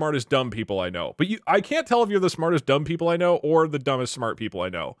be the smartest dumb people I know, but I can't tell if you're the smartest dumb people I know or the dumbest smart people I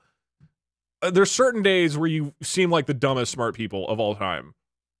know. There's certain days where you seem like the dumbest smart people of all time.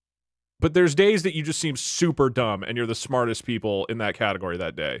 But there's days that you just seem super dumb and you're the smartest people in that category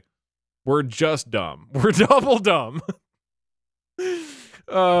that day. We're just dumb. We're double dumb.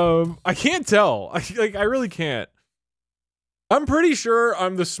 I can't tell. I really can't. I'm pretty sure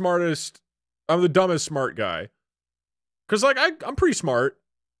I'm the smartest. I'm the dumbest smart guy. Because, like, I'm pretty smart,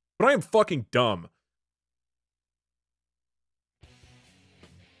 but I am fucking dumb.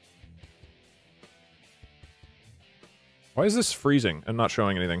 Why is this freezing and not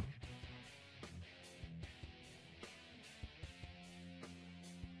showing anything?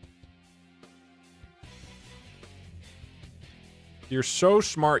 You're so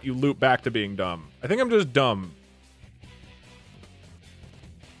smart, you loop back to being dumb. I think I'm just dumb.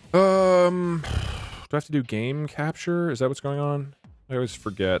 Do I have to do game capture? Is that what's going on? I always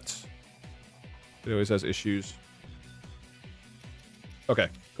forget. It always has issues. Okay,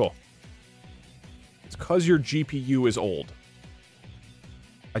 cool. It's because your GPU is old.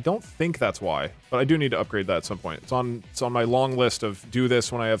 I don't think that's why, but I do need to upgrade that at some point. It's on my long list of do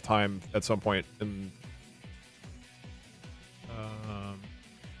this when I have time at some point. And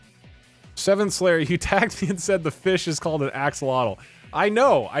Seventh Slayer, you tagged me and said the fish is called an axolotl. I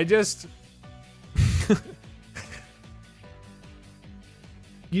know. I just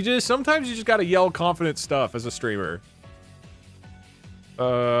sometimes you just gotta yell confident stuff as a streamer.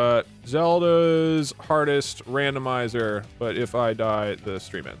 Zelda's hardest randomizer, but if I die, the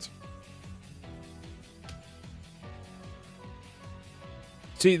stream ends.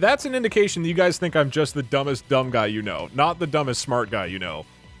 See, that's an indication that you guys think I'm just the dumbest dumb guy you know, not the dumbest smart guy you know.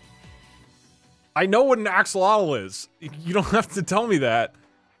 I know what an axolotl is. You don't have to tell me that.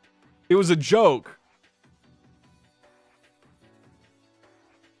 It was a joke.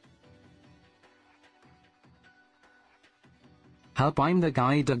 Help, I'm the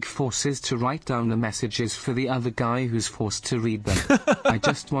guy Doug forces to write down the messages for the other guy who's forced to read them. I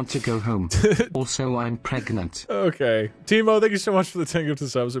just want to go home. Also, I'm pregnant. Okay. Timo, thank you so much for the 10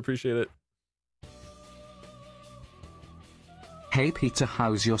 gifted subs. Appreciate it. Hey Peter,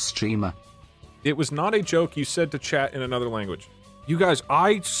 how's your streamer? It was not a joke. You said to chat in another language. You guys,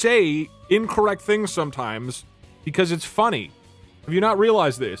 I say incorrect things sometimes because it's funny. Have you not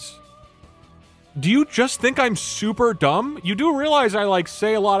realized this? Do you just think I'm super dumb? You do realize I, like,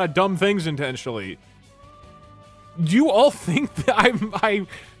 say a lot of dumb things intentionally. Do you all think that I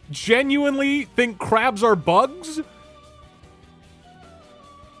genuinely think crabs are bugs?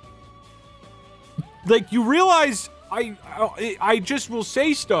 Like, you realize I just will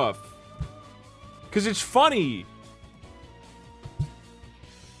say stuff. Because it's funny.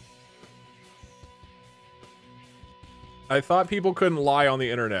 I thought people couldn't lie on the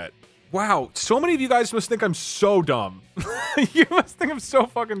internet. Wow, so many of you guys must think I'm so dumb. You must think I'm so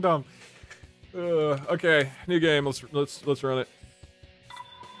fucking dumb. Okay, new game. Let's run it.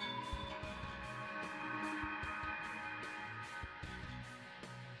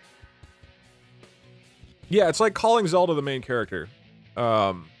 Yeah, it's like calling Zelda the main character.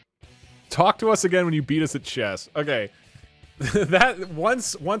 Talk to us again when you beat us at chess. Okay. That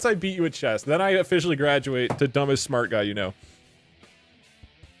once I beat you at chess, then I officially graduate to dumbest smart guy you know.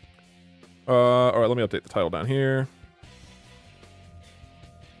 Alright, let me update the title down here.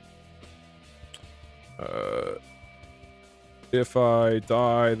 If I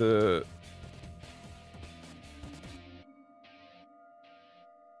die, the...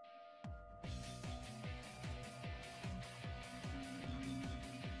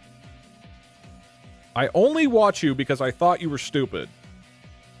 I only watch you because I thought you were stupid.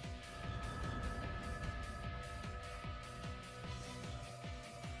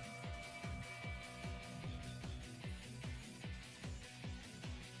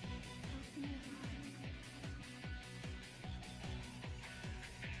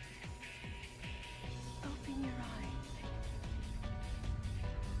 Open your eyes.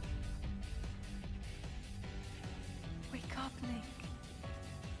 Wake up, Link.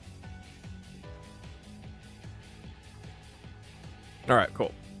 Alright,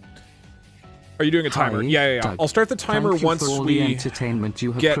 cool. Are you doing a timer? Hi, Yeah. Doug. I'll start the timer Thank you once for all we the entertainment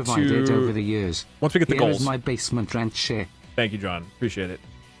you have get provided to... over the years. Once we get the Here is goals. my basement rent share. Thank you, John. Appreciate it.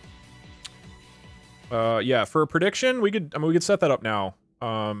 Yeah, for a prediction, we could set that up now.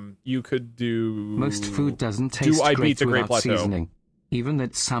 You could do... Most food doesn't taste Do I beat great the Great without Plateau? seasoning. Even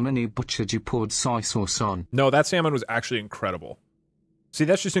that salmon you butchered, you poured soy sauce on. No, that salmon was actually incredible. See,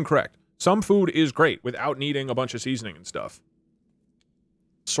 that's just incorrect. Some food is great without needing a bunch of seasoning and stuff.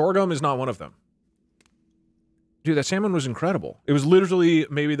 Sorghum is not one of them. Dude, that salmon was incredible. It was literally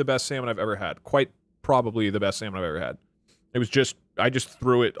maybe the best salmon I've ever had. Quite probably the best salmon I've ever had. It was just, I just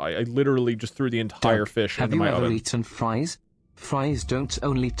threw it. I literally just threw the entire Doug, fish have into you my ever oven. eaten fries? Fries don't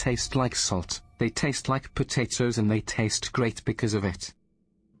only taste like salt, they taste like potatoes and they taste great because of it.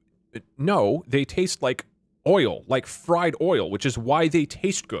 No, they taste like oil, like fried oil, which is why they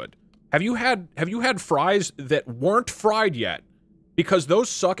taste good. Have you had fries that weren't fried yet? Because those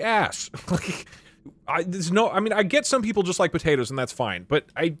suck ass. Like, I mean, I get some people just like potatoes, and that's fine. But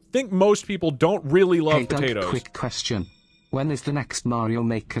I think most people don't really love Hey Doug, potatoes. quick question. When is the next Mario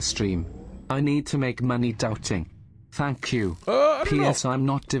Maker stream? I need to make money doubting. Thank you. I don't know. P.S. I'm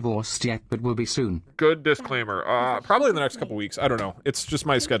not divorced yet, but will be soon. Good disclaimer. Probably in the next couple weeks. I don't know. It's just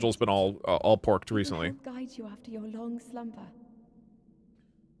my schedule's been all porked recently. Help guide you after your long slumber.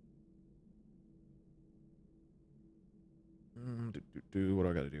 What do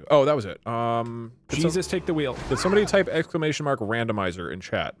I gotta do? Oh, that was it. Jesus, take the wheel. Did somebody type exclamation mark randomizer in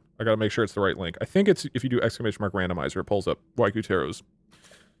chat? I gotta make sure it's the right link. I think it's if you do exclamation mark randomizer, it pulls up Waikutero's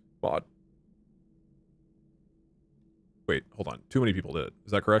mod. Wait, hold on. Too many people did it.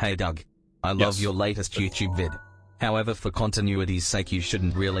 Is that correct? Hey Doug, I love your latest YouTube vid. However, for continuity's sake, you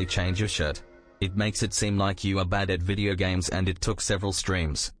shouldn't really change your shirt. It makes it seem like you are bad at video games and it took several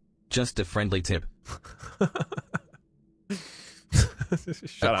streams. Just a friendly tip.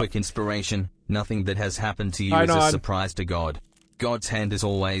 Shut up. Quick inspiration, nothing that has happened to you is a surprise to God. God's hand is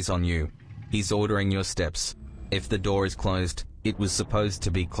always on you. He's ordering your steps. If the door is closed, it was supposed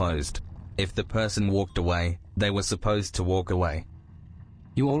to be closed. If the person walked away, they were supposed to walk away.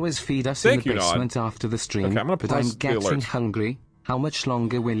 You always feed us in the basement after the stream, okay, but I'm getting hungry. How much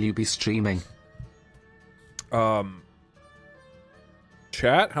longer will you be streaming?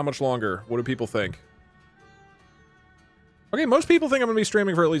 Chat, how much longer? What do people think? Okay, most people think I'm going to be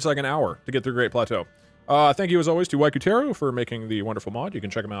streaming for at least like an hour to get through Great Plateau. Thank you as always to Waikutero for making the wonderful mod. You can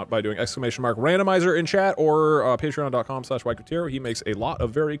check him out by doing exclamation mark randomizer in chat or patreon.com/Waikutero. He makes a lot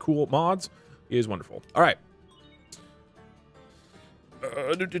of very cool mods. He is wonderful. All right.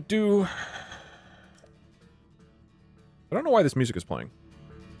 I don't know why this music is playing.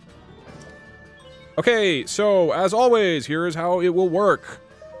 Okay, so as always, here is how it will work.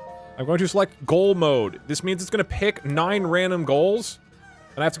 I'm going to select goal mode. This means it's going to pick 9 random goals,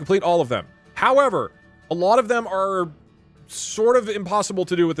 and I have to complete all of them. However, a lot of them are sort of impossible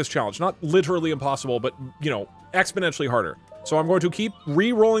to do with this challenge. Not literally impossible, but, you know, exponentially harder. So I'm going to keep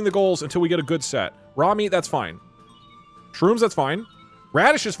re-rolling the goals until we get a good set. Raw meat, that's fine. Shrooms, that's fine.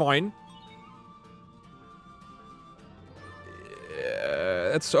 Radish is fine.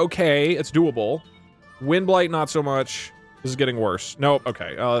 It's okay. It's doable. Wind blight, not so much. This is getting worse. Nope.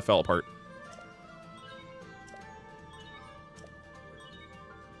 Okay. That fell apart.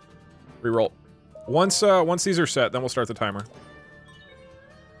 Reroll. Once these are set, then we'll start the timer.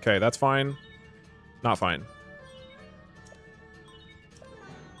 Okay, that's fine. Not fine.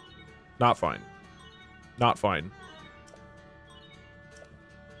 Not fine. Not fine.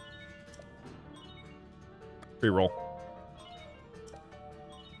 Reroll.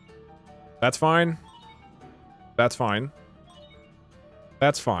 That's fine. That's fine.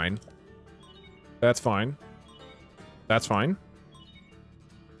 That's fine. That's fine. That's fine.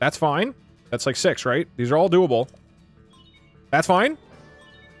 That's fine. That's like 6, right? These are all doable. That's fine.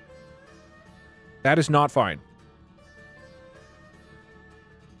 That is not fine.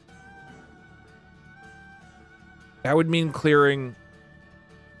 That would mean clearing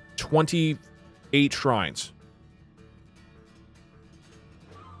 28 shrines.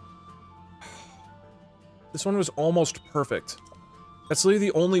 This one was almost perfect. That's literally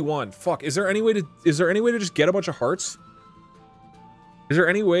the only one. Fuck, is there any way to just get a bunch of hearts? Is there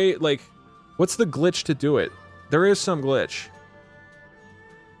any way, like, what's the glitch to do it? There is some glitch.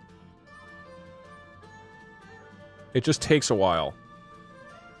 It just takes a while.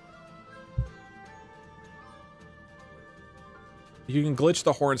 You can glitch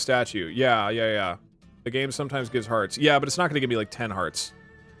the horn statue. Yeah. The game sometimes gives hearts. Yeah, but it's not gonna give me like 10 hearts.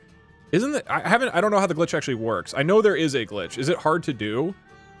 Isn't it? I don't know how the glitch actually works. I know there is a glitch. Is it hard to do?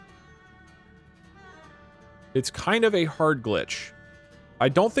 It's kind of a hard glitch. I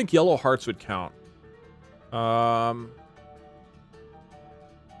don't think yellow hearts would count. I'm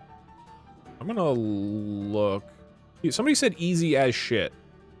gonna look. Somebody said easy as shit.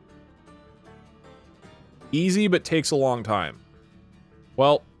 Easy, but takes a long time.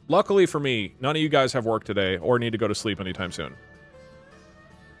 Well, luckily for me, none of you guys have work today or need to go to sleep anytime soon.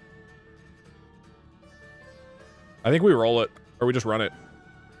 I think we roll it, or we just run it.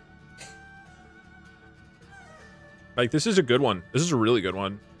 Like, this is a good one. This is a really good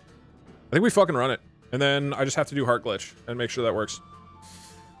one. I think we fucking run it. And then I just have to do heart glitch and make sure that works.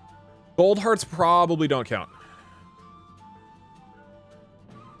 Gold hearts probably don't count.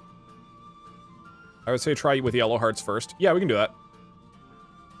 I would say try with yellow hearts first. Yeah, we can do that.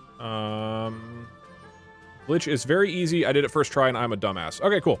 Glitch is very easy. I did it first try and I'm a dumbass.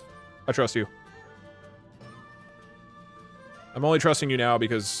 Okay, cool. I trust you. I'm only trusting you now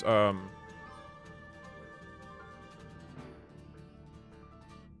because, I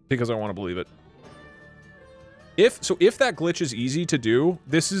want to believe it. If that glitch is easy to do,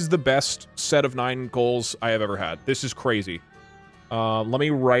 this is the best set of 9 goals I have ever had. This is crazy. Let me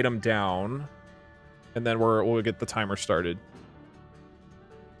write them down, and then we'll get the timer started.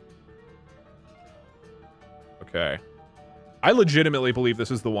 Okay. I legitimately believe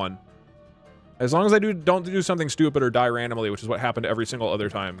this is the one. As long as I don't do something stupid or die randomly, which is what happened every single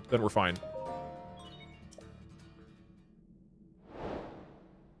other time, then we're fine.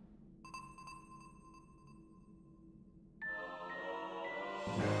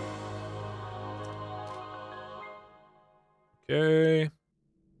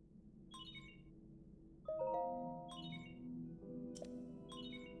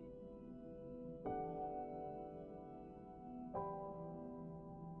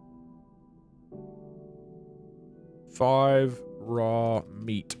 5 raw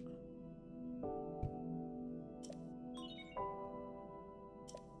meat.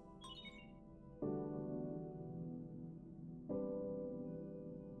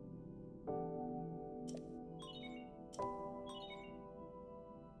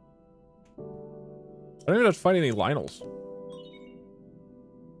 I don't even have to fight any Lionels.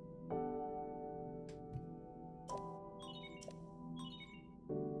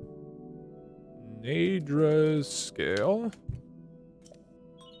 Nadra's scale.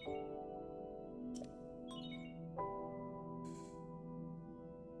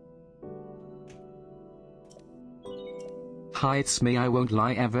 Hi, it's me, I won't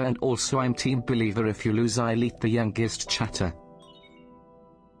lie ever, and also I'm team believer. If you lose, I'll eat the youngest chatter.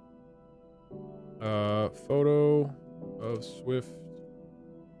 Photo of Swift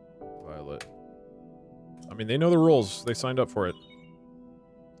Violet. I mean, they know the rules. They signed up for it.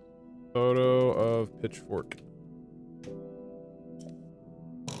 Photo of Pitchfork.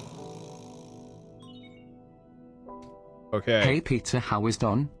 Okay. Hey Peter, how is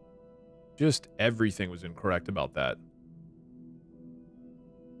Don? Just everything was incorrect about that.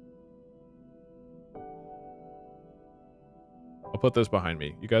 I'll put this behind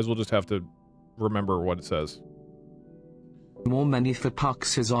me. You guys will just have to remember what it says. More money for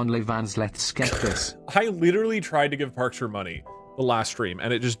Parks is on Levans, let's get this. I literally tried to give Parks her money the last stream,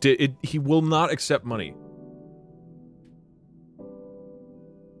 and it just did. He will not accept money.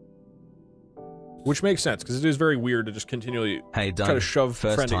 Which makes sense, because it is very weird to just continually try to shove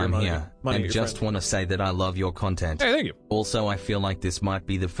first time money, here, money and just want to say that I love your content. Hey, thank you. Also, I feel like this might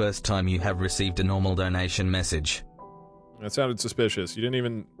be the first time you have received a normal donation message. That sounded suspicious. You didn't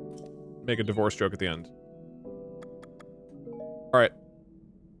even make a divorce joke at the end. Alright.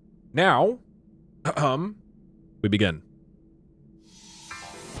 Now, we begin.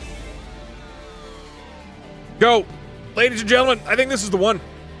 Go! Ladies and gentlemen, I think this is the one.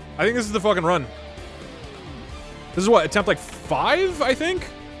 I think this is the fucking run. This is what, attempt like 5, I think?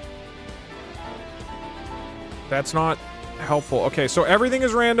 That's not helpful. Okay, so everything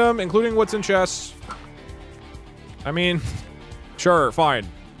is random, including what's in chests. I mean, sure, fine.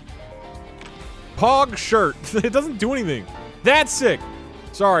 Pog shirt. It doesn't do anything. That's sick.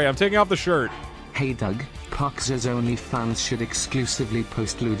 Sorry, I'm taking off the shirt. Hey Doug, Parks' only fans should exclusively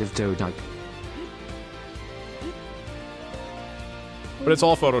post lewd of Doug. But it's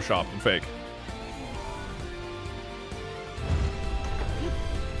all photoshopped and fake.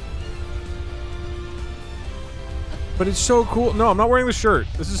 But it's so cool. No, I'm not wearing the shirt.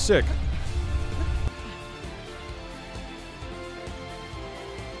 This is sick.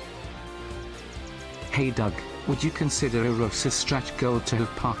 Hey Doug, would you consider a Rosa stretch goal to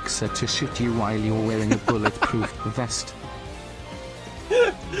have Parks to shoot you while you're wearing a bulletproof vest?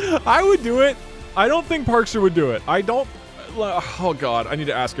 I would do it. I don't think Parkster would do it. I don't... Oh god, I need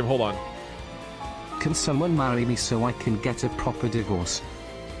to ask him. Hold on. Can someone marry me so I can get a proper divorce?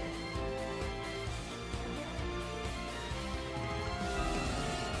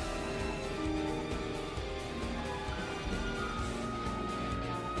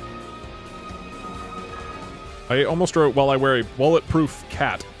 I almost wrote, while I wear a bulletproof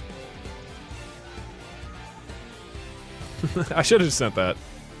cat. I should have just sent that.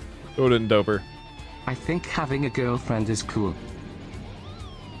 It would have been doper. I think having a girlfriend is cool.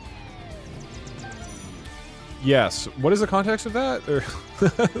 Yes. What is the context of that? Or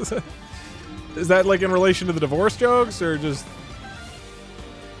is that like in relation to the divorce jokes, or just...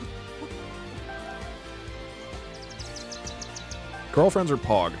 Girlfriends or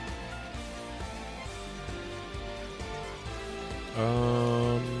pog?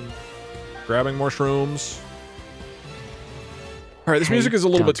 Grabbing more shrooms. Alright, this music is a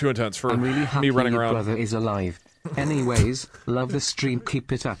little bit too intense for I'm really happy me running your around. brother is alive. Anyways, love the stream,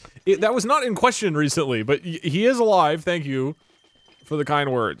 keep it up. That was not in question recently, but he is alive. Thank you for the kind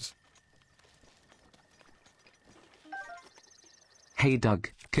words. Hey Doug,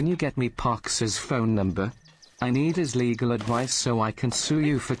 can you get me Parks' phone number? I need his legal advice so I can sue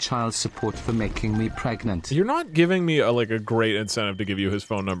you for child support for making me pregnant. You're not giving me a great incentive to give you his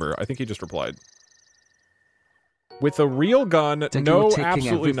phone number. I think he just replied. With a real gun, Doug, no, you're taking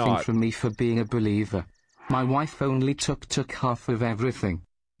absolutely everything not. from me for being a believer. My wife only took half of everything.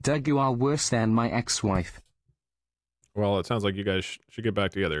 Doug, you are worse than my ex-wife. Well, it sounds like you guys should get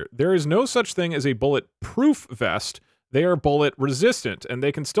back together. There is no such thing as a bulletproof vest. They are bullet resistant, and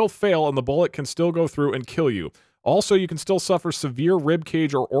they can still fail, and the bullet can still go through and kill you. Also, you can still suffer severe rib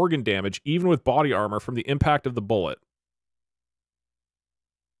cage or organ damage, even with body armor, from the impact of the bullet.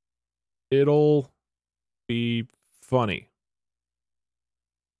 It'll be funny.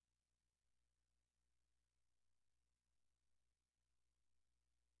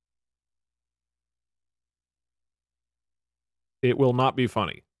 It will not be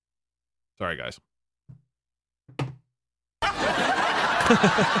funny. Sorry, guys.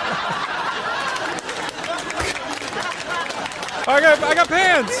 I got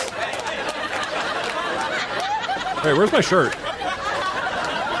pants! Wait, where's my shirt?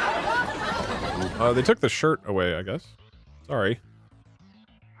 They took the shirt away, I guess. Sorry.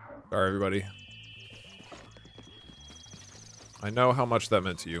 Sorry, everybody. I know how much that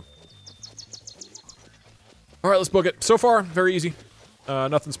meant to you. Alright, let's book it. So far, very easy.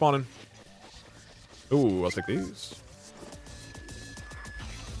 Nothing spawning. Ooh, I'll take these.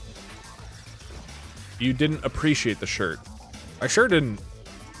 You didn't appreciate the shirt. I sure didn't.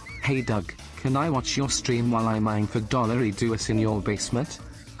 Hey Doug, can I watch your stream while I mine for $1 do us in your basement?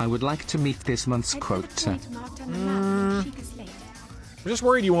 I would like to meet this month's quota. I'm just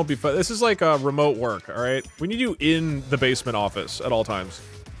worried you won't be this is like a remote work, alright? We need you in the basement office at all times.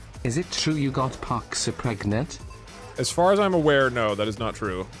 Is it true you got Pox pregnant? As far as I'm aware, no, that is not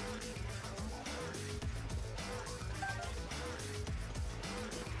true.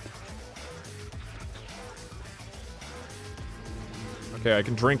 Okay, I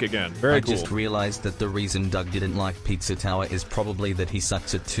can drink again. Very cool. I just realized that the reason Doug didn't like Pizza Tower is probably that he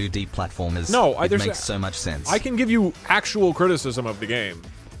sucks at 2D platformers. No, it makes so much sense. I can give you actual criticism of the game.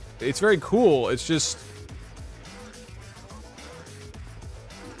 It's very cool, it's just...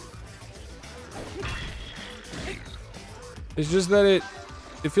 It's just that it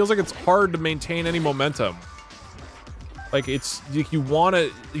feels like it's hard to maintain any momentum. Like, it's... You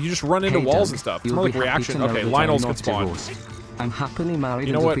just run into walls and stuff. It's more like reaction. Okay, Lionel's can spawn. Divorced. I'm happily married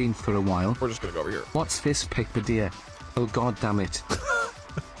and have been for a while. We're just gonna go over here. What's this pic, dear? Oh god damn it.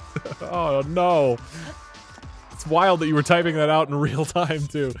 Oh no. It's wild that you were typing that out in real time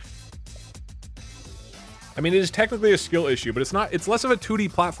too. I mean, it is technically a skill issue, but it's less of a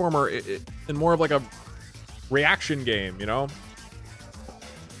 2D platformer and more of like a reaction game, you know?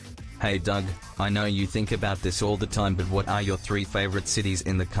 Hey Doug, I know you think about this all the time, but what are your 3 favorite cities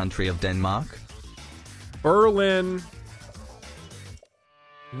in the country of Denmark? Berlin,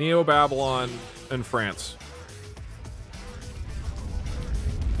 Neo-Babylon, and France.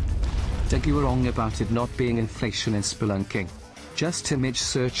 Doug, you were wrong about it not being inflation in spelunking. Just image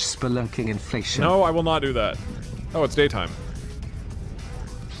search spelunking inflation. No, I will not do that. Oh, it's daytime.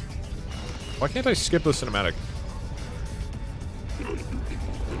 Why can't I skip the cinematic?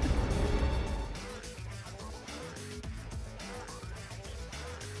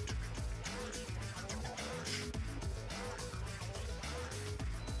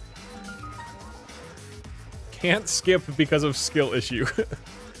 Can't skip because of skill issue.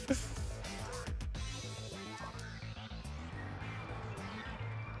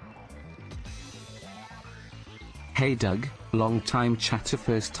 Hey Doug, long time chatter,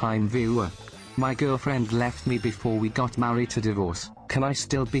 first time viewer. My girlfriend left me before we got married to divorce. Can I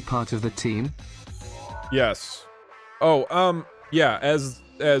still be part of the team? Yes. Oh, yeah, as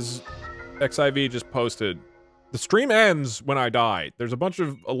XIV just posted, the stream ends when I die. There's a bunch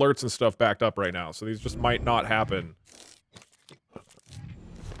of alerts and stuff backed up right now, so these just might not happen.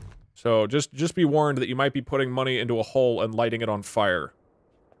 So just be warned that you might be putting money into a hole and lighting it on fire.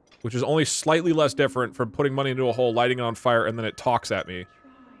 Which is only slightly less different from putting money into a hole, lighting it on fire, and then it talks at me.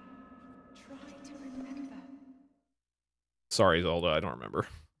 Try to remember. Sorry, Zelda, I don't remember.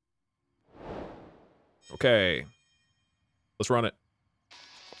 Okay. Let's run it.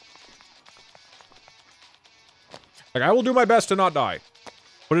 Like, I will do my best to not die.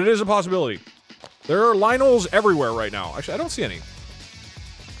 But it is a possibility. There are Lionels everywhere right now. Actually, I don't see any.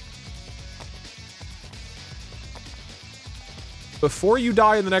 Before you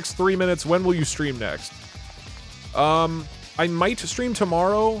die in the next 3 minutes, when will you stream next? I might stream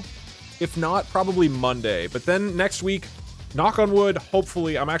tomorrow. If not, probably Monday. But then next week, knock on wood,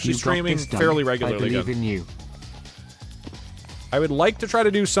 hopefully, I'm actually streaming fairly regularly again. I believe in you. I would like to try to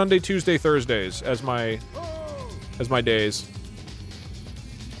do Sunday, Tuesday, Thursdays as my days.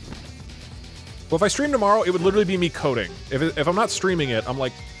 Well, if I stream tomorrow, it would literally be me coding. If I'm not streaming it, I'm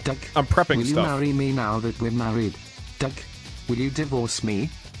like, Doug, I'm prepping stuff. Will you marry me now that we're married? Doug, will you divorce me?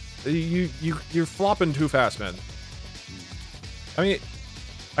 You're flopping too fast, man. I mean,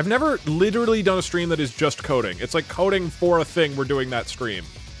 I've never literally done a stream that is just coding. It's like coding for a thing we're doing that stream.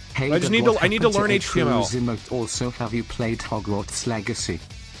 Hey, I just need to learn HTML. Emote also, have you played Hogwarts Legacy?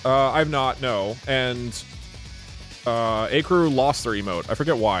 I've not, no. And Acrew lost their emote. I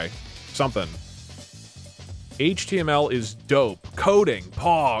forget why. Something. HTML is dope. Coding.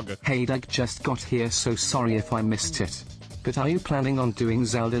 Pog. Hey Doug, just got here, so sorry if I missed it. But are you planning on doing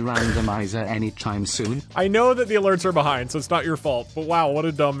Zelda randomizer anytime soon? I know that the alerts are behind, so it's not your fault. But wow, what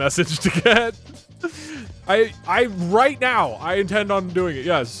a dumb message to get. Right now, I intend on doing it,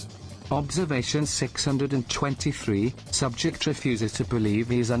 yes. Observation 623. Subject refuses to believe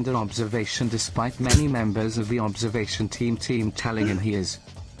he is under observation despite many members of the observation team telling him he is.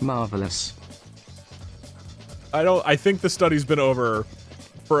 Marvelous. I think the study's been over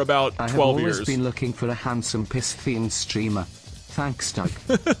for about 12 years. I have always been looking for a handsome piss-themed streamer. Thanks, Doug.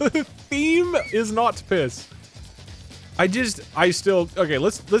 Theme is not piss. Okay,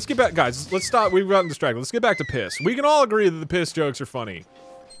 let's get back, guys. Let's stop. We've gotten distracted. Let's get back to piss. We can all agree that the piss jokes are funny.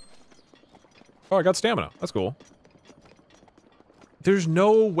 Oh, I got stamina. That's cool. There's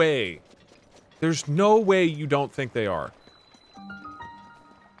no way. There's no way you don't think they are.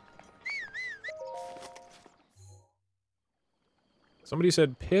 Somebody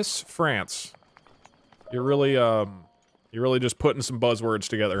said piss France. You're really just putting some buzzwords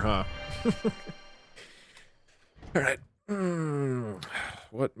together, huh? All right.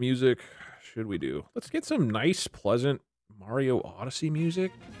 What music should we do? Let's get some nice, pleasant Mario Odyssey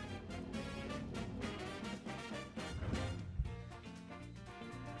music.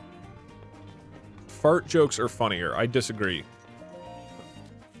 Fart jokes are funnier. I disagree.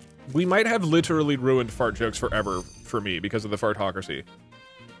 We might have literally ruined fart jokes forever for me because of the fartocracy.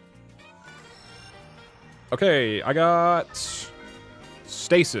 Okay, I got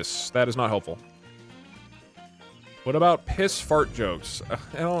stasis. That is not helpful. What about piss fart jokes?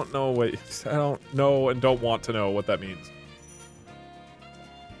 I don't know what I don't know and don't want to know what that means.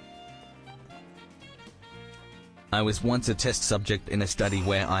 I was once a test subject in a study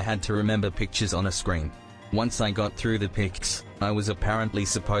where I had to remember pictures on a screen. Once I got through the pics, I was apparently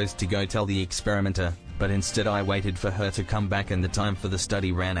supposed to go tell the experimenter, but instead I waited for her to come back and the time for the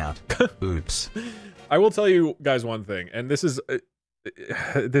study ran out. Oops. I will tell you guys one thing, and this is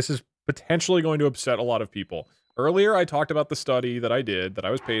potentially going to upset a lot of people. Earlier, I talked about the study that I did, that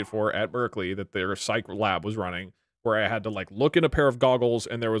I was paid for at Berkeley, that their psych lab was running, where I had to, like, look in a pair of goggles,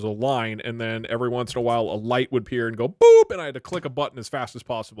 and there was a line, and then every once in a while, a light would appear and go boop, and I had to click a button as fast as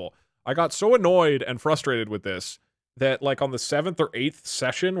possible. I got so annoyed and frustrated with this that, like, on the 7th or 8th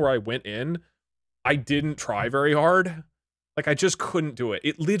session where I went in, I didn't try very hard. Like, I just couldn't do it.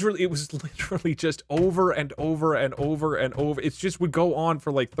 It was literally just over and over and over and over. It just would go on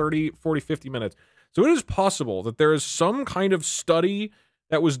for, like, 30, 40, 50 minutes. So it is possible that there is some kind of study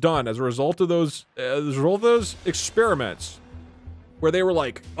that was done as a result of those experiments where they were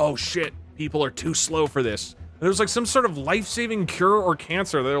like, oh shit, people are too slow for this. And there was like some sort of life-saving cure or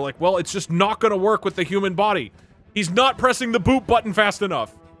cancer. They're like, well, it's just not gonna work with the human body. He's not pressing the boot button fast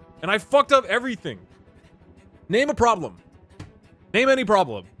enough. And I fucked up everything. Name a problem. Name any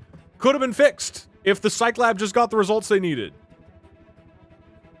problem. Could have been fixed if the psych lab just got the results they needed.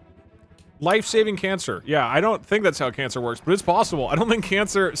 Life-saving cancer. Yeah, I don't think that's how cancer works, but it's possible. I don't think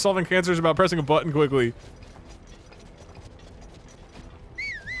solving cancer is about pressing a button quickly.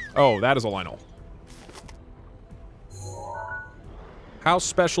 Oh, that is a Lionel. How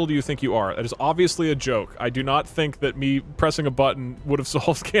special do you think you are? That is obviously a joke. I do not think that me pressing a button would have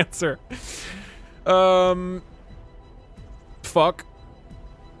solved cancer. Fuck.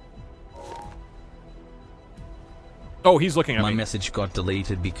 Oh, he's looking at me. My message got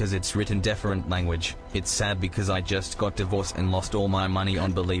deleted because it's written different language. It's sad because I just got divorced and lost all my money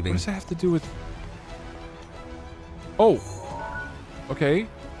on believing. What does that have to do with... Oh. Okay.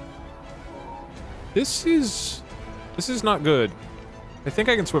 This is not good. I think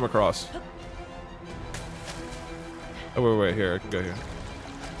I can swim across. Oh, wait, here. I can go here.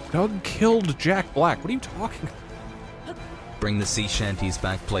 Doug killed Jack Black. What are you talking about? Bring the sea shanties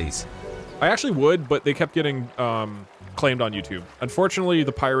back, please. I actually would, but they kept getting claimed on YouTube. Unfortunately,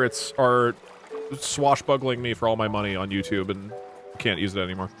 the pirates are swashbuckling me for all my money on YouTube, and I can't use it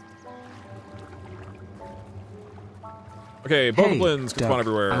anymore. Okay, bokoblins can spawn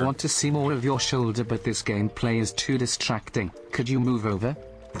everywhere. I want to see more of your shoulder, but this gameplay is too distracting. Could you move over?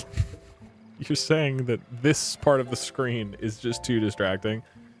 You're saying that this part of the screen is just too distracting?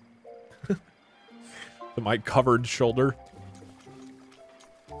 My covered shoulder.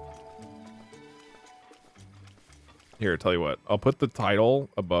 Here, tell you what. I'll put the title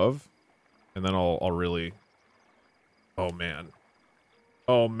above, and then I'll really... Oh, man.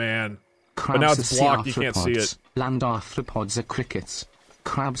 Oh, man. Crabs but now it's blocked, you can't see it. Land arthropods are crickets.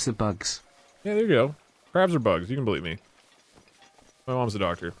 Crabs are bugs. Yeah, there you go. Crabs are bugs, you can believe me. My mom's a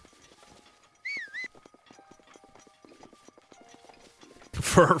doctor.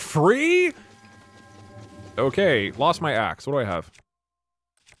 For free? Okay, lost my axe. What do I have?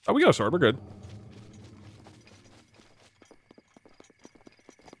 Oh, we got a sword, we're good.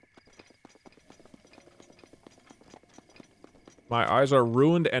 My eyes are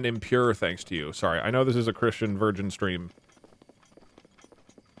ruined and impure thanks to you. Sorry, I know this is a Christian virgin stream.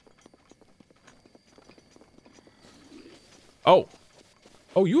 Oh.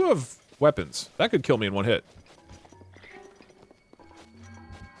 Oh, you have weapons. That could kill me in one hit.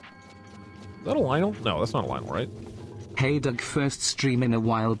 Is that a Lionel? No, that's not a Lionel, right? Hey Doug, first stream in a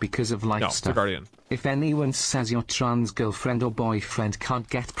while because of life No, it's the stuff. Guardian. If anyone says your trans girlfriend or boyfriend can't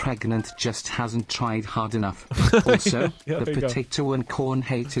get pregnant, just hasn't tried hard enough. Also, Yeah, the there you go. potato and corn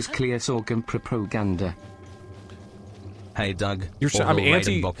hate is clear sorghum propaganda. Hey Doug, I'm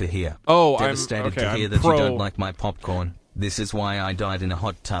anti- Radenbacher here. Oh, Devastated okay, to hear I'm that pro- you don't like my popcorn. This is why I died in a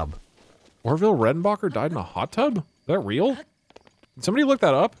hot tub. Orville Redenbacher died in a hot tub? Is that real? Did somebody look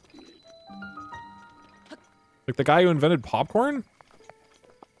that up? Like the guy who invented popcorn?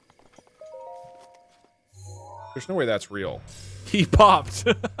 There's no way that's real. He popped.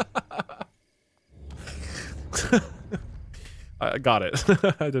 I got it.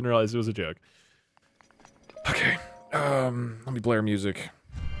 I didn't realize it was a joke. Okay. Let me blare music.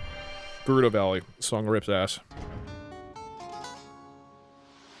 Gerudo Valley. Song rips ass.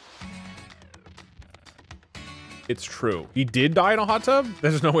 It's true. He did die in a hot tub?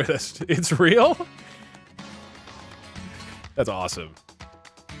 There's no way it's real? That's awesome.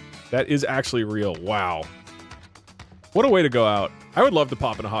 That is actually real. Wow. What a way to go out. I would love to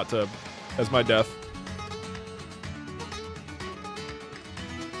pop in a hot tub as my death.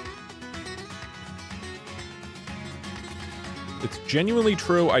 It's genuinely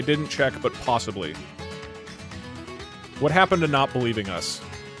true. I didn't check, but possibly. What happened to not believing us?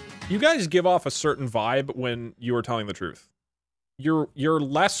 You guys give off a certain vibe when you are telling the truth. You're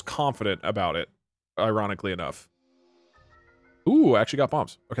less confident about it, ironically enough. Ooh, I actually got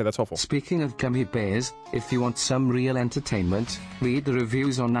bombs. Okay, that's helpful. Speaking of gummy bears, if you want some real entertainment, read the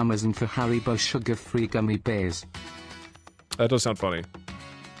reviews on Amazon for Haribo sugar-free gummy bears. That does sound funny.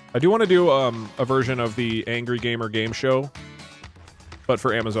 I do want to do a version of the Angry Gamer game show, but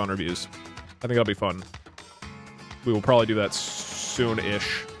for Amazon reviews. I think that'll be fun. We will probably do that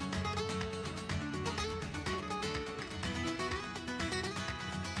soon-ish.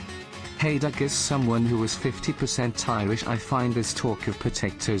 Hey Doug, as someone who is 50% Irish, I find this talk of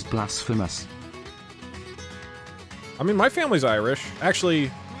potatoes blasphemous. I mean, my family's Irish.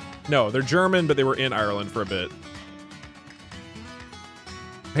 Actually, no, they're German, but they were in Ireland for a bit.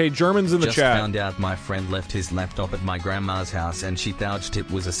 Hey, Germans in the Just chat. found out my friend left his laptop at my grandma's house and she vouched it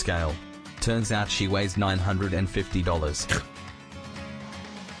was a scale. Turns out she weighs $950.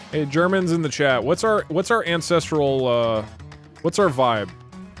 Hey, Germans in the chat. What's our ancestral what's our vibe?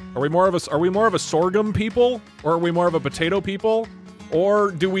 Are we more of a sorghum people, or are we more of a potato people? Or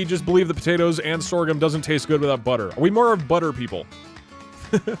do we just believe that potatoes and sorghum doesn't taste good without butter? Are we more of butter people?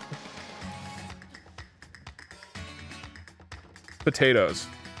 Potatoes.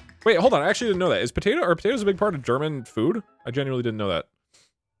 Wait, hold on. I actually didn't know that. Are potatoes a big part of German food? I genuinely didn't know that.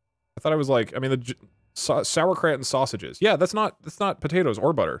 I thought I was like, I mean, the sauerkraut and sausages. Yeah, that's not potatoes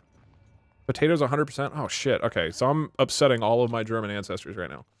or butter. Potatoes 100%? Oh, shit. Okay, so I'm upsetting all of my German ancestors right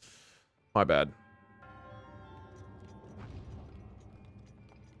now. My bad.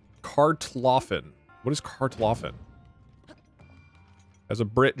 Kartoffeln. What is Kartoffeln? As a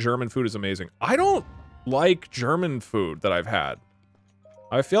Brit, German food is amazing. I don't like German food that I've had.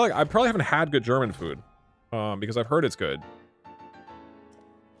 I feel like I probably haven't had good German food. Because I've heard it's good.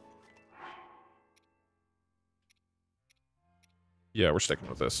 Yeah, we're sticking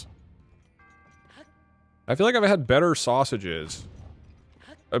with this. I feel like I've had better sausages.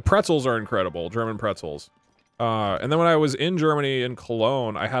 Pretzels are incredible, German pretzels. And then when I was in Germany, in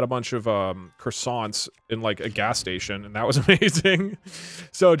Cologne, I had a bunch of croissants in like a gas station, and that was amazing.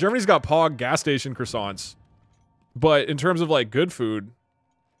 So Germany's got Pog gas station croissants. But in terms of like good food,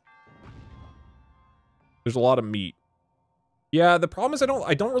 there's a lot of meat. Yeah, the problem is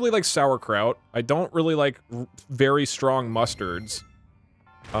I don't really like sauerkraut. I don't really like very strong mustards.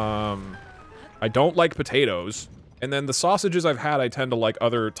 I don't like potatoes. And then the sausages I've had, I tend to like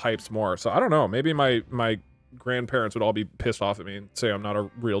other types more. So I don't know. Maybe my grandparents would all be pissed off at me and say I'm not a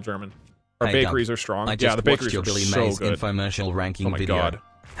real German. Our Hey, bakeries Doug, are strong. I Yeah, just the bakeries watched your are Billy so Mays good. infomercial ranking Oh my video. God.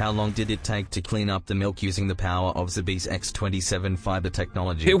 How long did it take to clean up the milk using the power of Zorby's X27 fiber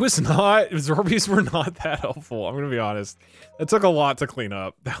technology? It was not, Zorbies were not that helpful. I'm gonna be honest. It took a lot to clean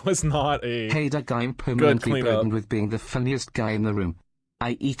up. That was not a Hey Doug, I'm permanently cleanup. burdened with being the funniest guy in the room.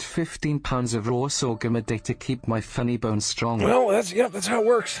 I eat 15 pounds of raw sorghum a day to keep my funny bones strong. Well, that's how it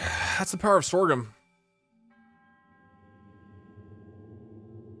works. That's the power of sorghum.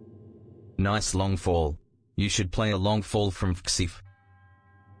 Nice long fall. You should play a long fall from Xif.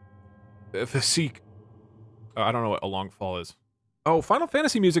 Physique. I don't know what a long fall is. Oh, Final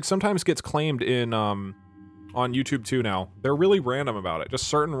Fantasy music sometimes gets claimed in on YouTube too now. They're really random about it. Just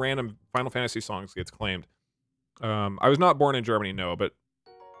certain random Final Fantasy songs gets claimed. I was not born in Germany, no, but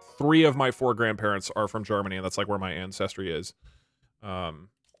 3 of my 4 grandparents are from Germany, and that's like where my ancestry is. And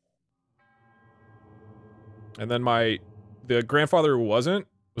then the grandfather who wasn't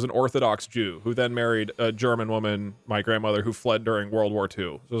was an Orthodox Jew who then married a German woman, my grandmother, who fled during World War II.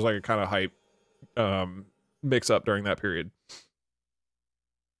 So it was like a kind of hype mix-up during that period.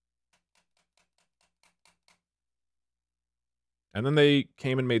 And then they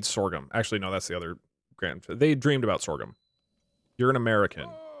came and made sorghum. Actually, no, that's the other they dreamed about sorghum. You're an American.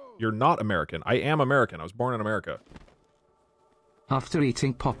 You're not American. I am American. I was born in America. After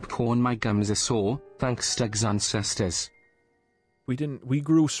eating popcorn, my gums are sore, thanks Doug's ancestors. We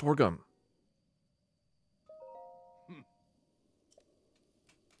grew sorghum.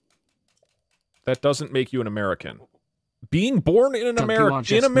 That doesn't make you an American. Being born in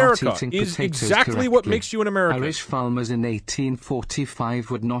America is exactly what makes you an American. Irish farmers in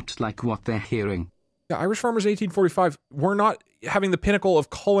 1845 would not like what they're hearing. Yeah, Irish farmers in 1845 were not having the pinnacle of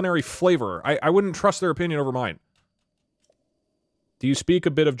culinary flavor. I wouldn't trust their opinion over mine. Do you speak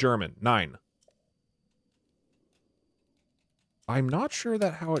a bit of German? 9. I'm not sure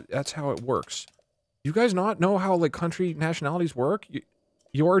that's how it works. You guys not know how like country nationalities work?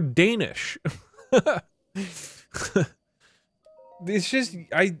 You're Danish. It's just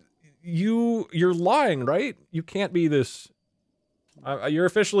you're lying, right? You can't be this. You're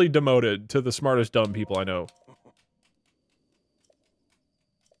officially demoted to the smartest dumb people I know.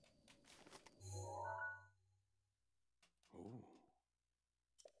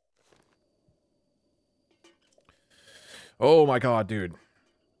 Oh my god, dude.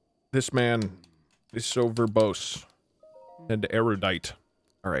 This man is so verbose and erudite.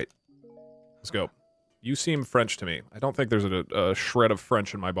 Alright. Let's go. You seem French to me. I don't think there's a shred of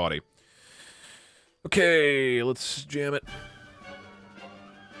French in my body. Okay, let's jam it.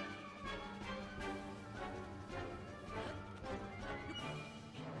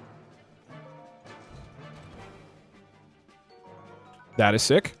 That is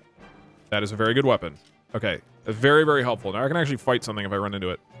sick. That is a very good weapon. Okay. Very, very helpful. Now I can actually fight something if I run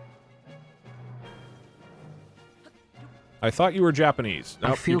into it. I thought you were Japanese.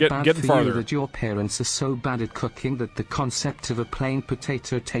 Nope, I feel bad for farther. you that your parents are so bad at cooking that the concept of a plain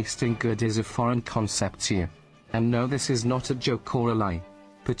potato tasting good is a foreign concept to you. And no, this is not a joke or a lie.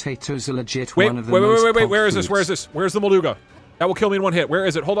 Potatoes are legit one of the most wait, where is this? Where is this? Where's the Molduga? That will kill me in one hit. Where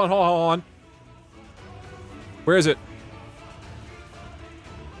is it? Hold on. Where is it?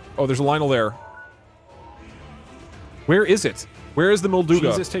 Oh, there's a Lionel there. Where is it? Where is the Molduga?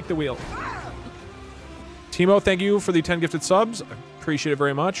 Jesus, take the wheel. Timo, thank you for the 10 gifted subs. I appreciate it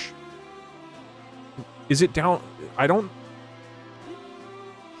very much. Is it down? I don't...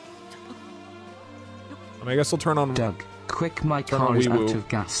 I guess I'll turn on... Doug, quick, my car is out of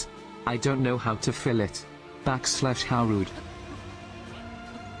gas. I don't know how to fill it. / how rude.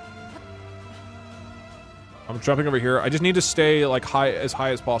 I'm jumping over here. I just need to stay like as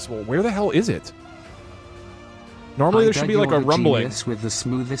high as possible. Where the hell is it? Normally there should be like a rumbling. With the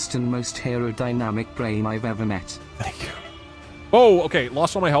smoothest and most aerodynamic brain I've ever met. Thank you. Oh, okay.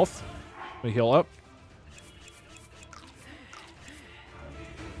 Lost all my health. Let me heal up.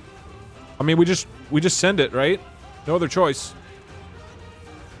 I mean, we just send it, right? No other choice.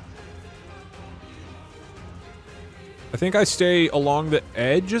 I think I stay along the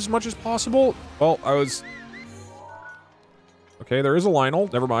edge as much as possible. Well, I was... Okay, there is a Lionel.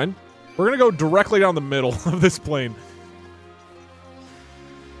 Never mind. We're gonna go directly down the middle of this plane.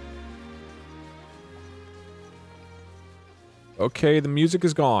 Okay, the music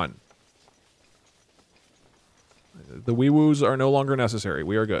is gone. The wee-woos are no longer necessary.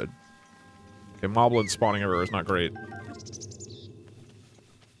 We are good. Okay, Moblin spawning everywhere is not great.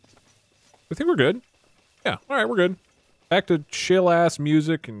 I think we're good. Yeah, alright, we're good. Back to chill-ass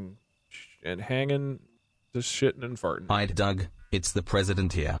music and hanging, just shitting and farting. Hi, Doug. It's the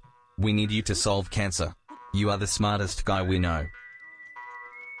president here. We need you to solve cancer. You are the smartest guy we know.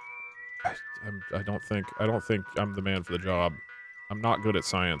 I don't think I'm the man for the job. I'm not good at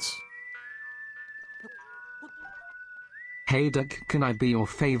science. Hey Doug, can I be your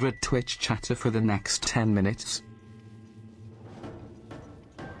favorite Twitch chatter for the next 10 minutes?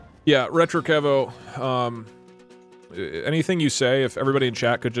 Yeah, Retro Kevo, anything you say, if everybody in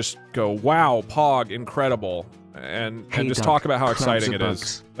chat could just go, wow, Pog, incredible, and just Doug, talk about how exciting it bugs.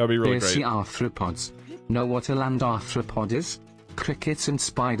 is. That would be really Here's great. the arthropods. Know what a land arthropod is? Crickets and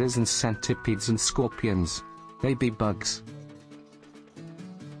spiders and centipedes and scorpions. They be bugs.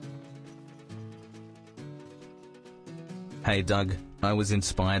 Hey Doug, I was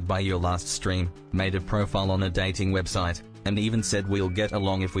inspired by your last stream, made a profile on a dating website, and even said we'll get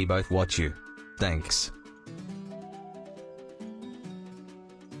along if we both watch you. Thanks.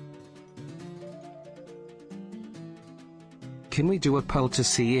 Can we do a poll to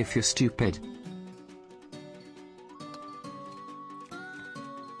see if you're stupid?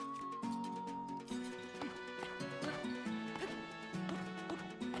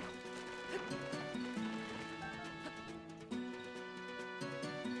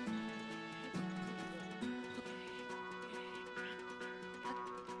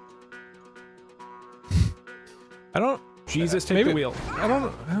 Jesus, take the wheel. I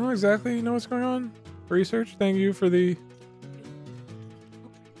don't exactly know what's going on. Research. Thank you for the.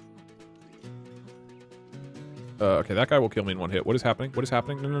 Okay, that guy will kill me in one hit. What is happening? What is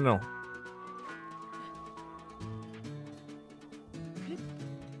happening? No.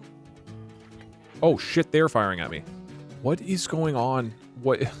 Oh shit! They're firing at me. What is going on?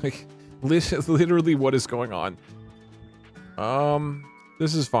 What? Like, literally, what is going on?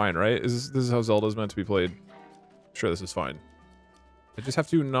 This is fine, right? This is how Zelda's meant to be played. Sure, this is fine. I just have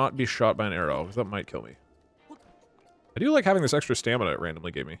to not be shot by an arrow, because that might kill me. I do like having this extra stamina it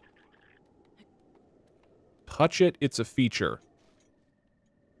randomly gave me. Touch it, it's a feature.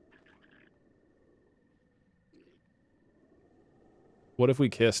 What if we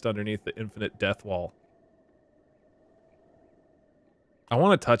kissed underneath the infinite death wall? I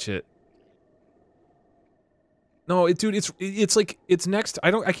want to touch it. No, dude, it's like, it's next.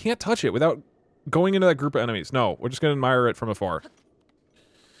 I can't touch it without going into that group of enemies. No, we're just gonna admire it from afar.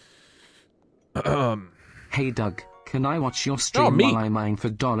 Hey Doug, can I watch your stream while I mine for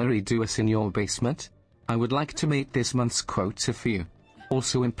 $2 in your basement? I would like to make this month's quota for you.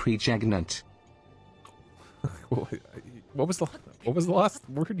 Also impregnant. What was the last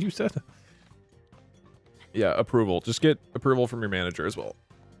word you said? Yeah, approval. Just get approval from your manager as well.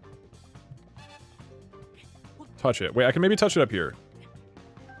 Touch it. Wait, I can maybe touch it up here.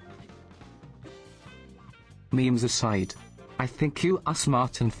 Memes aside, I think you are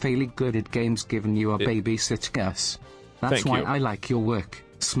smart and fairly good at games given you a babysit Gus. That's why I like your work.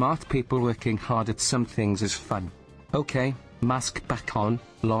 Smart people working hard at some things is fun. Okay, mask back on,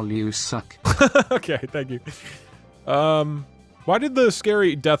 lol you suck. Okay, thank you. Why did the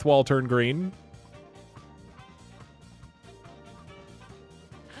scary death wall turn green?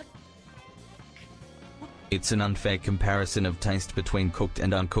 It's an unfair comparison of taste between cooked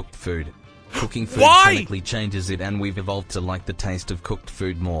and uncooked food. Cooking food chemically changes it, and we've evolved to like the taste of cooked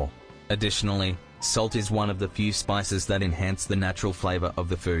food more. Additionally, salt is one of the few spices that enhance the natural flavor of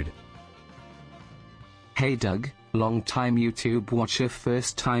the food. Hey Doug, long-time YouTube watcher,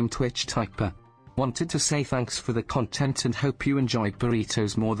 first-time Twitch typer. Wanted to say thanks for the content and hope you enjoy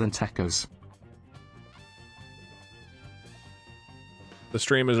burritos more than tacos. The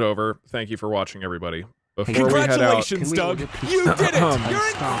stream is over. Thank you for watching, everybody. Before Congratulations, we head out, Doug! You did it! You're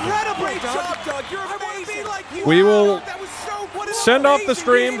incredible! Great job, Doug! You're amazing! Like you. We will that was so send off the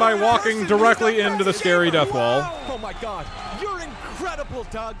stream by walking directly into the scary death wall. Oh my god! You're incredible,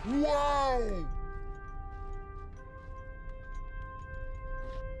 Doug! Wow!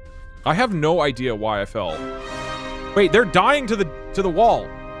 I have no idea why I fell. Wait, they're dying to the wall.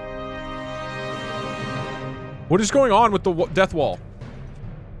 What is going on with the death wall?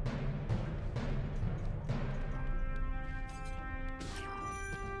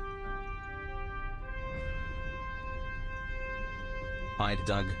 Hi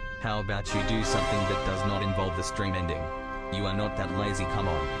Doug, how about you do something that does not involve the stream ending? You are not that lazy, come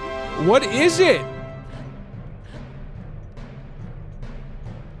on. What is it?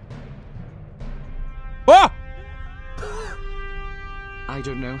 Ah! I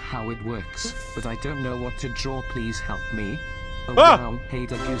don't know how it works, but I don't know what to draw, please help me. Oh Ah! wow, hey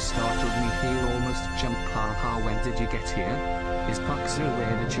Doug, you startled me here, almost jump, haha, when did you get here? Is Puxer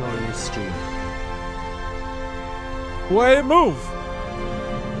aware that you're in his stream? Why move?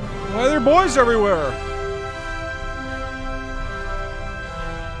 Why are there boys everywhere?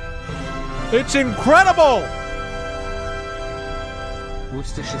 It's incredible!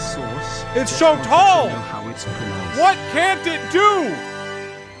 Worcestershire sauce? It's so tall! Know how it's pronounced. What can't it do?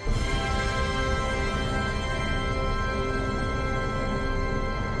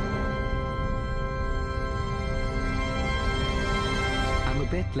 I'm a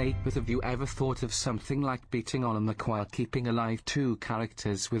bit late, but have you ever thought of something like beating on the while keeping alive 2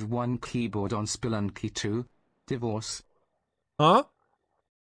 characters with 1 keyboard on Spelunky 2? Divorce. Huh?